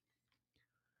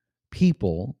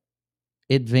 people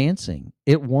advancing.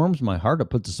 It warms my heart. It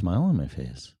puts a smile on my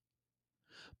face.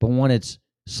 But when it's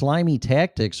slimy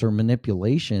tactics or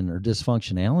manipulation or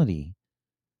dysfunctionality,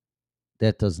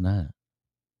 that does not.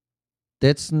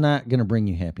 That's not going to bring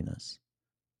you happiness.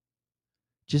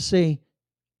 Just say,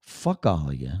 fuck all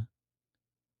of you.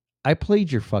 I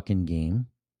played your fucking game.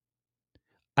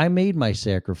 I made my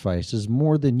sacrifices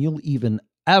more than you'll even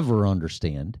ever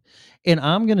understand. And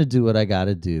I'm going to do what I got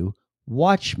to do.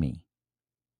 Watch me.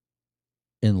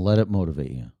 And let it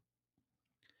motivate you.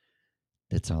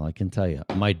 That's all I can tell you.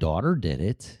 My daughter did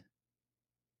it.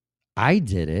 I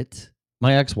did it.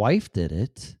 My ex-wife did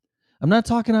it. I'm not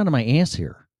talking out of my ass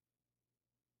here.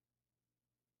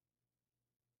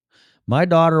 My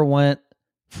daughter went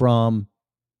from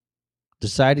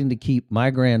deciding to keep my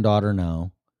granddaughter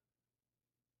now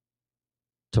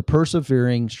to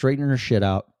persevering, straightening her shit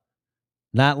out,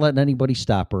 not letting anybody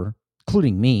stop her,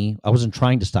 including me. I wasn't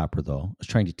trying to stop her, though. I was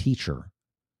trying to teach her.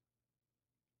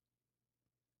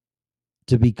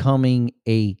 To becoming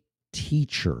a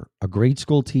teacher, a grade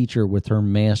school teacher with her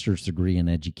master's degree in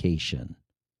education.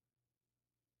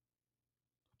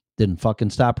 Didn't fucking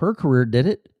stop her career, did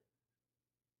it?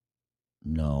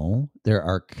 No, there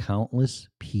are countless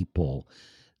people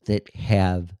that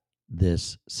have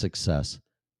this success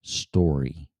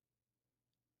story.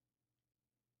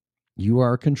 You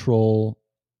are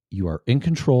in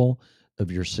control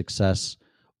of your success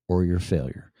or your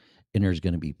failure. And there's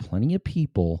going to be plenty of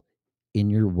people in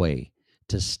your way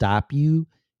to stop you,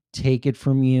 take it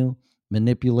from you,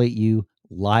 manipulate you,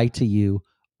 lie to you,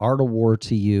 art a war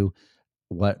to you,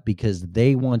 because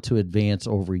they want to advance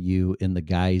over you in the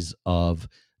guise of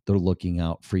they're looking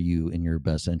out for you in your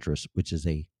best interest, which is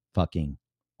a fucking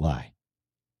lie.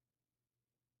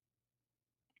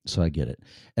 So I get it.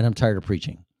 And I'm tired of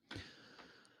preaching.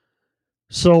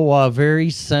 So very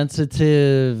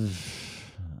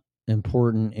sensitive,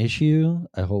 important issue.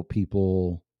 I hope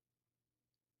people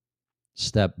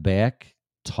step back,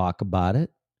 talk about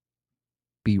it,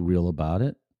 be real about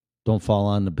it. Don't fall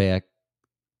on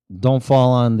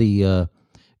the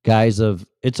guise of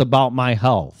it's about my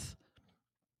health.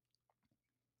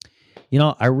 You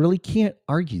know, I really can't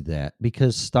argue that,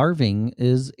 because starving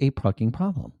is a fucking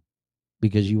problem,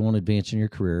 because you won't advance in your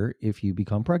career if you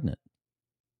become pregnant.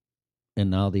 And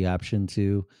now the option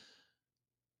to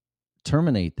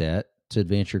terminate that to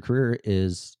advance your career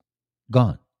is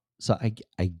gone. So I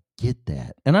get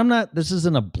that. And this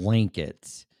isn't a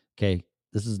blanket. Okay.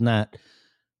 This is not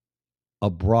a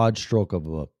broad stroke of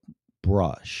a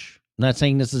brush. I'm not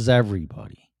saying this is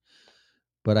everybody,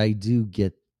 but I do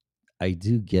get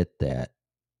that.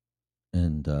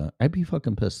 And I'd be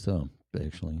fucking pissed too,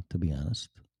 actually, to be honest.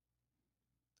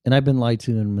 And I've been lied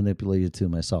to and manipulated to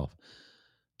myself.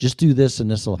 Just do this and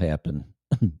this will happen.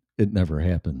 It never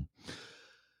happened.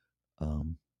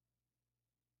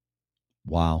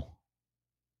 Wow.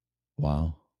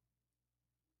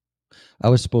 I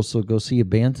was supposed to go see a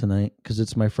band tonight because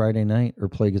it's my Friday night, or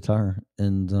play guitar.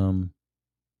 And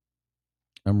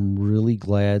I'm really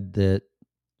glad that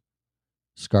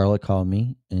Scarlett called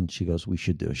me and she goes, we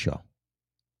should do a show.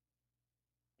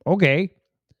 Okay.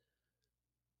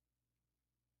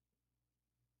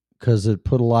 Because it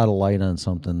put a lot of light on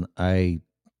something I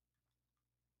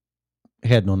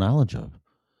had no knowledge of.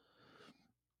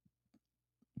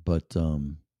 But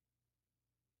I'm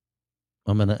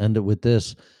going to end it with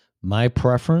this. My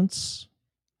preference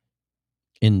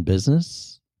in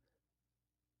business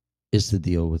is to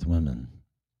deal with women.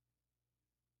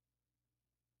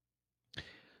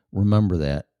 Remember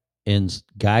that. And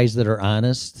guys that are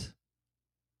honest,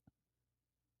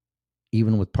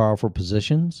 even with powerful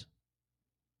positions,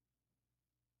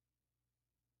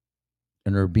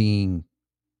 and are being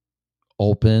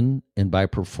open and by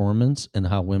performance and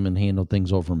how women handle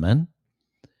things over men,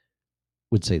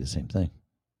 would say the same thing.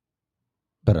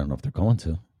 But I don't know if they're going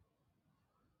to.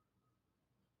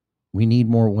 We need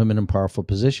more women in powerful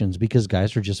positions, because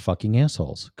guys are just fucking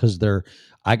assholes. Because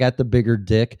I got the bigger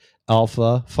dick,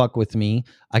 alpha, fuck with me.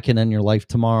 I can end your life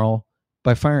tomorrow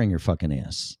by firing your fucking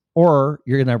ass. Or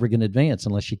you're never going to advance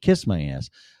unless you kiss my ass.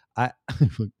 And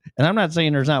I'm not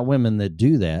saying there's not women that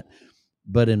do that.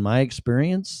 But in my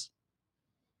experience,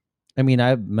 I mean,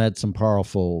 I've met some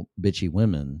powerful, bitchy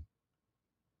women.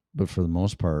 But for the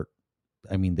most part,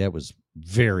 I mean, that was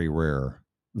very rare.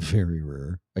 Very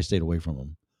rare. I stayed away from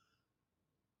them.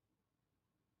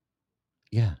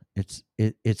 Yeah, it's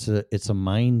a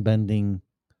mind-bending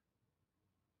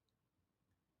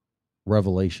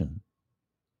revelation.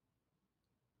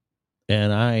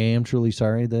 And I am truly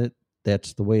sorry that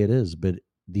that's the way it is, but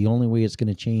the only way it's going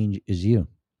to change is you.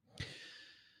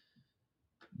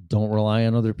 Don't rely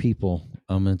on other people.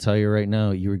 I'm going to tell you right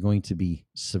now, you're going to be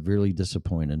severely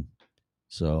disappointed.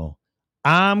 So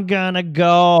I'm going to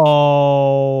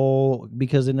go,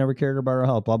 because they never cared about our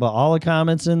health. Blah, blah. All the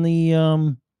comments in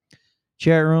the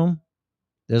chat room.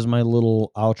 There's my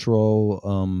little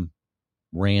outro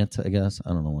rant, I guess.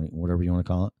 I don't know, whatever you want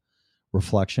to call it.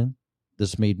 Reflection.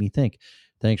 This made me think.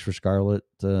 Thanks for Scarlett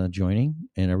joining,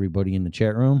 and everybody in the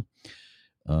chat room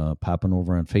popping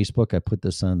over on Facebook. I put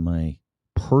this on my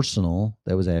personal.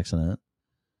 That was accident.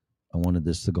 I wanted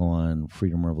this to go on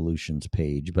Freedom Revolution's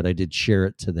page, but I did share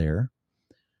it to there.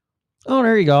 Oh,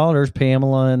 there you go. There's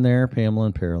Pamela in there. Pamela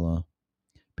and Parallel.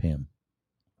 Pam.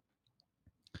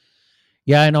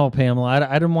 Yeah, I know, Pamela.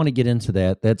 I didn't want to get into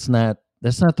that. That's not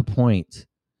the point.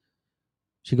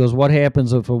 She goes, what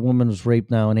happens if a woman is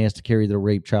raped now and has to carry their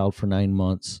rape child for 9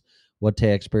 months? What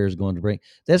taxpayer is going to bring?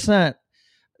 That's not,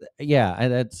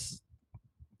 yeah,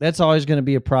 that's always going to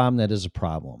be a problem. That is a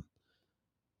problem.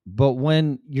 But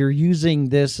when you're using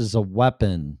this as a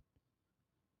weapon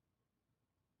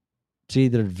to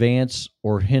either advance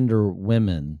or hinder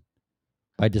women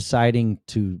by deciding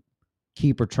to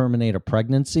keep or terminate a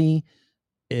pregnancy,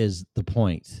 is the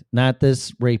point. Not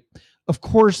this rape. Of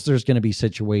course, there's going to be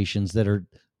situations that are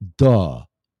you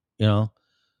know,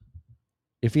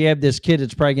 If you have this kid,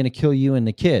 it's probably going to kill you and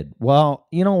the kid. Well,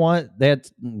 you know what?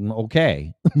 That's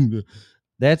okay.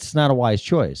 That's not a wise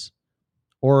choice.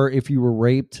 Or if you were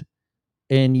raped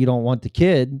and you don't want the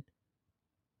kid,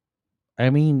 I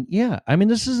mean, yeah. I mean,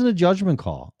 this isn't a judgment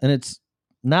call. And it's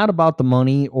not about the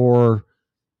money or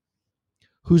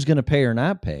who's going to pay or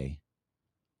not pay.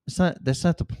 That's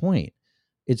not the point.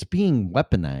 It's being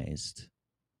weaponized.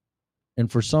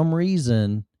 And for some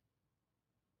reason,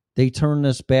 they turn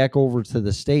this back over to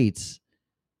the states.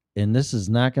 And this is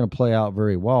not going to play out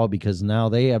very well because now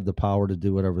they have the power to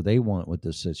do whatever they want with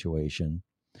this situation.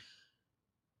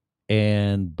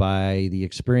 And by the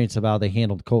experience of how they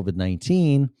handled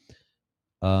COVID-19,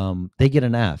 they get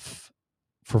an F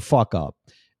for fuck up.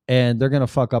 And they're going to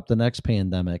fuck up the next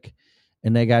pandemic.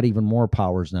 And they got even more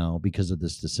powers now because of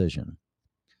this decision.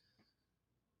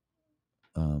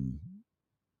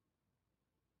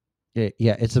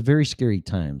 Yeah, it's a very scary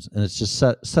times. And it's just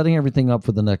setting everything up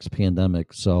for the next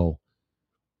pandemic. So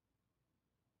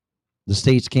the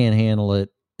states can't handle it.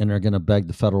 And they're going to beg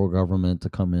the federal government to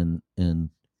come in and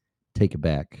take it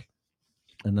back.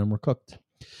 And then we're cooked.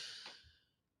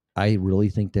 I really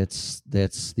think that's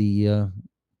the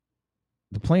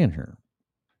plan here.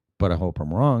 But I hope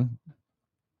I'm wrong.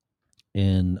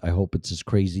 And I hope it's as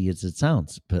crazy as it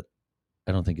sounds. But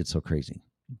I don't think it's so crazy.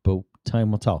 But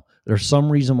time will tell. There's some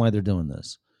reason why they're doing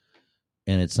this.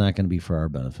 And it's not going to be for our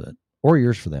benefit. Or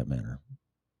yours for that matter.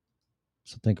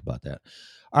 So think about that.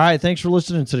 All right. Thanks for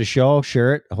listening to the show.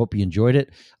 Share it. I hope you enjoyed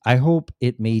it. I hope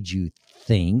it made you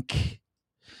think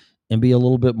and be a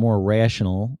little bit more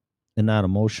rational and not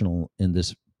emotional in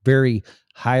this very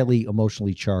highly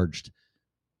emotionally charged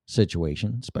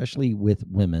situation, especially with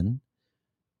women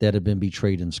that have been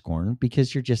betrayed and scorned,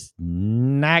 because you're just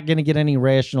not going to get any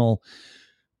rational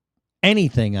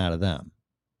anything out of them.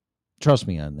 Trust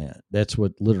me on that. That's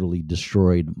what literally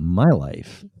destroyed my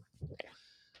life.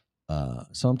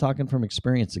 So I'm talking from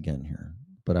experience again here,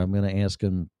 but I'm going to ask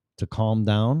him to calm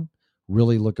down,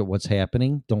 really look at what's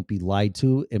happening. Don't be lied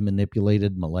to and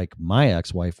manipulated like my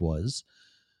ex-wife was,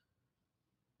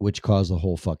 which caused the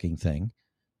whole fucking thing.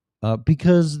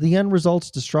 Because the end result's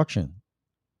destruction.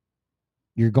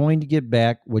 You're going to get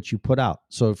back what you put out.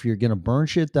 So if you're going to burn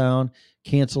shit down,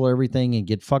 cancel everything, and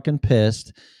get fucking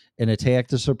pissed and attack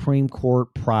the Supreme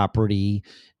Court property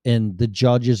and the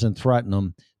judges and threaten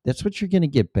them, that's what you're going to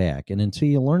get back. And until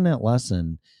you learn that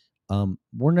lesson,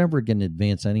 we're never going to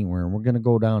advance anywhere, and we're going to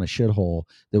go down a shithole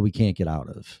that we can't get out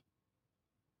of.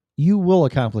 You will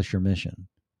accomplish your mission,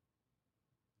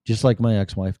 just like my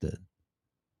ex-wife did.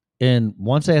 And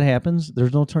once that happens,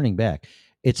 there's no turning back.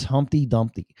 It's Humpty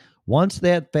Dumpty. Once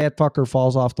that fat fucker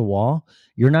falls off the wall,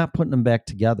 you're not putting them back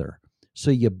together. So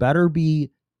you better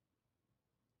be,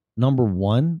 number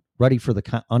one, ready for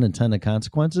the unintended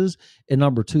consequences, and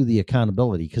number two, the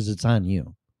accountability, because it's on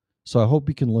you. So I hope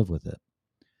you can live with it.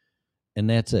 And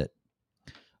that's it.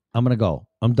 I'm going to go.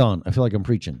 I'm done. I feel like I'm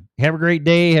preaching. Have a great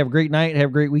day. Have a great night. Have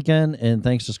a great weekend. And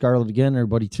thanks to Scarlett again,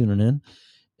 everybody tuning in.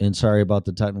 And sorry about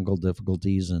the technical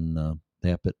difficulties, and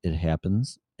it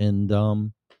happens. And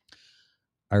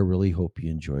I really hope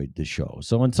you enjoyed the show.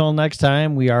 So until next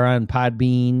time, we are on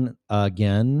Podbean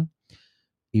again,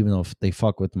 even though they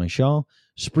fuck with my show.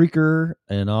 Spreaker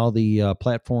and all the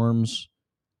platforms.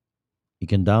 You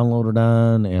can download it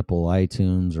on Apple,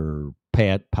 iTunes, or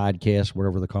Podcast,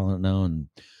 whatever they're calling it now, and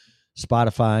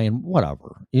Spotify and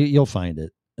whatever. You'll find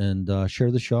it. And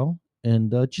share the show.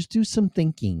 And just do some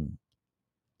thinking.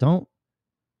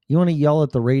 You want to yell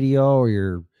at the radio or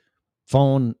your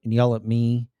phone and yell at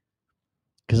me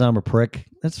because I'm a prick?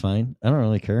 That's fine. I don't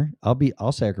really care.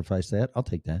 I'll sacrifice that. I'll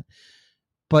take that.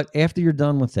 But after you're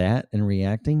done with that and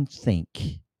reacting,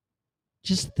 think.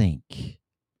 Just think.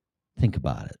 Think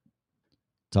about it.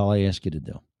 That's all I ask you to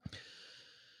do.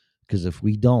 Because if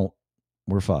we don't,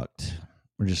 we're fucked.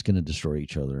 We're just going to destroy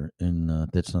each other. And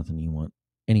that's nothing you want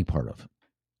any part of,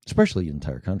 especially the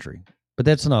entire country. But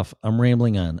that's enough. I'm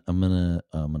rambling on. I'm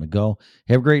gonna go.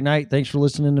 Have a great night. Thanks for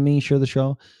listening to me. Share the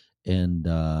show. And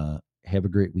have a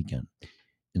great weekend.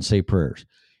 And say prayers.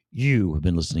 You have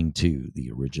been listening to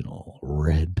the original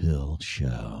Red Pill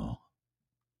Show.